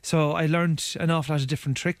 so I learned an awful lot of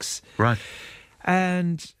different tricks. Right.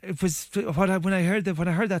 And it was when I heard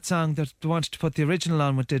that song that they wanted to put the original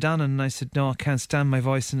on with Dedan, and I said no, I can't stand my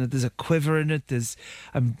voice in it. There's a quiver in it.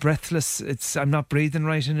 I'm breathless. I'm not breathing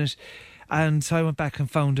right in it. And so I went back and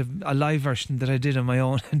found a live version that I did on my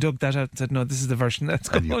own and dug that out and said, no, this is the version that's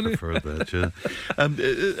going on. And you prefer that, yeah.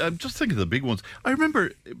 I'm just thinking of the big ones. I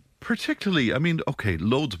remember particularly, I mean, okay,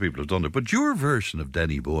 loads of people have done it, but your version of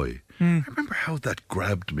Danny Boy, I remember how that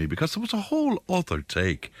grabbed me because there was a whole other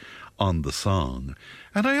take on the song.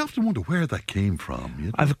 And I often wonder where that came from. You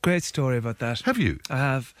know? I have a great story about that. Have you? I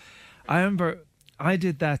have. I remember I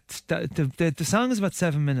did that. The song is about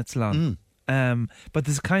 7 minutes long. But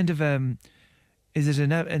there's kind of is it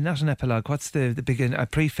not an epilogue? What's the beginning? A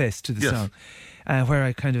preface to the song, where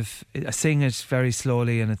I sing it very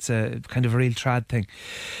slowly, and it's a kind of a real trad thing.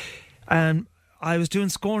 And I was doing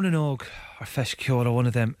Scorn and Og or Fesh Kyola, one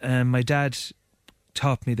of them, and my dad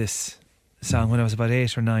taught me this song when I was about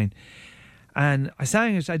 8 or 9. And I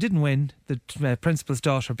sang it. I didn't win. The principal's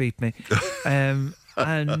daughter beat me.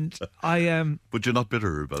 And I But you're not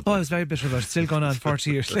bitter about that? Oh, I was very bitter about it. Still going on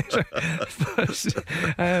 40 years later. But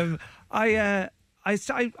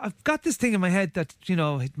I've got this thing in my head that, you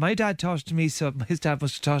know, my dad taught it to me, so his dad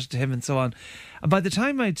must have taught it to him, and so on. And by the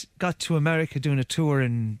time I'd got to America doing a tour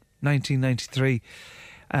in 1993,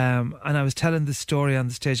 and I was telling the story on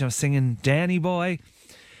the stage, I was singing Danny Boy.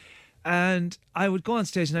 And I would go on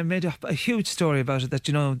stage and I made a huge story about it, that,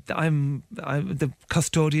 you know, I'm the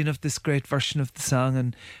custodian of this great version of the song,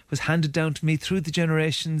 and was handed down to me through the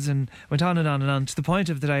generations, and went on and on and on, to the point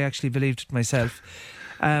of that I actually believed it myself.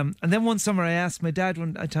 And then one summer I asked my dad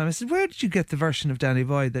one time, I said, where did you get the version of Danny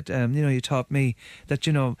Boy that, you know, you taught me, that,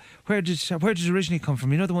 you know, where did it originally come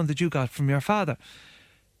from? You know, the one that you got from your father.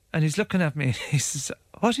 And he's looking at me and he says,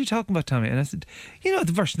 what are you talking about, Tommy? And I said, you know,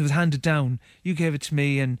 the version that was handed down, you gave it to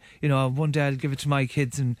me, and, you know, one day I'll give it to my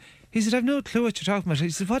kids. And he said, I've no clue what you're talking about. He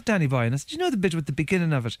said, what, Danny Boy? And I said, you know the bit with the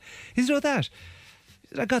beginning of it? He said, oh, that. He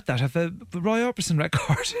said, I got that. I have a Roy Orbison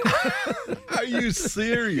record. Are you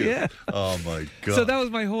serious? Yeah. Oh, my God. So that was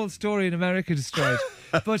my whole story in America destroyed.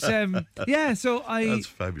 But, yeah, so That's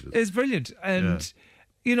fabulous. It's brilliant. And,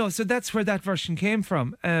 you know, so that's where that version came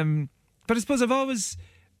from. But I suppose I've always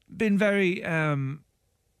been very, I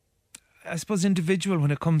suppose, individual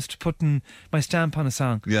when it comes to putting my stamp on a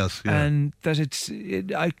song. Yes, yeah. And that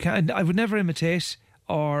I would never imitate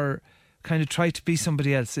or kind of try to be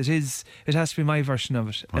somebody else. It has to be my version of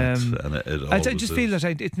it. Right, and it I always just feel that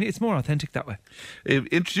it's more authentic that way.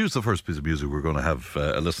 Introduce the first piece of music we're going to have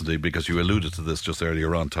a listen to, because you alluded to this just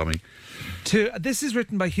earlier on, Tommy. This is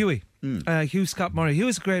written by Huey. Hugh Scott Murray. He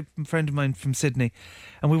was a great friend of mine from Sydney,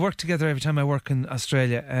 and we work together every time I work in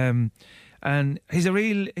Australia. And he's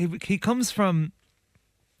he comes from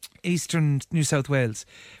Western New South Wales,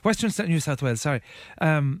 sorry.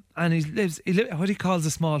 And he lives what he calls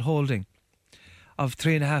a small holding of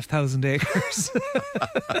 3,500 acres.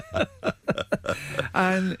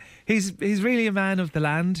 And he's really a man of the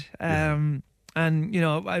land. And, you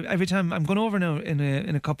know, every time I'm going over now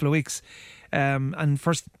in a couple of weeks, and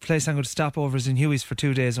first place I'm going to stop over is in Huey's for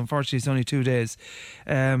 2 days. Unfortunately, it's only 2 days.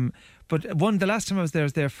 But the last time I was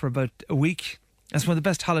there for about a week. That's one of the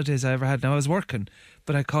best holidays I ever had. Now, I was working,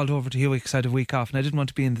 but I called over to Huey because I had a week off and I didn't want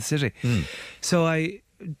to be in the city. So I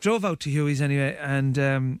drove out to Huey's anyway,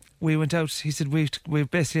 and we went out. He said we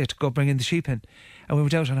basically had to go bring in the sheep in. And we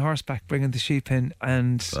went out on horseback bringing the sheep in,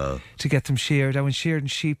 and to get them sheared. I went shearing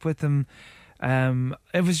sheep with them.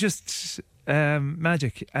 It was just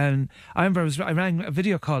magic. And I remember I rang a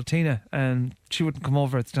video call Tina, and she wouldn't come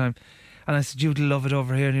over at the time. And I said, you'd love it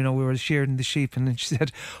over here. And, you know, we were shearing the sheep. And then she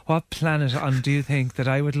said, what planet do you think that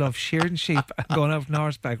I would love shearing sheep and going out on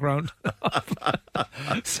horseback round?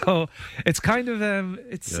 So it's kind of,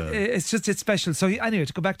 it's special. So anyway,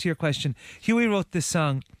 to go back to your question, Huey wrote this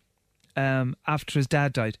song after his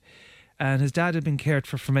dad died. And his dad had been cared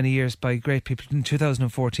for many years by great people in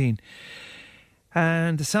 2014.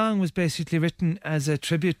 And the song was basically written as a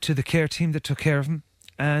tribute to the care team that took care of him.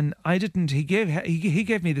 And I didn't. He gave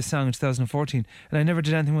me the song in 2014, and I never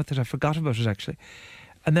did anything with it. I forgot about it, actually.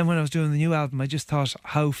 And then when I was doing the new album, I just thought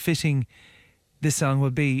how fitting this song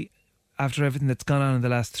would be after everything that's gone on in the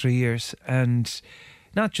last 3 years, and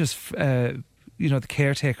not just the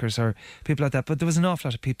caretakers or people like that, but there was an awful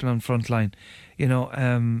lot of people on front line, you know,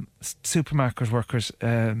 supermarket workers,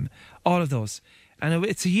 all of those. And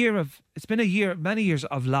it's been many years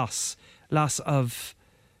of loss of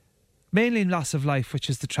mainly loss of life, which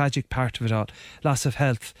is the tragic part of it all. Loss of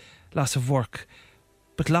health, loss of work,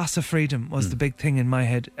 but loss of freedom was the big thing in my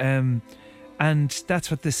head. And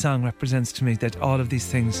that's what this song represents to me, that all of these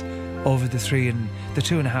things over the 2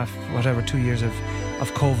 years of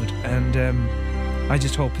COVID. And I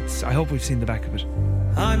just hope I hope we've seen the back of it.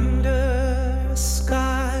 Under a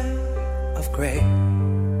sky of grey,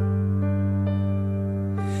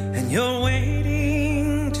 and you're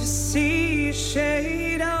waiting to see a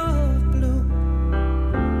shade of blue.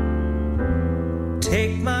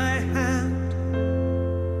 Take my hand,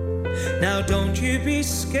 now don't you be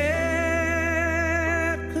scared,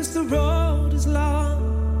 'cause the road is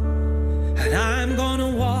long, and I'm gonna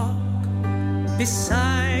walk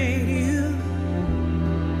beside you.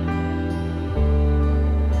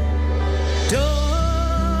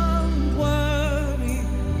 Don't worry,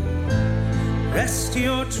 rest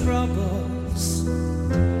your troubles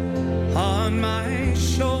on my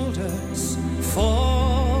shoulders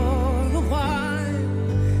for a while.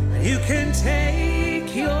 You can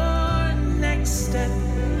take your next step,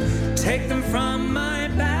 take them from my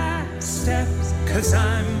back steps, 'cause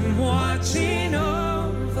I'm watching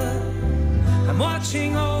over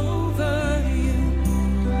you.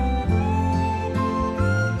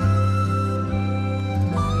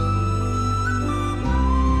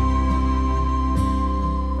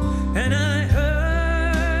 And I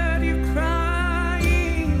heard you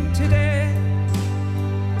crying today,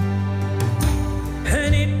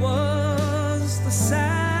 and it was the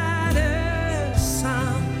saddest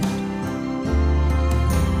sound.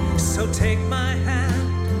 So take my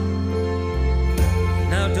hand,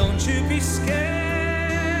 now don't you be scared.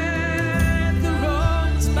 The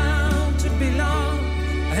road's bound to be long,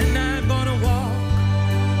 and I'm gonna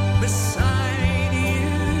walk beside you.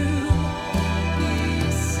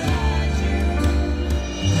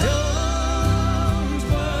 Don't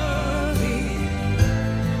worry,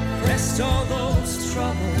 rest all those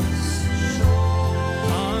troubles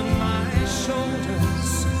on my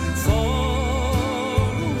shoulders for a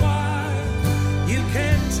while. You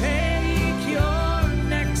can take your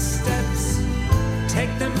next steps,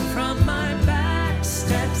 take them from my back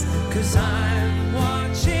steps, 'cause I'm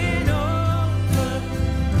watching over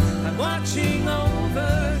you. I'm watching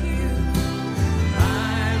over you.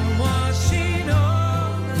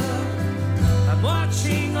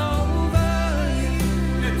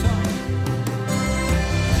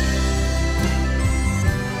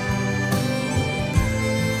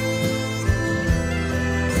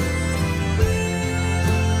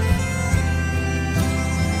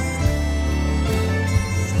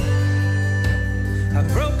 A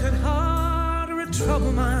broken heart or a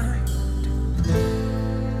troubled mind,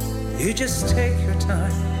 you just take your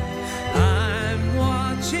time. I'm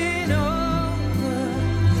watching over you.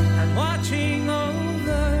 I'm watching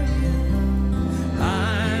over you.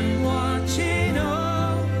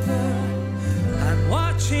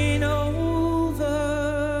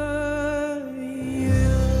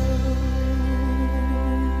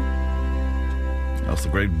 That's the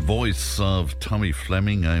great voice of Tommy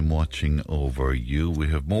Fleming. I'm watching over you. We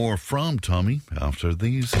have more from Tommy after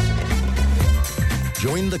these.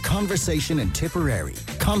 Join the conversation in Tipperary.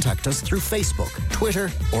 Contact us through Facebook, Twitter,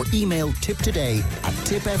 or email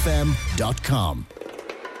tiptoday@tipfm.com.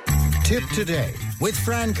 Tip Today with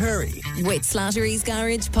Fran Curry. With Slattery's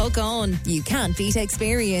Garage, Puckane. You can't beat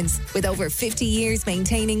experience. With over 50 years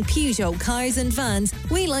maintaining Peugeot cars and vans,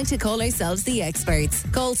 we like to call ourselves the experts.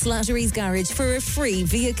 Call Slattery's Garage for a free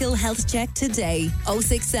vehicle health check today.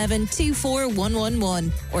 067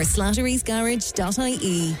 24111 or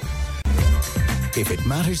slatterysgarage.ie. If it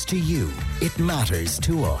matters to you, it matters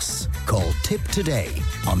to us. Call Tip Today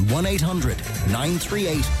on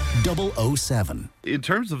 1-800-938-007. In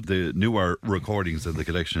terms of the newer recordings in the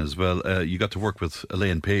collection as well, you got to work with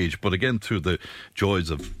Elaine Page, but again through the joys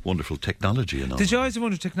of wonderful technology and all. The joys of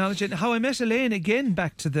wonderful technology. And how I met Elaine, again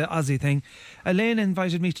back to the Aussie thing. Elaine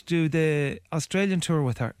invited me to do the Australian tour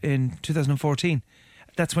with her in 2014.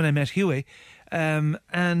 That's when I met Huey.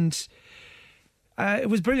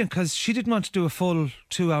 It was brilliant because she didn't want to do a full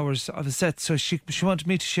 2 hours of a set, so she wanted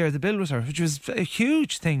me to share the bill with her, which was a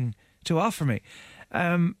huge thing to offer me.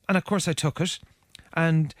 And of course I took it.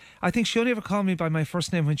 And I think she only ever called me by my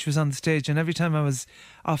first name when she was on the stage, and every time I was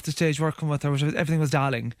off the stage working with her, everything was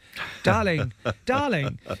darling. Darling.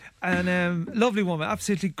 Darling. And lovely woman,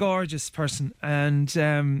 absolutely gorgeous person. And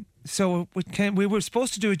so we were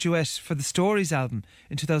supposed to do a duet for the Stories album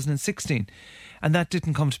in 2016. And that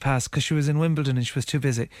didn't come to pass because she was in Wimbledon and she was too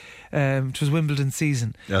busy. It was Wimbledon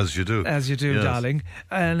season. As you do. As you do, yes. Darling.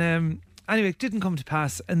 And anyway, it didn't come to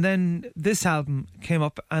pass. And then this album came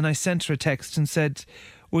up and I sent her a text and said,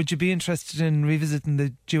 Would you be interested in revisiting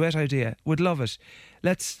the duet idea? Would love it.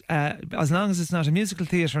 Let's, as long as it's not a musical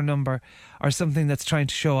theatre number or something that's trying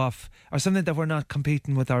to show off or something that we're not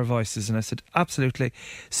competing with our voices. And I said, absolutely.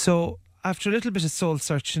 So after a little bit of soul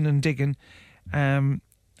searching and digging,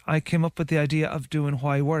 I came up with the idea of doing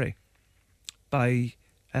Why Worry by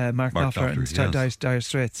Mark Knopfler and Dire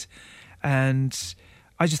Straits. And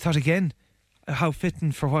I just thought again, how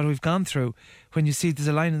fitting for what we've gone through. When you see there's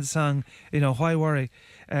a line in the song, why worry?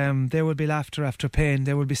 There will be laughter after pain,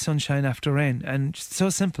 there will be sunshine after rain. And so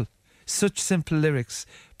simple, such simple lyrics,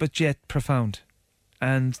 but yet profound.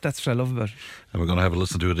 And that's what I love about it. And we're going to have a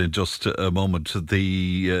listen to it in just a moment.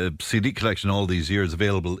 The CD collection all these years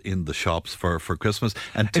available in the shops for Christmas.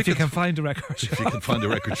 And if you can find a record shop. If you can find a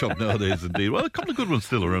record shop nowadays, indeed. Well, a couple of good ones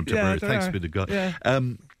still around Tipperary. Thanks be to God. Yeah.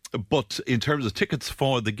 But in terms of tickets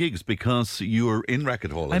for the gigs, because you're in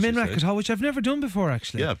Racket Hall, I'm in Racket Hall, which I've never done before,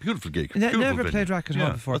 actually. Yeah, beautiful gig. Never played Racket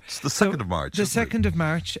Hall before. It's the 2nd of March. The 2nd of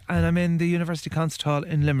March, and I'm in the University Concert Hall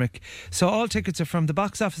in Limerick. So all tickets are from the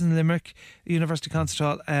box office in Limerick, University Concert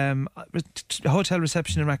Hall, hotel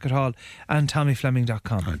reception in Racket Hall, and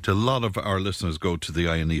TommyFleming.com. Right. A lot of our listeners go to the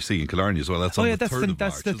INEC in Killarney as well. That's on the 3rd of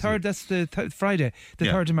March. That's the Friday, the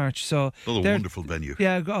 3rd of March. So another wonderful venue.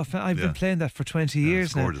 Yeah, I've been playing that for 20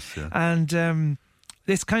 years now. Gorgeous, yeah. And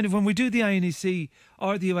this kind of, when we do the INEC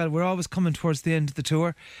or the UL, we're always coming towards the end of the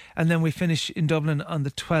tour, and then we finish in Dublin on the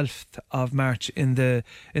 12th of March in the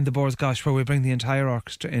Bors Gosh, where we bring the entire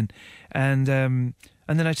orchestra in, and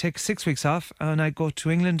then I take 6 weeks off and I go to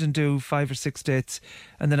England and do 5 or 6 dates,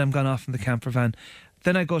 and then I'm gone off in the camper van.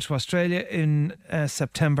 Then I go to Australia in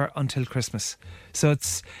September until Christmas. So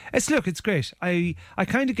it's great. I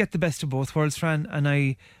kind of get the best of both worlds, Fran, and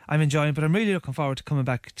I'm enjoying it, but I'm really looking forward to coming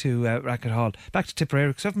back to Racket Hall, back to Tipperary,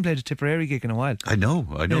 because I haven't played a Tipperary gig in a while. I know.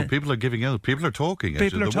 Yeah. People are giving out. People are talking.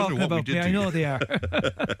 People are talking about me. I know they are.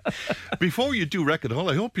 Before you do Racket Hall,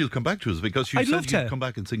 I hope you'll come back to us, because you said you'd come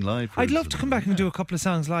back and sing live. I'd love to come back and do a couple of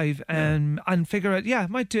songs live and figure out. Yeah, I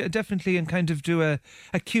might do definitely, and kind of do a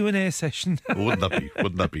Q&A session.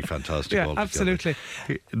 Wouldn't that be fantastic? Yeah, absolutely.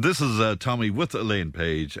 This is Tommy with Elaine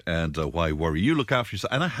Page and Why Worry. You look after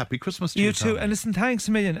yourself, and a happy Christmas to you. You too. And listen, thanks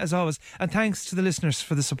a million as always, and thanks to the listeners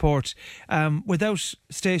for the support. Without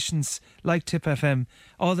stations like Tip FM,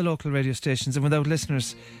 all the local radio stations, and without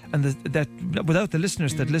listeners and without the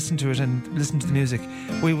listeners that listen to it and listen to the music,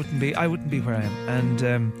 I wouldn't be where I am. And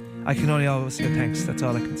I can only always say thanks. That's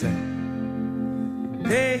all I can say.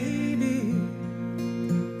 Baby,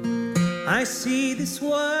 I see this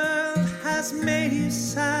world has made you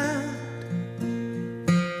sad.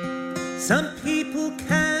 Some people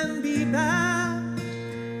can be bad.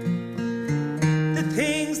 The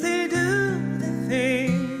things they do, the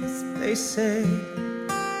things they say.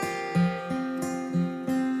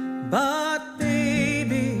 But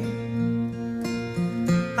baby,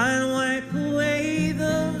 I'll wipe away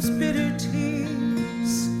those bitter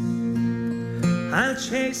tears. I'll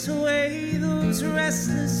chase away those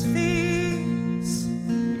restless fears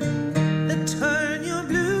that turn your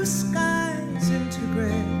blue skies into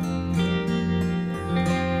grey.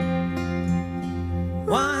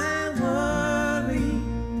 Why worry?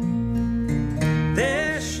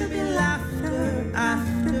 There should be laughter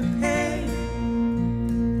after pain.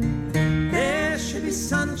 There should be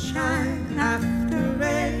sunshine after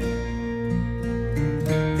rain.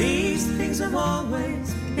 These things have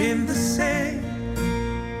always been the same.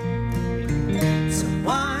 So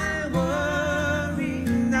why worry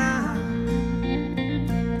now?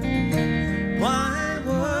 Why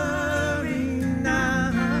worry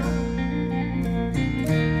now?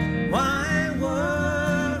 Why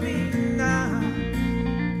worry now?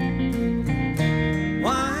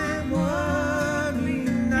 Why worry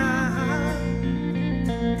now?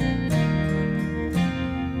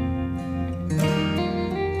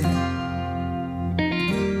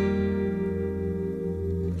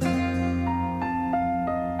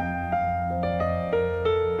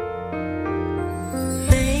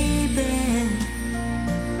 Baby,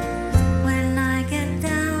 when I get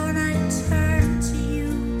down, I turn to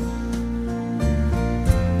you,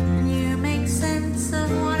 and you make sense of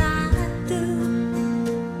what I do.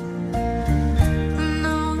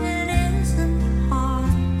 No, it isn't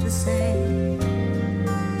hard to say,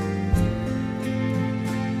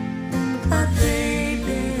 but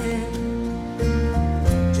baby,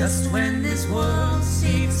 Just when this world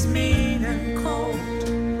seems mean and cold,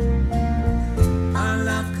 our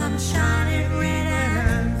love comes shining red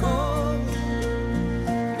and gold,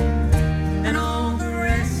 and all the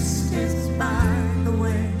rest is by the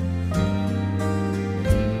way.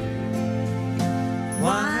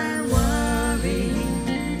 Why worry?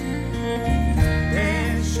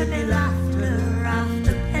 There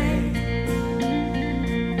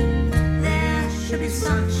is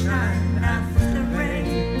sunshine after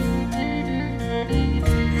rain.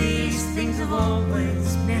 These things have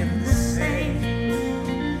always been the same.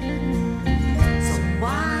 So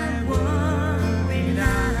why worry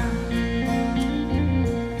now?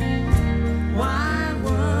 Why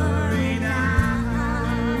worry now?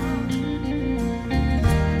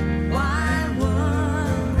 Why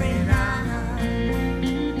worry now?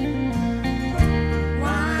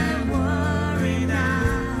 Why worry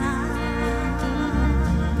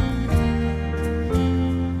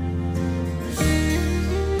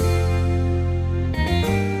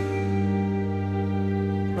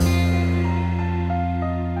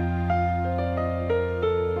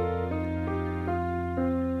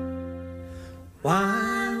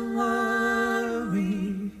Why worry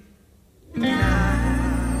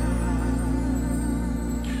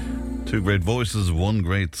Two great voices, one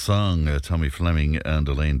great song. Tommy Fleming and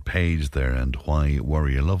Elaine Page there, and Why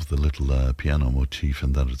Worry. I love the little piano motif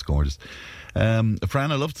and that, it's gorgeous. Fran,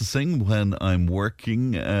 I love to sing when I'm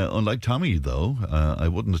working. Unlike Tommy, though, I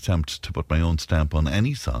wouldn't attempt to put my own stamp on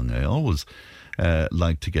any song. I always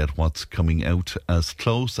like to get what's coming out as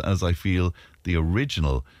close as I feel the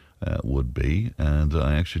original would be, and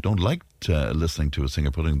I actually don't like listening to a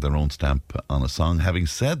singer putting their own stamp on a song. Having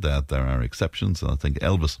said that, there are exceptions, and I think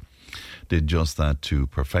Elvis did just that to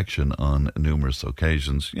perfection on numerous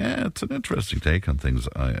occasions. Yeah, it's an interesting take on things,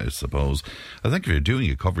 I suppose. I think if you're doing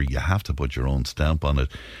a cover, you have to put your own stamp on it.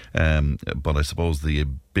 But I suppose the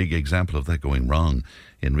big example of that going wrong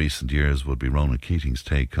in recent years would be Ronan Keating's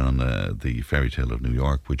take on the Fairy Tale of New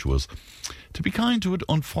York, which was, to be kind to it,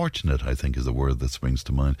 unfortunate, I think is the word that springs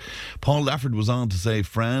to mind. Paul Lafford was on to say,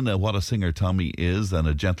 Fran, what a singer Tommy is, and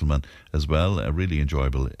a gentleman as well. A really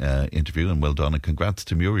enjoyable interview, and well done. And congrats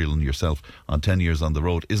to Muriel and yourself on 10 years on the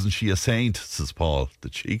road. Isn't she a saint, says Paul. The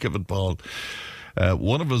cheek of it, Paul.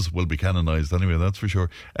 One of us will be canonised anyway, that's for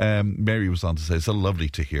sure. Mary was on to say, so lovely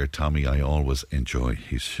to hear Tommy. I always enjoy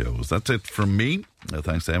his shows. That's it from me.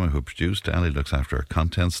 Thanks to Emma, who produced. Ali looks after our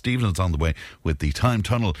content. Stephen's on the way with the Time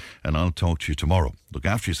Tunnel, and I'll talk to you tomorrow. Look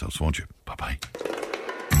after yourselves, won't you? Bye-bye.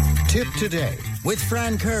 Tip Today with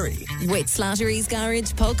Fran Curry. With Slattery's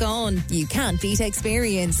Garage, Puckane. You can't beat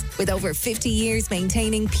experience. With over 50 years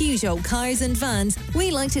maintaining Peugeot cars and vans,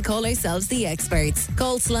 we like to call ourselves the experts.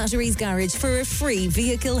 Call Slattery's Garage for a free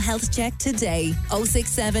vehicle health check today.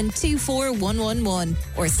 067 24111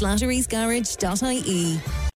 or slatterysgarage.ie.